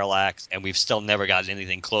became Parallax, and we've still never gotten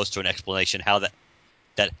anything close to an explanation how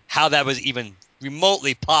that was even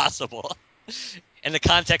remotely possible in the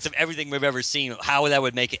context of everything we've ever seen, how that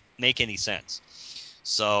would make any sense.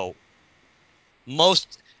 So and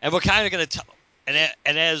we're kind of going to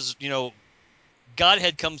and as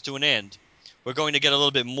Godhead comes to an end, we're going to get a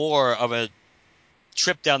little bit more of a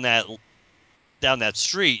trip down that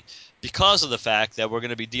street because of the fact that we're going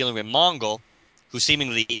to be dealing with Mongol, who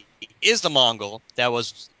seemingly is the Mongol that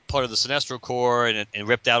was part of the Sinestro Corps and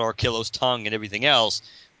ripped out Orkillo's tongue and everything else.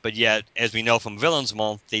 But yet, as we know from Villains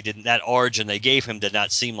Month, that origin they gave him did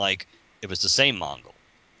not seem like it was the same Mongol.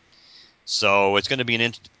 So it's going to be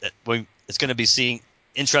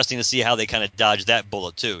interesting to see how they kind of dodge that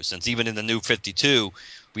bullet too. Since even in the New 52,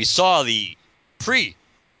 we saw the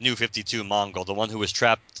pre-New 52 Mongol, the one who was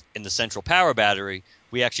trapped in the Central Power Battery.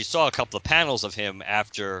 We actually saw a couple of panels of him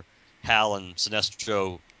after Hal and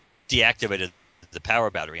Sinestro deactivated the power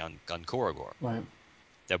battery on Korogor. Right.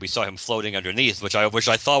 That we saw him floating underneath, which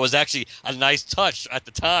I thought was actually a nice touch at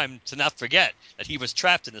the time to not forget that he was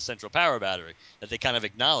trapped in the Central Power Battery, that they kind of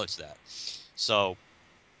acknowledged that. So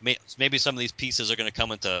maybe some of these pieces are going to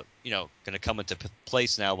come into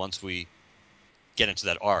place now once we get into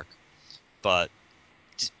that arc. But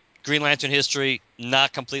Green Lantern history,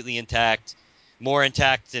 not completely intact, more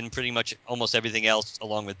intact than pretty much almost everything else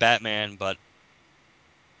along with Batman, but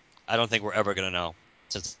I don't think we're ever going to know,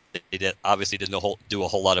 since they obviously didn't do a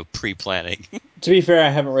whole lot of pre-planning. To be fair, I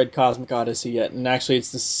haven't read Cosmic Odyssey yet, and actually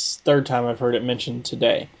it's the third time I've heard it mentioned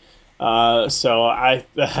today. So I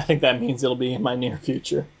think that means it'll be in my near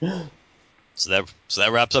future. So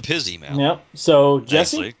that wraps up his email. Yep. So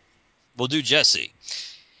Jesse? Nicely. We'll do Jesse.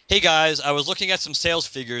 Hey guys, I was looking at some sales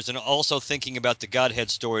figures and also thinking about the Godhead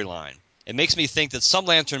storyline. It makes me think that some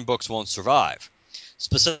Lantern books won't survive.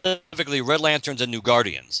 Specifically, Red Lanterns and New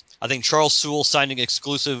Guardians. I think Charles Soule signing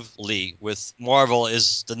exclusively with Marvel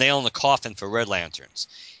is the nail in the coffin for Red Lanterns.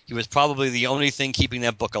 He was probably the only thing keeping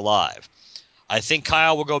that book alive. I think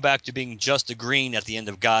Kyle will go back to being just a green at the end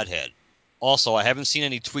of Godhead. Also, I haven't seen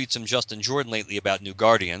any tweets from Justin Jordan lately about New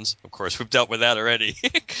Guardians. Of course, we've dealt with that already.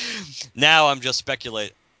 Now I'm just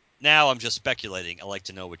speculating. I'd like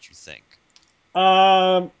to know what you think.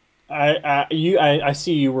 I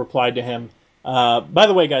see you replied to him. By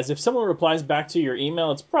the way, guys, if someone replies back to your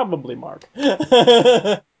email, it's probably Mark.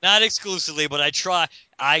 Not exclusively, but I try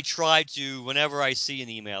to, whenever I see an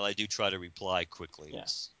email, I do try to reply quickly. Yeah.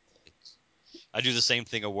 I do the same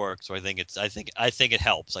thing at work, so I think it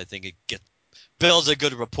helps. I think it builds a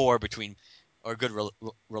good rapport between, or a good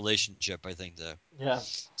relationship. I think to do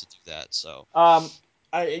that. So.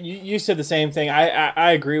 You said the same thing.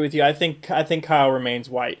 I agree with you. I think Kyle remains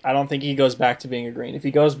white. I don't think he goes back to being a green. If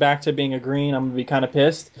he goes back to being a green, I'm gonna be kind of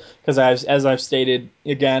pissed because as I've stated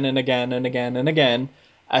again and again and again and again,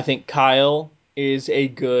 I think Kyle is a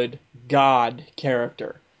good god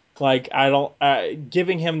character. Like I don't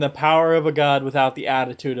giving him the power of a god without the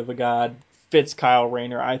attitude of a god fits Kyle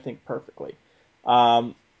Rayner, I think, perfectly.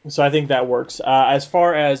 So I think that works. As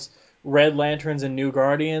far as Red Lanterns and New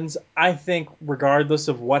Guardians, I think regardless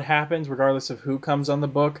of what happens, regardless of who comes on the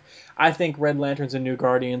book, I think Red Lanterns and New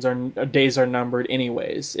Guardians days are numbered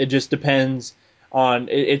anyways. It just depends on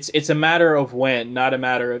it's a matter of when, not a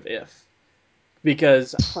matter of if.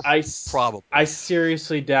 Because I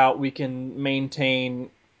seriously doubt we can maintain.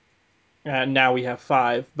 Now we have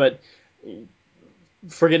 5, but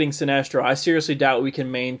forgetting Sinestro, I seriously doubt we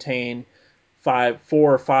can maintain 4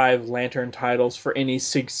 or 5 Lantern titles for any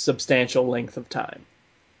substantial length of time.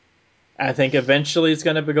 I think eventually it's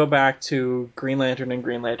going to go back to Green Lantern and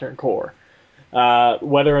Green Lantern Corps.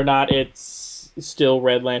 Whether or not it's it's still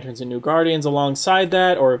Red Lanterns and New Guardians alongside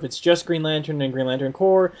that, or if it's just Green Lantern and Green Lantern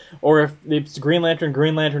Corps, or if it's Green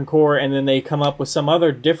Lantern Corps, and then they come up with some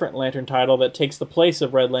other different Lantern title that takes the place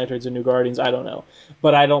of Red Lanterns and New Guardians. I don't know.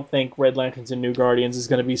 But I don't think Red Lanterns and New Guardians is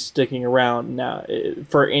going to be sticking around now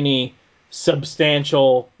for any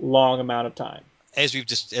substantial long amount of time. As we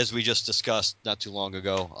just discussed not too long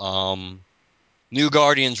ago, New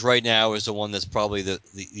Guardians right now is the one that's probably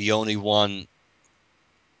the only one,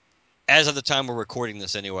 as of the time we're recording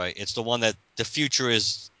this anyway, it's the one that the future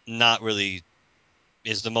is not really,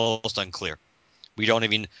 is the most unclear. We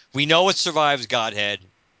know it survives Godhead.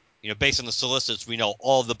 Based on the solicits, we know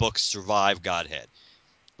all the books survive Godhead.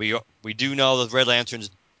 We do know that Red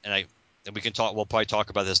Lanterns, and we can talk. We'll probably talk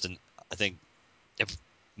about this. I think if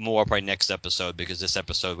more probably next episode, because this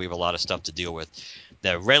episode we have a lot of stuff to deal with.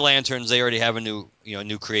 The Red Lanterns, they already have a new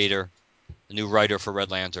creator, a new writer for Red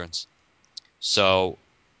Lanterns, so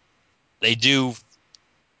they do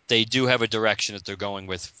have a direction that they're going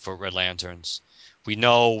with for Red Lanterns. We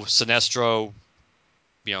know Sinestro,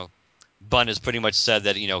 Bunn has pretty much said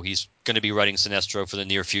that he's going to be writing Sinestro for the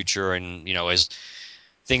near future, and as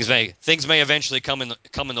things may eventually come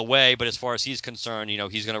in the way, but as far as he's concerned,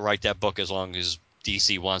 he's going to write that book as long as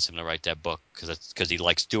DC wants him to write that book, because he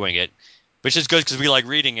likes doing it, which is good because we like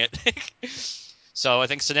reading it. So I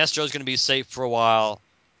think Sinestro is going to be safe for a while.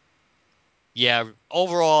 Yeah,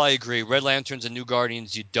 overall I agree. Red Lanterns and New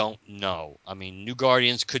Guardians, you don't know. I mean, New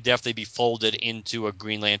Guardians could definitely be folded into a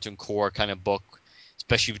Green Lantern Corps kind of book,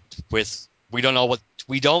 especially with we don't know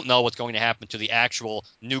what's going to happen to the actual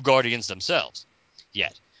New Guardians themselves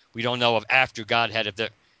yet. We don't know if after Godhead,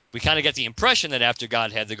 we kind of get the impression that after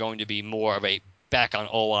Godhead they're going to be more of a back on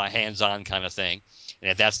OI, hands-on kind of thing.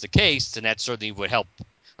 And if that's the case, then that certainly would help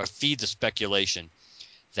or feed the speculation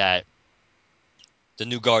that the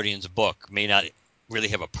New Guardians book may not really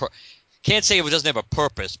have can't say it doesn't have a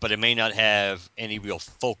purpose, but it may not have any real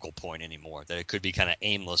focal point anymore. That it could be kind of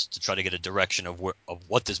aimless to try to get a direction of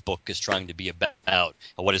what this book is trying to be about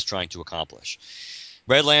and what it's trying to accomplish.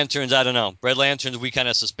 Red Lanterns, I don't know. Red Lanterns, we kind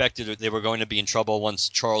of suspected that they were going to be in trouble once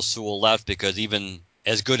Charles Soule left, because even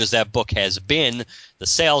as good as that book has been, the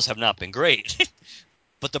sales have not been great.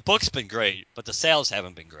 But the book's been great, but the sales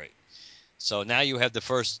haven't been great. So now you have the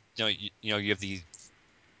first, you have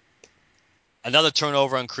another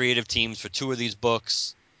turnover on creative teams for two of these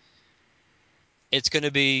books. It's going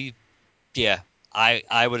to be,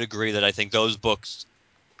 I would agree that I think those books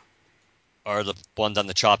are the ones on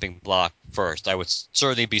the chopping block first. I would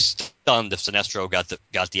certainly be stunned if Sinestro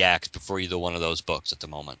got the axe before either one of those books at the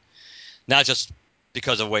moment. Not just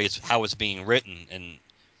because of how it's being written, and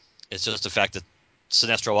it's just the fact that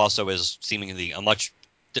Sinestro also is seemingly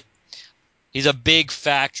he's a big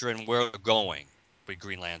factor in where we're going with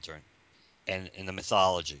Green Lantern and in the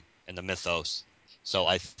mythology and the mythos. So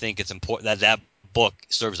I think it's important that book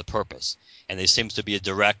serves a purpose, and there seems to be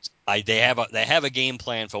they have a game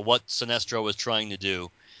plan for what Sinestro is trying to do,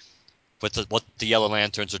 what the Yellow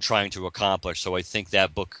Lanterns are trying to accomplish. So I think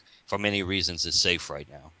that book, for many reasons, is safe right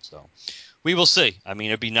now. So we will see. I mean,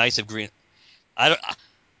 it'd be nice if I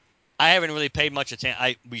haven't really paid much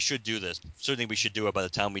attention. We should do this. Certainly, we should do it by the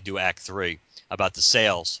time we do Act 3 about the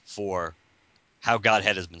sales for how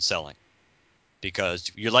Godhead has been selling.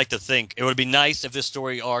 Because you'd like to think it would be nice if this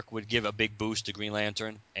story arc would give a big boost to Green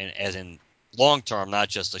Lantern, and as in long term, not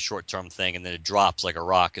just a short term thing, and then it drops like a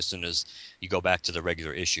rock as soon as you go back to the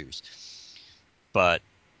regular issues. But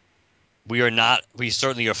we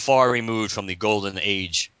certainly are far removed from the golden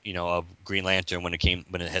age, of Green Lantern when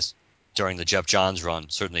it has during the Jeff Johns run,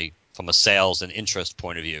 certainly from a sales and interest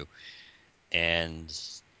point of view. And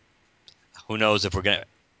who knows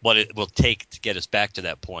what it will take to get us back to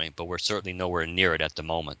that point, but we're certainly nowhere near it at the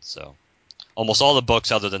moment. So almost all the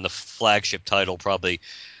books other than the flagship title probably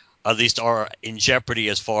at least are in jeopardy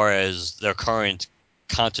as far as their current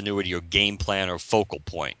continuity or game plan or focal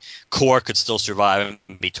point. Core could still survive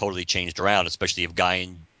and be totally changed around, especially if Guy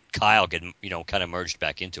and Kyle get kind of merged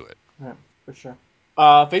back into it. Yeah, for sure.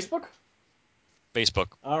 Facebook? Facebook.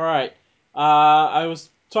 All right. I was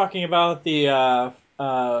talking about the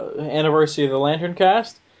anniversary of the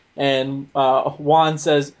LanternCast, and Juan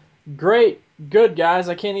says, "Great, good guys.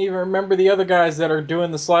 I can't even remember the other guys that are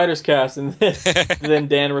doing the Sliders cast." And then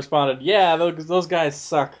Dan responded, "Yeah, those guys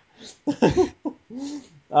suck."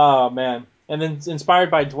 Oh man! And then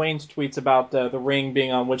inspired by Dwayne's tweets about the ring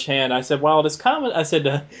being on which hand, I said, "Well, it is common." I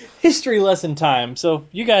said, "History lesson time." So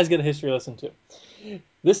you guys get a history lesson too.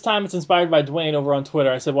 This time it's inspired by Dwayne over on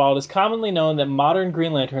Twitter. I said, while it is commonly known that modern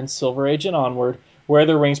Green Lanterns, Silver Age and onward, wear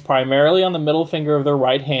their rings primarily on the middle finger of their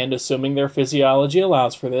right hand, assuming their physiology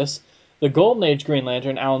allows for this, The Golden Age Green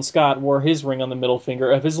Lantern, Alan Scott, wore his ring on the middle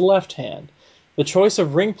finger of his left hand. The choice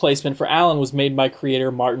of ring placement for Alan was made by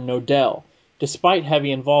creator Martin Odell. Despite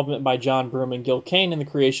heavy involvement by John Broome and Gil Kane in the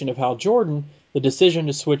creation of Hal Jordan, the decision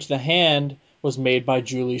to switch the hand was made by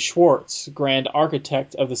Julie Schwartz, grand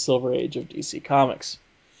architect of the Silver Age of DC Comics.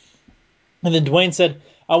 And then Dwayne said,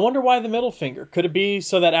 I wonder why the middle finger. Could it be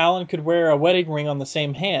so that Alan could wear a wedding ring on the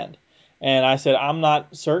same hand? And I said, I'm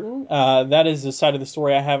not certain. That is a side of the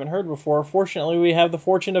story I haven't heard before. Fortunately, we have the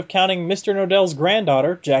fortune of counting Mr. Nodell's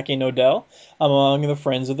granddaughter, Jackie Nodell, among the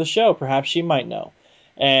friends of the show. Perhaps she might know.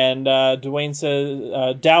 And Dwayne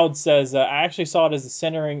says, Dowd says, I actually saw it as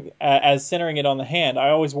centering it on the hand. I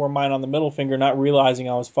always wore mine on the middle finger, not realizing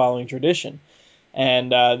I was following tradition.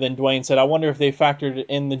 And then Dwayne said, I wonder if they factored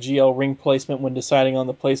in the GL ring placement when deciding on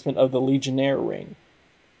the placement of the Legionnaire ring.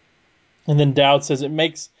 And then Dowd says,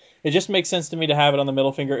 it just makes sense to me to have it on the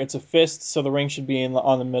middle finger. It's a fist, so the ring should be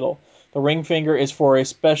on the middle. The ring finger is for a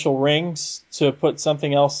special ring. To put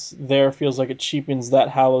something else there feels like it cheapens that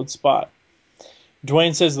hallowed spot.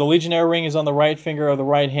 Dwayne says the Legionnaire ring is on the right finger of the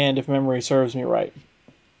right hand, if memory serves me right.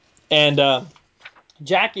 And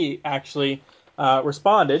Jackie actually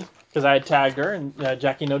responded, because I had tagged her, and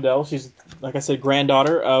Jackie Nodell, she's, like I said,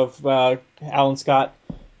 granddaughter of Alan Scott's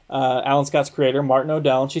creator, Martin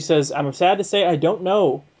Odell, and she says, I'm sad to say I don't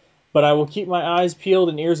know, but I will keep my eyes peeled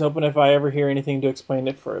and ears open if I ever hear anything to explain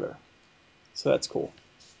it further. So that's cool.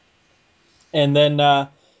 And then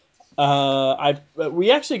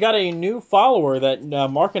we actually got a new follower that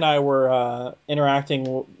Mark and I were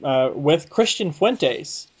interacting with, Christian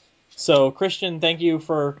Fuentes. So Christian, thank you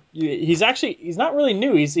for. He's not really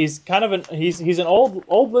new. He's kind of he's an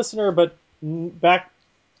old listener, but back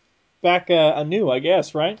anew, I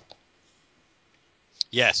guess, right?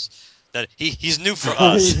 Yes, that he's new for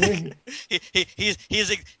us.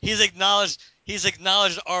 he's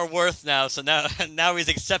acknowledged our worth now. So now he's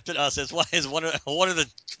accepted us as one of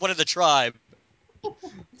the tribe.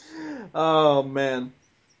 Oh man.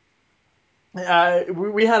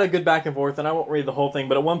 We had a good back and forth, and I won't read the whole thing,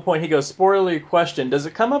 but at one point he goes, spoiler question, does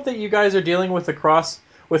it come up that you guys are dealing with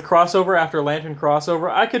crossover after Lantern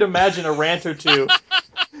crossover? I could imagine a rant or two.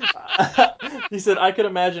 He said, I could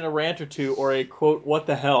imagine a rant or two, or a, quote, what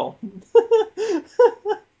the hell?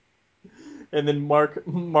 And then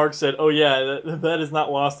Mark said, oh yeah, that is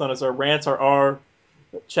not lost on us. Our rants are our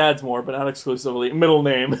Chadsmore, but not exclusively. Middle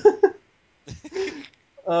name.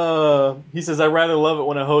 He says, I rather love it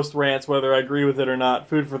when a host rants, whether I agree with it or not.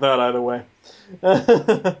 Food for thought either way.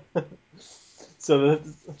 So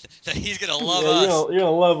he's gonna love us. You're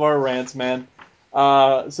gonna love our rants, man.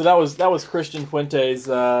 So that was Christian Fuentes.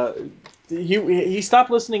 He stopped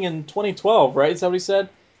listening in 2012, right? Is that what he said?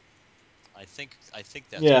 I think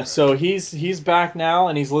that's yeah. correct. So he's back now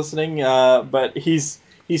and he's listening, but he's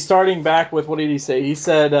starting back with, what did he say? He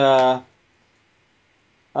said,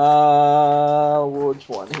 which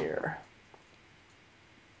one here?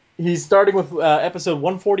 He's starting with episode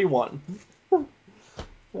 141.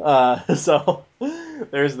 So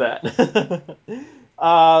there's that.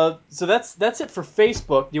 So that's it for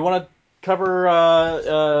Facebook. Do you want to cover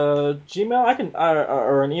Gmail? I can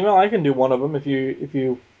or an email. I can do one of them if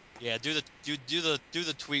you. Yeah, do the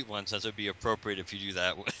tweet one, since it would be appropriate if you do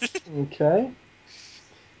that one. Okay.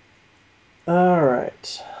 All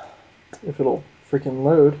right. If it'll freaking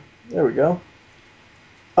load. There we go.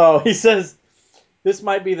 Oh, he says this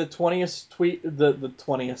might be the 20th tweet. The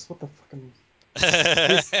 20th. What the fucking.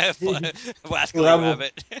 Wascally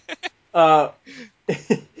Rabbit.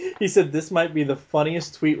 He said this might be the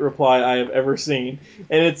funniest tweet reply I have ever seen,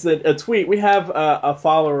 and it's a tweet. We have a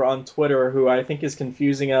follower on Twitter who I think is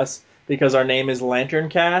confusing us because our name is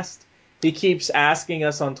LanternCast. He keeps asking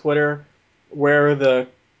us on Twitter where the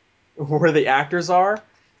actors are,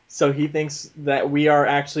 so he thinks that we are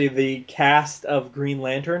actually the cast of Green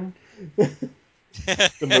Lantern.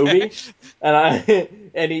 The movie,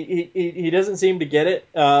 and he doesn't seem to get it.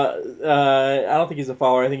 I don't think he's a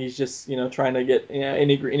follower. I think he's just trying to get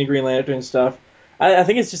any Green Lantern stuff. I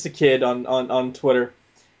think it's just a kid on Twitter,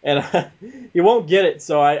 and he won't get it.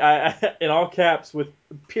 So I in all caps with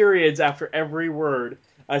periods after every word,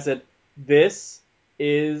 I said, "This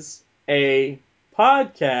is a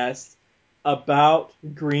podcast about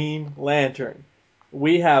Green Lantern.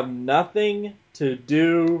 We have nothing to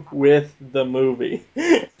do with the movie."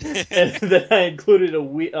 And then I included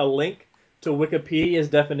a link to Wikipedia's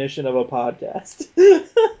definition of a podcast.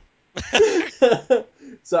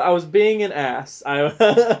 So I was being an ass.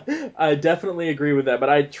 I definitely agree with that, but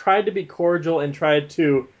I tried to be cordial and tried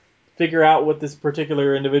to figure out what this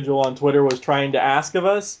particular individual on Twitter was trying to ask of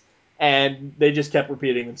us, and they just kept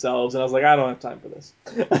repeating themselves, and I was like, I don't have time for this.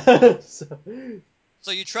 So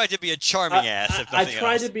you tried to be a charming ass, if I nothing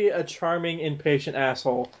tried else. to be a charming, impatient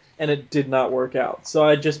asshole, and it did not work out. So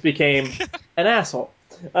I just became an asshole.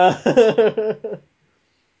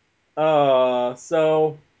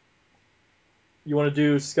 So you want to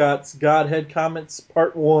do Scott's Godhead comments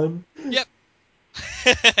part 1? Yep.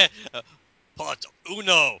 Part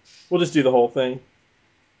uno. We'll just do the whole thing.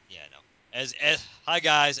 Yeah, no. As hi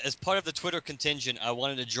guys, as part of the Twitter contingent, I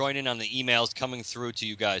wanted to join in on the emails coming through to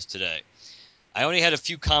you guys today. I only had a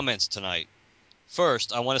few comments tonight.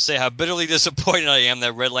 First, I want to say how bitterly disappointed I am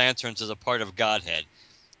that Red Lanterns is a part of Godhead.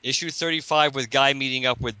 Issue 35 with Guy meeting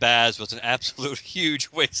up with Baz was an absolute huge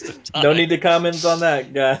waste of time. No need to comment on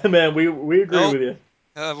that, guy. Man, we agree Nope. with you.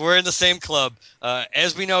 We're in the same club.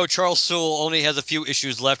 As we know, Charles Soule only has a few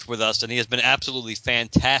issues left with us, and he has been absolutely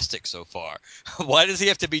fantastic so far. Why does he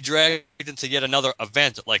have to be dragged into yet another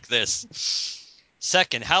event like this?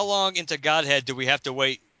 Second, how long into Godhead do we have to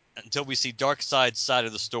wait until we see Darkseid's side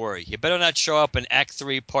of the story? He better not show up in Act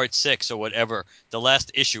 3, Part 6, or whatever the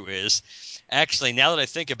last issue is. Actually, now that I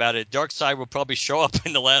think about it, Darkseid will probably show up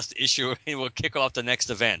in the last issue and will kick off the next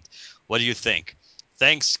event. What do you think?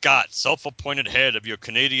 Thanks, Scott, self-appointed head of your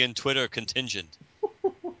Canadian Twitter contingent.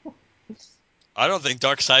 I don't think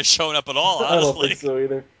Darkseid's showing up at all, honestly. I don't think so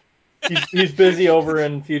either. He's busy over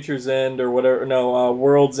in Future's End or whatever. No,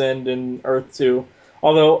 World's End and Earth 2.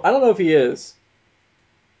 Although, I don't know if he is.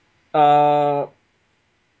 But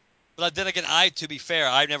then again, to be fair,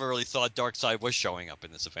 I never really thought Darkseid was showing up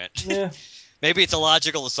in this event. Yeah. Maybe it's a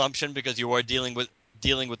logical assumption because you are dealing with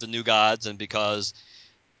the new gods, and because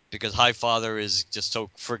Highfather is just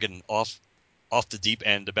so friggin' off the deep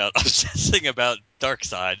end about obsessing about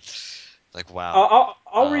Darkseid. Like, wow.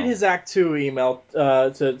 I'll read his Act 2 email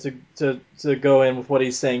to go in with what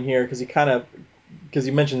he's saying here because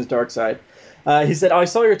he mentions Darkseid. He said, I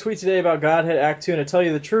saw your tweet today about Godhead Act 2, and to tell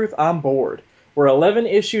you the truth, I'm bored. We're 11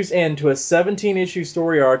 issues into a 17-issue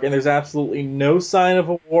story arc, and there's absolutely no sign of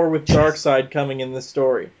a war with Darkseid coming in this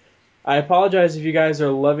story. I apologize if you guys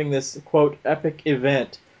are loving this, quote, epic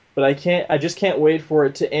event, but I just can't wait for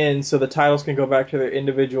it to end so the titles can go back to their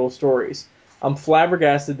individual stories. I'm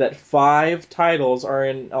flabbergasted that 5 titles are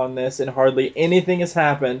on this, and hardly anything has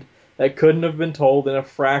happened that couldn't have been told in a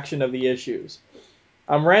fraction of the issues.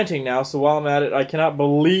 I'm ranting now, so while I'm at it, I cannot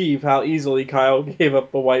believe how easily Kyle gave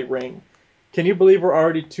up the white ring. Can you believe we're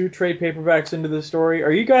already 2 trade paperbacks into this story?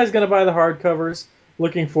 Are you guys going to buy the hardcovers?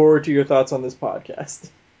 Looking forward to your thoughts on this podcast.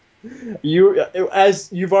 As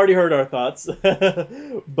you've already heard our thoughts,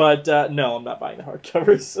 but no, I'm not buying the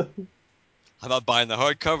hardcovers. I'm not buying the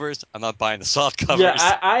hardcovers. I'm not buying the soft covers.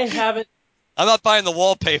 Yeah, I haven't. I'm not buying the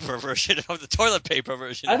wallpaper version of the toilet paper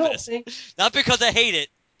version I of don't this. think. Not because I hate it,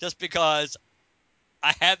 just because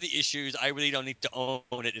I have the issues. I really don't need to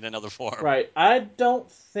own it in another form. Right. I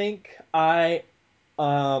don't think I've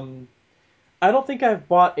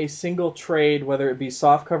bought a single trade, whether it be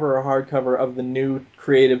softcover or hardcover, of the new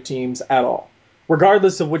creative teams at all,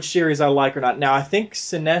 regardless of which series I like or not. Now, I think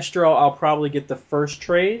Sinestro, I'll probably get the first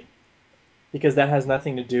trade because that has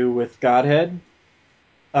nothing to do with Godhead,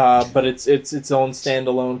 but it's its own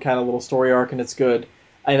standalone kind of little story arc, and it's good.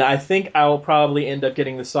 And I think I'll probably end up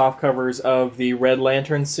getting the soft covers of the Red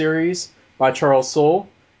Lantern series by Charles Soule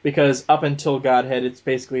because up until Godhead, it's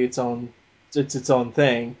basically its own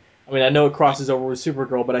thing. I mean, I know it crosses over with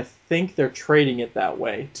Supergirl, but I think they're trading it that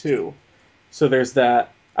way too. So there's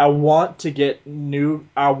that. I want to get new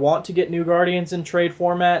Guardians in trade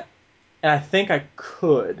format, and I think I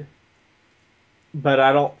could, but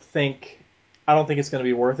I don't think it's going to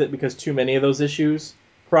be worth it because too many of those issues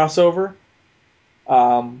cross over.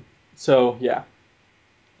 So yeah,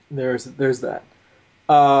 there's that.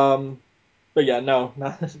 But yeah, no,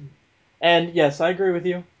 not. And yes, I agree with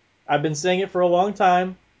you. I've been saying it for a long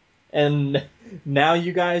time, and now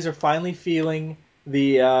you guys are finally feeling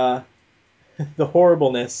the the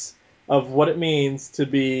horribleness of what it means to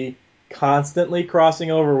be constantly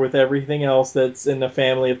crossing over with everything else that's in the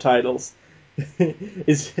family of titles.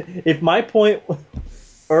 Is if my point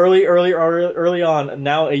early on,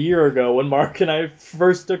 now a year ago, when Mark and I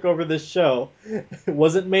first took over this show, it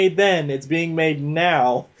wasn't made then, it's being made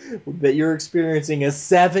now, that you're experiencing a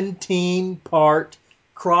 17-part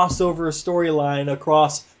crossover storyline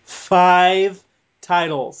across 5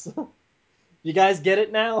 titles. You guys get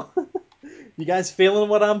it now? You guys feeling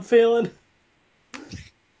what I'm feeling?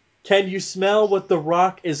 Can you smell what The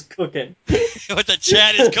Rock is cooking? What the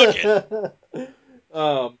chat is cooking.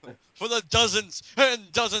 um, For the dozens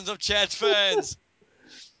and dozens of Chad's fans.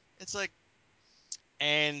 It's like,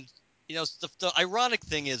 and, the ironic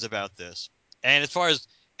thing is about this, and as far as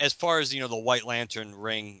as far as the White Lantern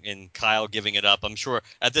ring and Kyle giving it up, I'm sure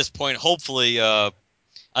at this point, hopefully, I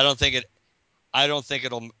don't think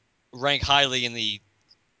it'll rank highly in the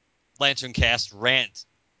LanternCast rant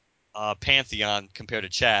pantheon compared to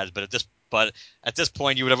Chad, but at this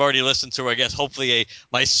point, you would have already listened to, I guess, hopefully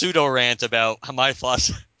my pseudo rant about my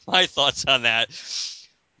thoughts on that.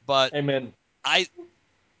 But Amen.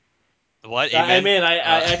 What? Amen. Amen.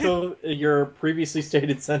 I echo your previously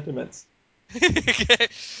stated sentiments.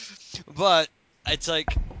 But it's like,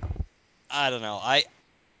 I don't know.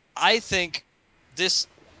 I think this.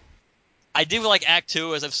 I do like Act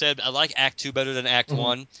 2, as I've said. I like Act 2 better than Act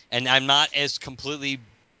 1, and I'm not as completely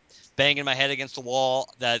banging my head against the wall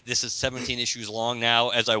that this is 17 issues long now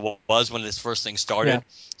as I was when this first thing started,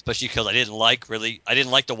 especially because I didn't like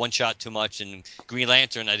the one shot too much, and Green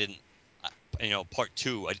Lantern I didn't, part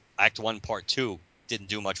 2, Act 1 part 2 didn't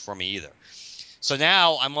do much for me either. So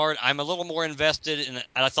now I'm a little more invested, and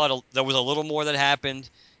I thought there was a little more that happened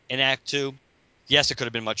in Act 2. Yes, it could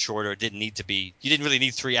have been much shorter. It didn't need to be. You didn't really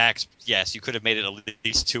need 3 acts. Yes, you could have made it at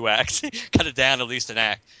least 2 acts, cut it down at least an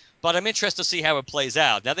act. But I'm interested to see how it plays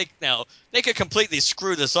out. Now they could completely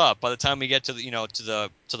screw this up by the time we get to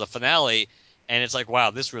the finale, and it's like,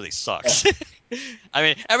 wow, this really sucks. I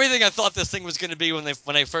mean, everything I thought this thing was going to be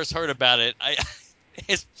when I first heard about it,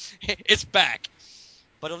 it's back.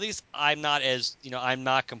 But at least I'm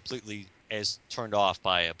not completely as turned off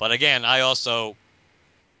by it. But again, I also,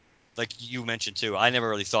 like you mentioned too, I never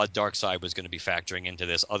really thought Darkseid was going to be factoring into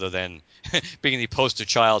this, other than being the poster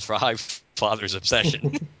child for High Father's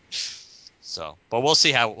obsession. So, but we'll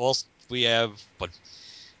see how we have. What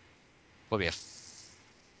we have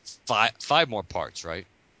 5 more parts, right?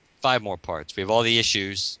 5 more parts. We have all the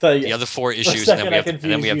issues, the other 4 issues, for a second, and then I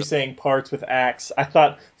confused you saying parts with acts. I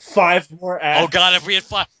thought 5 more acts. Oh God! If we had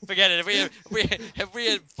 5, forget it. If we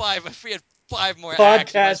had 5 more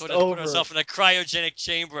acts, we might as well just put ourselves in a cryogenic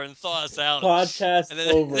chamber and thaw us out. Podcast and then,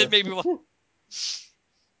 over. Then maybe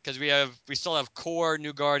because we still have Core,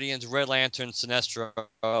 New Guardians, Red Lantern, Sinestro,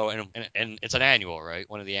 and it's an annual, right?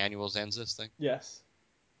 One of the annuals ends this thing. Yes.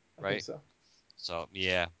 I right. think so. So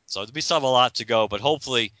yeah, so we still have a lot to go, but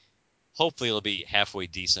hopefully it'll be halfway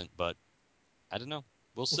decent. But I don't know.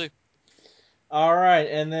 We'll see. All right,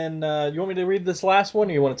 and then you want me to read this last one,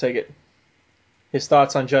 or you want to take it? His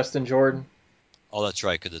thoughts on Justin Jordan. Oh, that's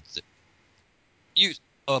right. Because you.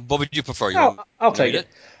 What would you prefer? I'll take it.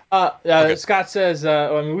 Okay. Scott says,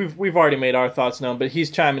 I mean, we've already made our thoughts known, but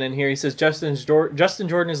he's chiming in here. He says Justin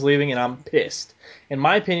Jordan is leaving, and I'm pissed. In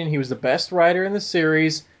my opinion, he was the best writer in the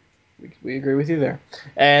series. We agree with you there.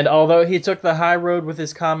 And although he took the high road with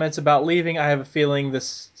his comments about leaving, I have a feeling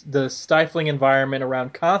the stifling environment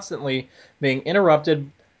around constantly being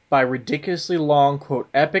interrupted by ridiculously long, quote,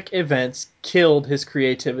 epic events killed his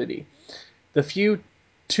creativity. The few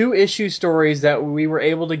 2-issue stories that we were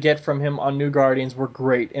able to get from him on New Guardians were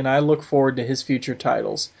great, and I look forward to his future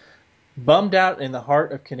titles. Bummed out in the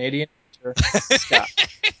heart of Canadian nature, Scott.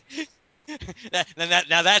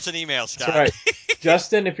 Now that's an email, Scott. That's right.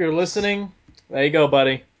 Justin, if you're listening, there you go,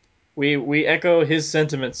 buddy. We echo his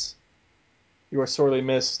sentiments. You are sorely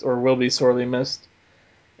missed, or will be sorely missed.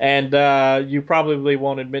 And you probably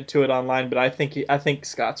won't admit to it online, but I think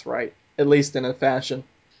Scott's right, at least in a fashion.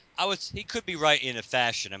 He could be right in a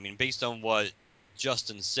fashion. I mean, based on what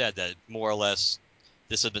Justin said, that more or less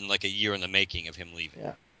this had been like a year in the making of him leaving.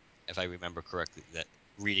 Yeah. If I remember correctly, that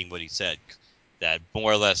reading what he said, that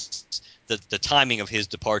more or less the timing of his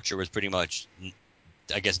departure was pretty much,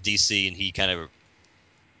 I guess, DC, and he kind of,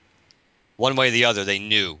 one way or the other, they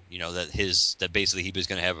knew, that basically he was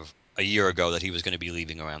going to have a year ago that he was going to be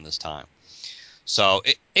leaving around this time. So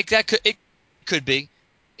it could be.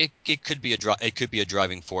 It could be a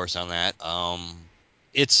driving force on that.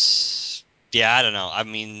 It's, yeah, I don't know. I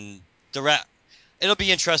mean, it'll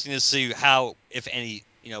be interesting to see how, if any,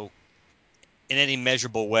 in any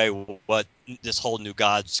measurable way, what this whole New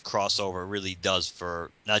Gods crossover really does for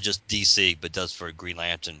not just DC but does for Green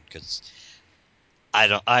Lantern. Because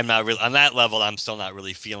I'm not really on that level. I'm still not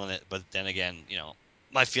really feeling it. But then again,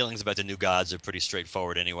 my feelings about the New Gods are pretty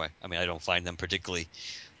straightforward anyway. I mean, I don't find them particularly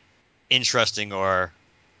interesting or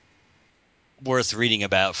worth reading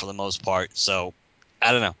about for the most part. So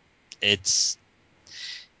I don't know. It's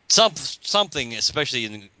something, especially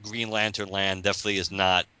in Green Lantern land, definitely is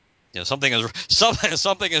not. Something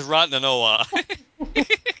is rotten in Oa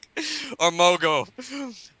or Mogo.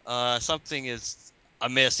 Something is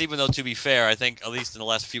amiss. Even though, to be fair, I think at least in the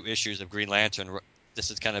last few issues of Green Lantern, this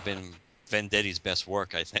has kind of been Vendetti's best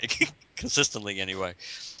work. I think consistently, anyway.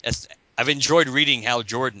 I've enjoyed reading Hal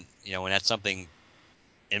Jordan. And that's something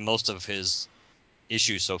in most of his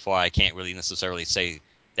issues so far. I can't really necessarily say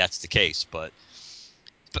that's the case. But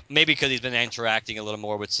maybe because he's been interacting a little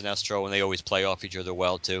more with Sinestro, and they always play off each other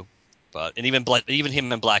well too. But and even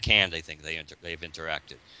him and Black Hand, I think they've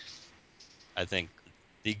interacted. I think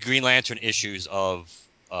the Green Lantern issues of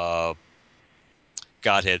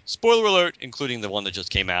Godhead, spoiler alert, including the one that just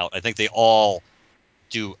came out, I think they all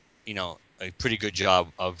do a pretty good job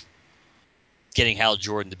of getting Hal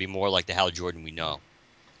Jordan to be more like the Hal Jordan we know.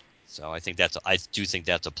 So I do think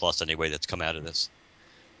that's a plus anyway that's come out of this.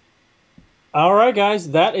 All right,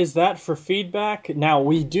 guys, that is that for feedback. Now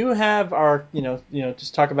we do have our,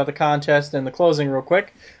 just talk about the contest and the closing real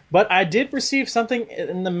quick. But I did receive something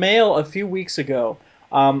in the mail a few weeks ago.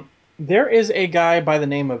 There is a guy by the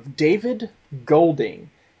name of David Golding,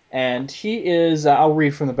 and he is. I'll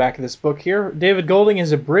read from the back of this book here. David Golding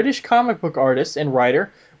is a British comic book artist and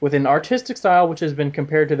writer with an artistic style which has been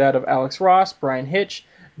compared to that of Alex Ross, Brian Hitch,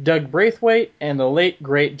 Doug Braithwaite, and the late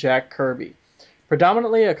great Jack Kirby.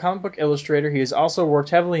 Predominantly a comic book illustrator, he has also worked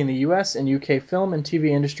heavily in the US and UK film and TV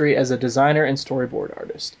industry as a designer and storyboard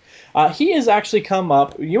artist. He has actually come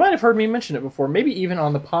up, you might have heard me mention it before, maybe even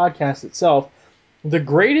on the podcast itself, the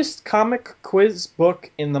greatest comic quiz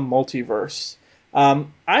book in the multiverse. I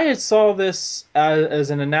had saw this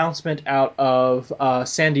as an announcement out of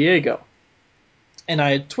San Diego, and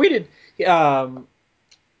I had tweeted,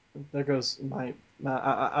 there goes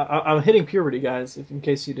I'm hitting puberty, guys, in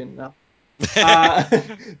case you didn't know.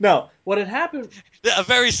 No, what had happened... A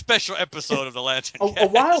very special episode of the LanternCast. A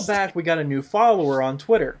while back, we got a new follower on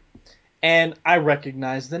Twitter, and I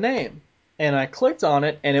recognized the name. And I clicked on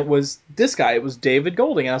it, and it was this guy. It was David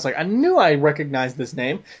Golding. And I was like, I knew I recognized this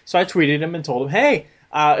name. So I tweeted him and told him, hey,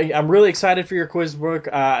 I'm really excited for your quiz book.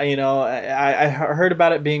 I heard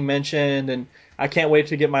about it being mentioned, and I can't wait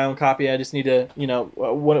to get my own copy. I just need to,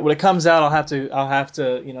 when it comes out, I'll have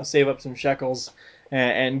to, save up some shekels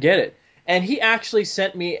and get it. And he actually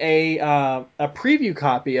sent me a preview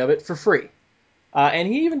copy of it for free. And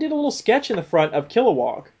he even did a little sketch in the front of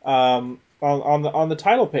Kilowog on the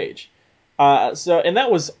title page. And that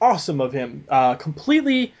was awesome of him.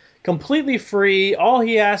 Completely free. All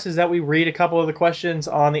he asks is that we read a couple of the questions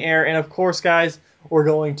on the air. And of course, guys, we're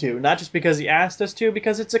going to. Not just because he asked us to,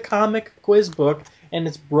 because it's a comic quiz book and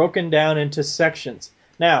it's broken down into sections.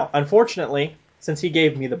 Now, unfortunately, since he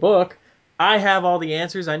gave me the book, I have all the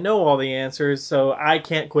answers. I know all the answers, so I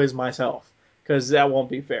can't quiz myself because that won't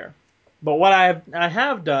be fair. But what I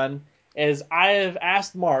have done is I have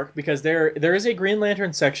asked Mark, because there is a Green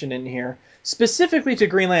Lantern section in here specifically to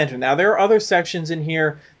Green Lantern. Now, there are other sections in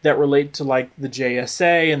here that relate to like the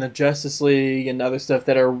JSA and the Justice League and other stuff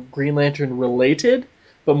that are Green Lantern related,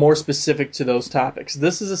 but more specific to those topics.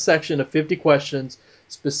 This is a section of 50 questions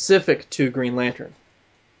specific to Green Lantern.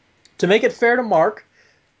 To make it fair to Mark,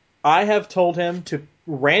 I have told him to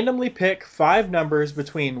randomly pick 5 numbers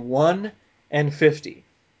between 1 and 50.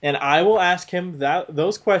 And I will ask him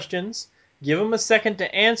those questions, give him a second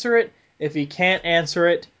to answer it. If he can't answer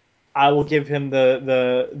it, I will give him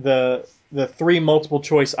the 3 multiple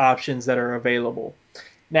choice options that are available.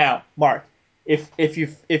 Now, Mark,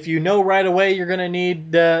 if you know right away you're going to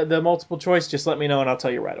need the multiple choice, just let me know and I'll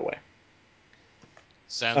tell you right away.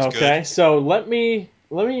 Sounds good. Okay, so let me.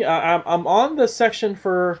 I'm on the section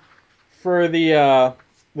for the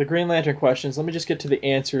Green Lantern questions. Let me just get to the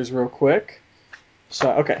answers real quick.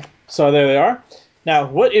 So there they are. Now,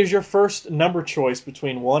 what is your first number choice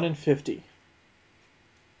between 1 and 50?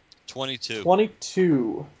 22.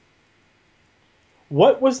 22.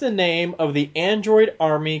 What was the name of the android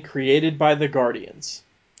army created by the Guardians?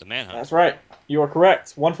 The Manhunt. That's right. You are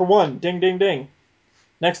correct. 1 for 1. Ding, ding, ding.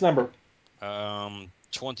 Next number.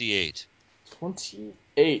 28.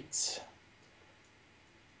 28.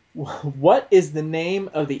 What is the name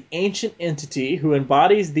of the ancient entity who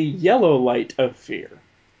embodies the yellow light of fear?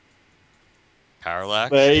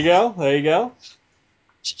 Parallax. There you go.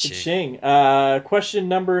 Cha-ching. Cha-ching. Question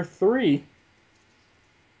number 3.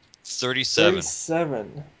 37.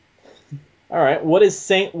 37. All right. What is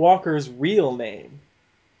Saint Walker's real name?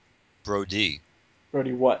 Brody.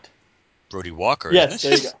 Brody what? Brody Walker, Yes,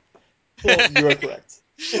 isn't it? there you go. You are correct.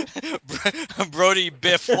 Brody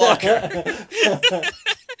Biff Walker.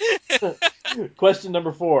 Question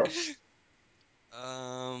number 4.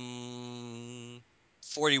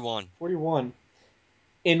 41. 41.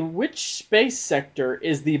 In which space sector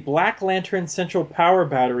is the Black Lantern Central Power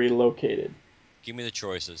Battery located? Give me the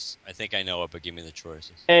choices. I think I know it, but give me the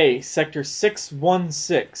choices. A. Sector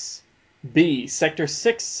 616. B. Sector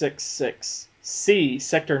 666. C.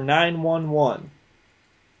 Sector 911.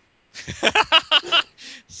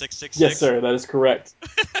 666. Yes, sir. That is correct.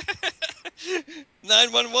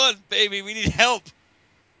 911, baby. We need help.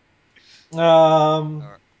 Um.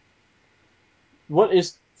 What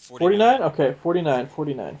is 49. 49? Okay, 49,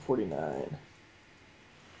 49, 49.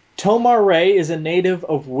 Tomar Ray is a native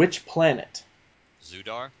of which planet?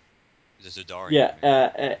 Zudar? Is it Zudarian, Yeah,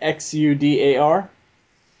 maybe? Xudar.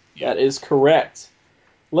 Yep. That is correct.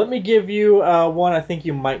 Let me give you one I think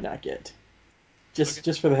you might not get, Okay.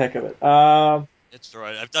 just for the heck of it. It's all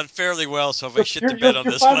right. I've done fairly well, so if I shit the bed on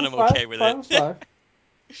You're this five one, of I'm five, okay with five of it.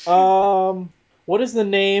 five. What is the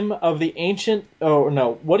name of the ancient? Oh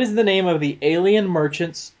no, what is the name of the alien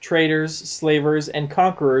merchants, traders, slavers, and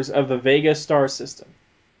conquerors of the Vega star system?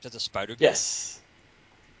 Is that the spider group? Yes,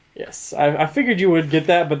 yes. I figured you would get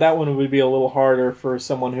that, but that one would be a little harder for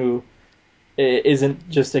someone who isn't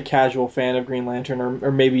just a casual fan of Green Lantern,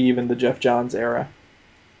 or maybe even the Jeff Johns era.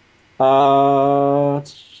 How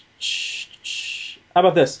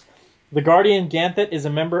about this? The Guardian Ganthet is a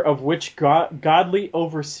member of which godly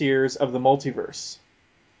overseers of the multiverse?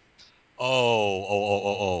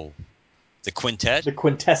 Oh. The quintet? The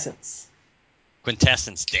Quintessence.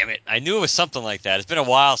 Quintessence, damn it. I knew it was something like that. It's been a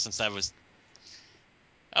while since I was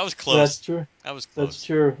That's close. true. I was That's close.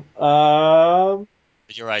 true.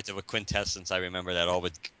 But you're right, with quintessence, I remember that all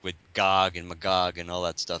with Gog and Magog and all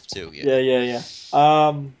that stuff too. Yeah. Yeah.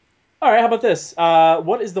 All right. How about this?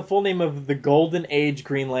 What is the full name of the Golden Age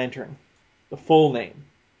Green Lantern? The full name.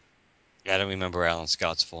 I don't remember Alan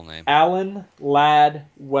Scott's full name. Alan Ladd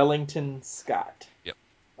Wellington Scott. Yep.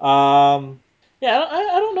 Yeah,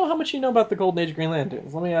 I don't know how much you know about the Golden Age of Green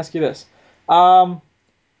Lanterns. Let me ask you this.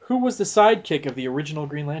 Who was the sidekick of the original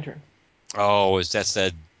Green Lantern? Oh, that's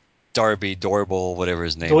that Darby Dorble, whatever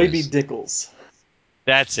his name Doiby is. Dickles.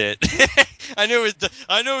 That's it. I knew it.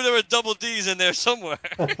 I knew there were double D's in there somewhere.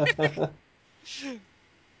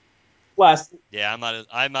 last Yeah,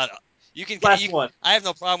 I'm not. You can. last one. I have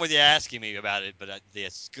no problem with you asking me about it, but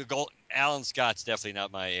yes, Alan Scott's definitely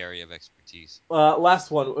not my area of expertise.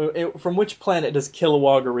 Last one. From which planet does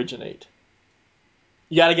Kilowog originate?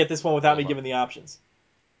 You got to get this one without me Bolivar. giving the options.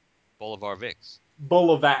 Bolivar Vix.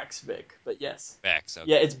 Bolavax Vic, but yes. Vax.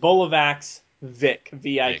 Yeah, Okay. it's Bolavax Vic, Vix.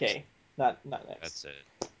 VIK, not X. That's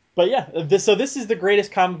it. But yeah, this is the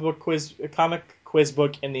greatest comic quiz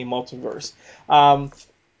book in the multiverse.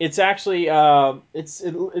 It's actually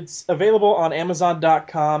it's available on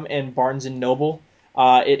Amazon.com and Barnes and Noble.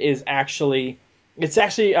 I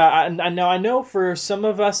know for some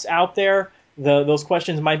of us out there, those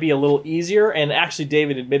questions might be a little easier, and actually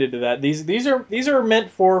David admitted to that. These are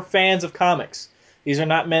meant for fans of comics. These are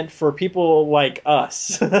not meant for people like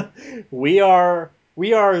us. we are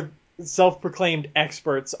self-proclaimed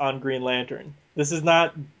experts on Green Lantern. This is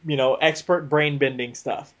not, expert brain bending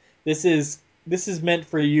stuff. This is meant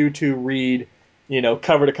for you to read,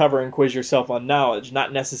 cover to cover and quiz yourself on knowledge,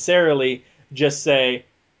 not necessarily just say,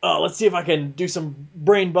 "Oh, let's see if I can do some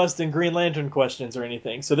brain busting Green Lantern questions or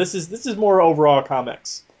anything." So this is more overall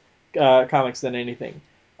comics than anything.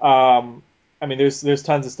 I mean, there's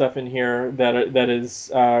tons of stuff in here that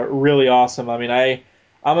is really awesome. I mean,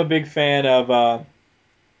 I'm a big fan of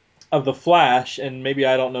the Flash, and maybe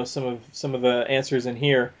I don't know some of the answers in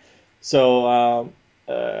here. So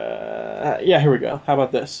yeah, here we go. How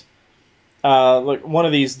about this? Look, one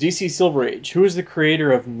of these, DC Silver Age. Who is the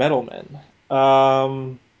creator of Metal Men?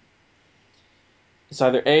 It's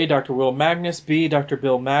either A, Dr. Will Magnus, B, Dr.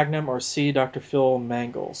 Bill Magnum, or C, Dr. Phil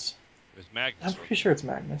Mangles. It was I'm Magnus, pretty wasn't sure it's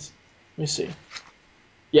Magnus. Let me see.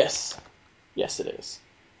 Yes, yes, it is.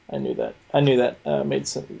 I knew that. I knew that made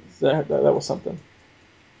sense. That was something.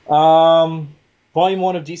 Um, Volume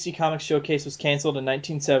 1 of DC Comics Showcase was canceled in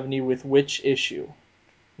 1970 with which issue?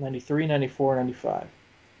 93, 94, 95.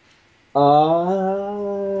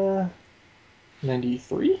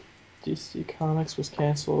 93? DC Comics was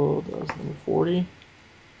canceled. That was number 40.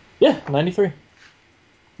 Yeah, 93.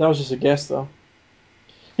 That was just a guess, though.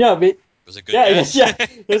 Yeah, but it? Was a good yeah, guess. yeah.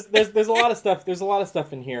 There's a lot of stuff. There's a lot of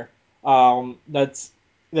stuff in here. That's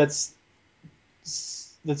that's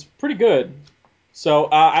pretty good. So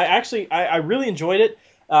I really enjoyed it.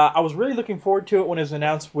 I was really looking forward to it when it was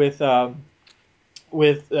announced with during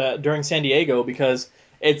San Diego, because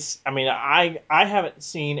it's. I mean, I haven't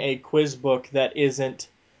seen a quiz book that isn't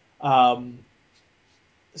um,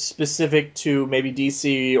 specific to maybe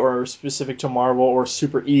DC or specific to Marvel or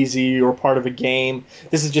super easy or part of a game.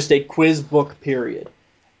 This is just a quiz book, period.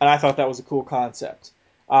 And I thought that was a cool concept.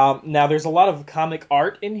 Now, there's a lot of comic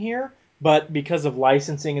art in here, but because of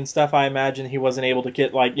licensing and stuff, I imagine he wasn't able to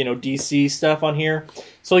get DC stuff on here.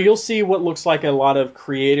 So you'll see what looks like a lot of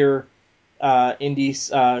creator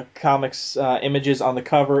indie comics images on the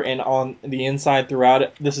cover and on the inside throughout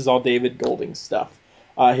it. This is all David Golding's stuff,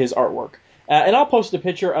 his artwork. And I'll post a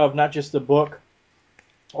picture of not just the book,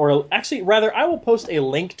 or actually, rather, I will post a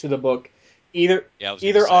link to the book either Yeah, I was gonna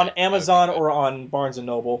either say, on that would be Amazon good. or on Barnes and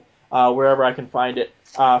Noble, wherever I can find it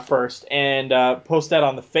first, and post that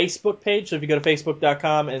on the Facebook page. So if you go to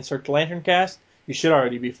facebook.com and search LanternCast, you should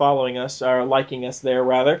already be following us or liking us there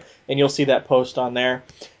rather, and you'll see that post on there.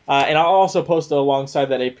 And I'll also post alongside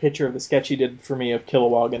that a picture of the sketch he did for me of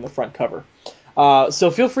Kilowog in the front cover.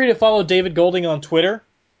 So feel free to follow David Golding on Twitter.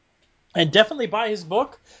 And definitely buy his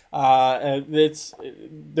book. There's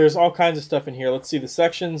all kinds of stuff in here. Let's see. The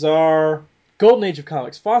sections are Golden Age of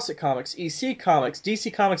Comics, Fawcett Comics, EC Comics,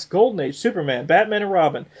 DC Comics Golden Age, Superman, Batman and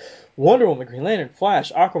Robin, Wonder Woman, Green Lantern,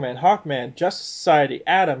 Flash, Aquaman, Hawkman, Justice Society,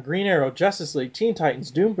 Atom, Green Arrow, Justice League, Teen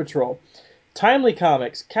Titans, Doom Patrol, Timely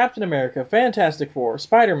Comics, Captain America, Fantastic Four,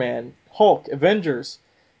 Spider-Man, Hulk, Avengers,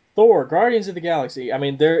 Thor, Guardians of the Galaxy. I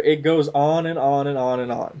mean, it goes on and on and on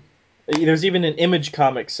and on. There's even an Image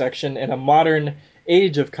Comics section and a Modern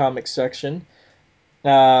Age of Comics section.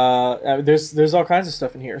 There's all kinds of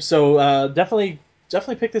stuff in here. So definitely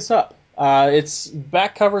pick this up. Its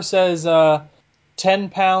back cover says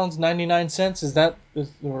 £10 99 cents. Is there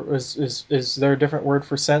a different word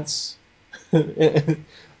for cents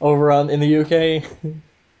over in the UK?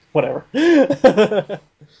 Whatever.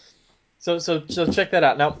 So check that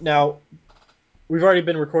out. Now we've already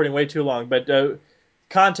been recording way too long, but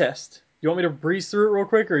contest. You want me to breeze through it real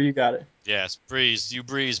quick, or you got it? Yes, breeze. You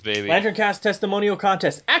breeze, baby. LanternCast testimonial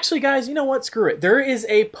contest. Actually, guys, you know what? Screw it. There is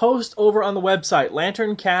a post over on the website,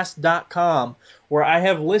 LanternCast.com, where I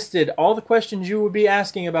have listed all the questions you would be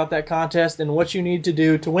asking about that contest and what you need to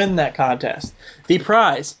do to win that contest. The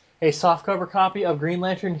prize, a softcover copy of Green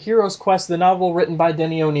Lantern Heroes Quest, the novel written by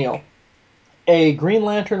Denny O'Neil. A Green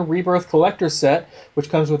Lantern Rebirth collector's set,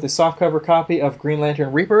 which comes with a softcover copy of Green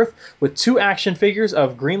Lantern Rebirth with 2 action figures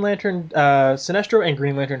of Green Lantern Sinestro and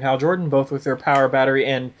Green Lantern Hal Jordan, both with their power battery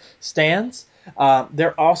and stands.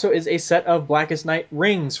 There also is a set of Blackest Night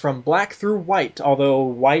rings from black through white, although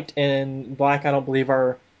white and black I don't believe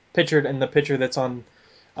are pictured in the picture that's on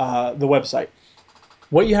the website.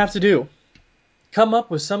 What you have to do, come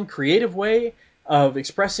up with some creative way of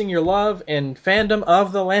expressing your love and fandom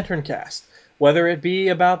of the LanternCast. Whether it be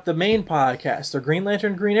about the main podcast or Green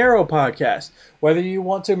Lantern Green Arrow podcast, whether you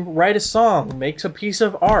want to write a song, make a piece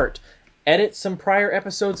of art, edit some prior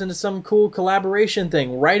episodes into some cool collaboration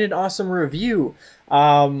thing, write an awesome review,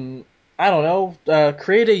 I don't know,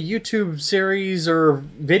 create a YouTube series or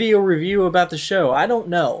video review about the show. I don't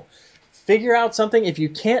know. Figure out something. If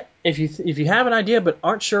you have an idea but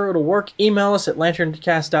aren't sure it'll work, email us at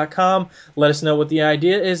lanterncast.com. Let us know what the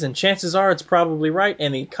idea is, and chances are it's probably right.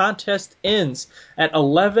 And the contest ends at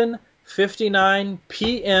 11:59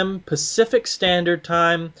 p.m. Pacific Standard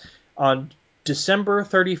Time on December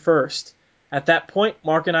 31st. At that point,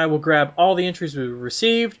 Mark and I will grab all the entries we've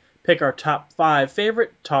received, pick our top 5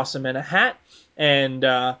 favorite, toss them in a hat, and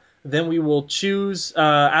then we will choose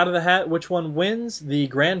out of the hat which one wins the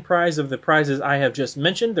grand prize of the prizes I have just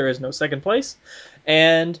mentioned. There is no second place.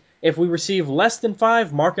 And if we receive less than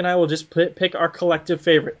 5, Mark and I will just pick our collective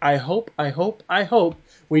favorite. I hope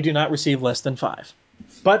we do not receive less than 5.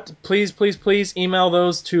 But please email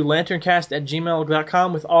those to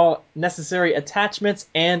lanterncast@gmail.com with all necessary attachments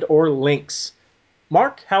and or links.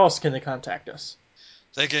 Mark, how else can they contact us?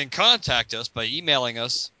 They can contact us by emailing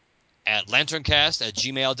us at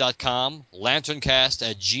lanterncast@gmail.com,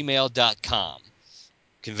 lanterncast@gmail.com.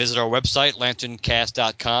 You can visit our website,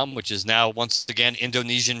 lanterncast.com, which is now, once again,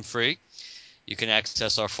 Indonesian free. You can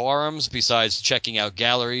access our forums besides checking out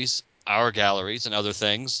our galleries, and other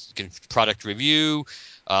things. You can product review,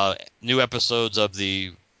 new episodes of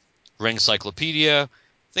the Ring Cyclopedia,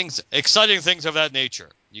 exciting things of that nature.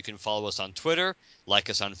 You can follow us on Twitter, like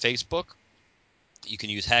us on Facebook. You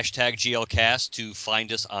can use hashtag GLCast to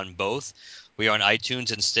find us on both. We are on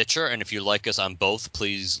iTunes and Stitcher, and if you like us on both,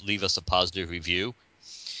 please leave us a positive review.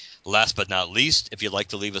 Last but not least, if you'd like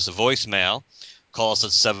to leave us a voicemail, call us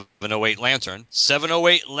at 708-LANTERN,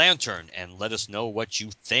 708-LANTERN, and let us know what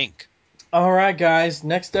you think. All right, guys.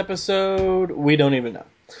 Next episode, we don't even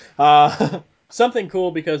know. Something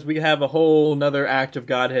cool because we have a whole nother act of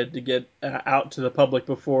Godhead to get out to the public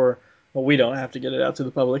before. Well, we don't have to get it out to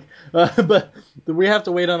the public, but we have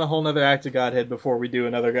to wait on a whole nother act of Godhead before we do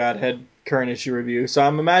another Godhead current issue review. So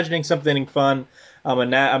I'm imagining something fun.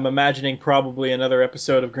 I'm imagining probably another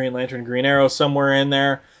episode of Green Lantern, Green Arrow somewhere in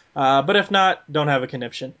there. But if not, don't have a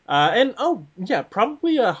conniption. And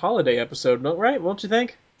probably a holiday episode, right? Won't you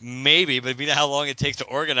think? Maybe, but you know how long it takes to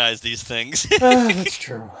organize these things. That's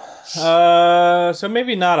true. So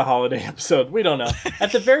maybe not a holiday episode. We don't know.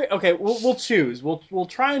 At the okay, we'll choose. We'll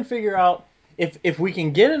try and figure out if we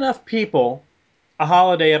can get enough people, a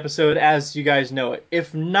holiday episode as you guys know it.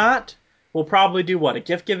 If not, we'll probably do what, a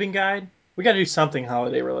gift giving guide. We got to do something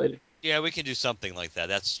holiday related. Yeah, we can do something like that.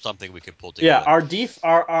 That's something we could pull Yeah, together.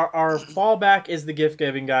 our fallback is the gift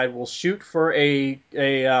giving guide. We'll shoot for a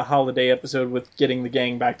holiday episode with getting the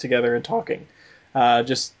gang back together and talking,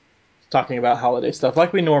 just talking about holiday stuff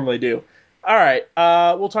like we normally do. All right,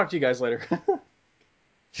 we'll talk to you guys later.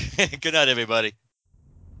 Good night, everybody.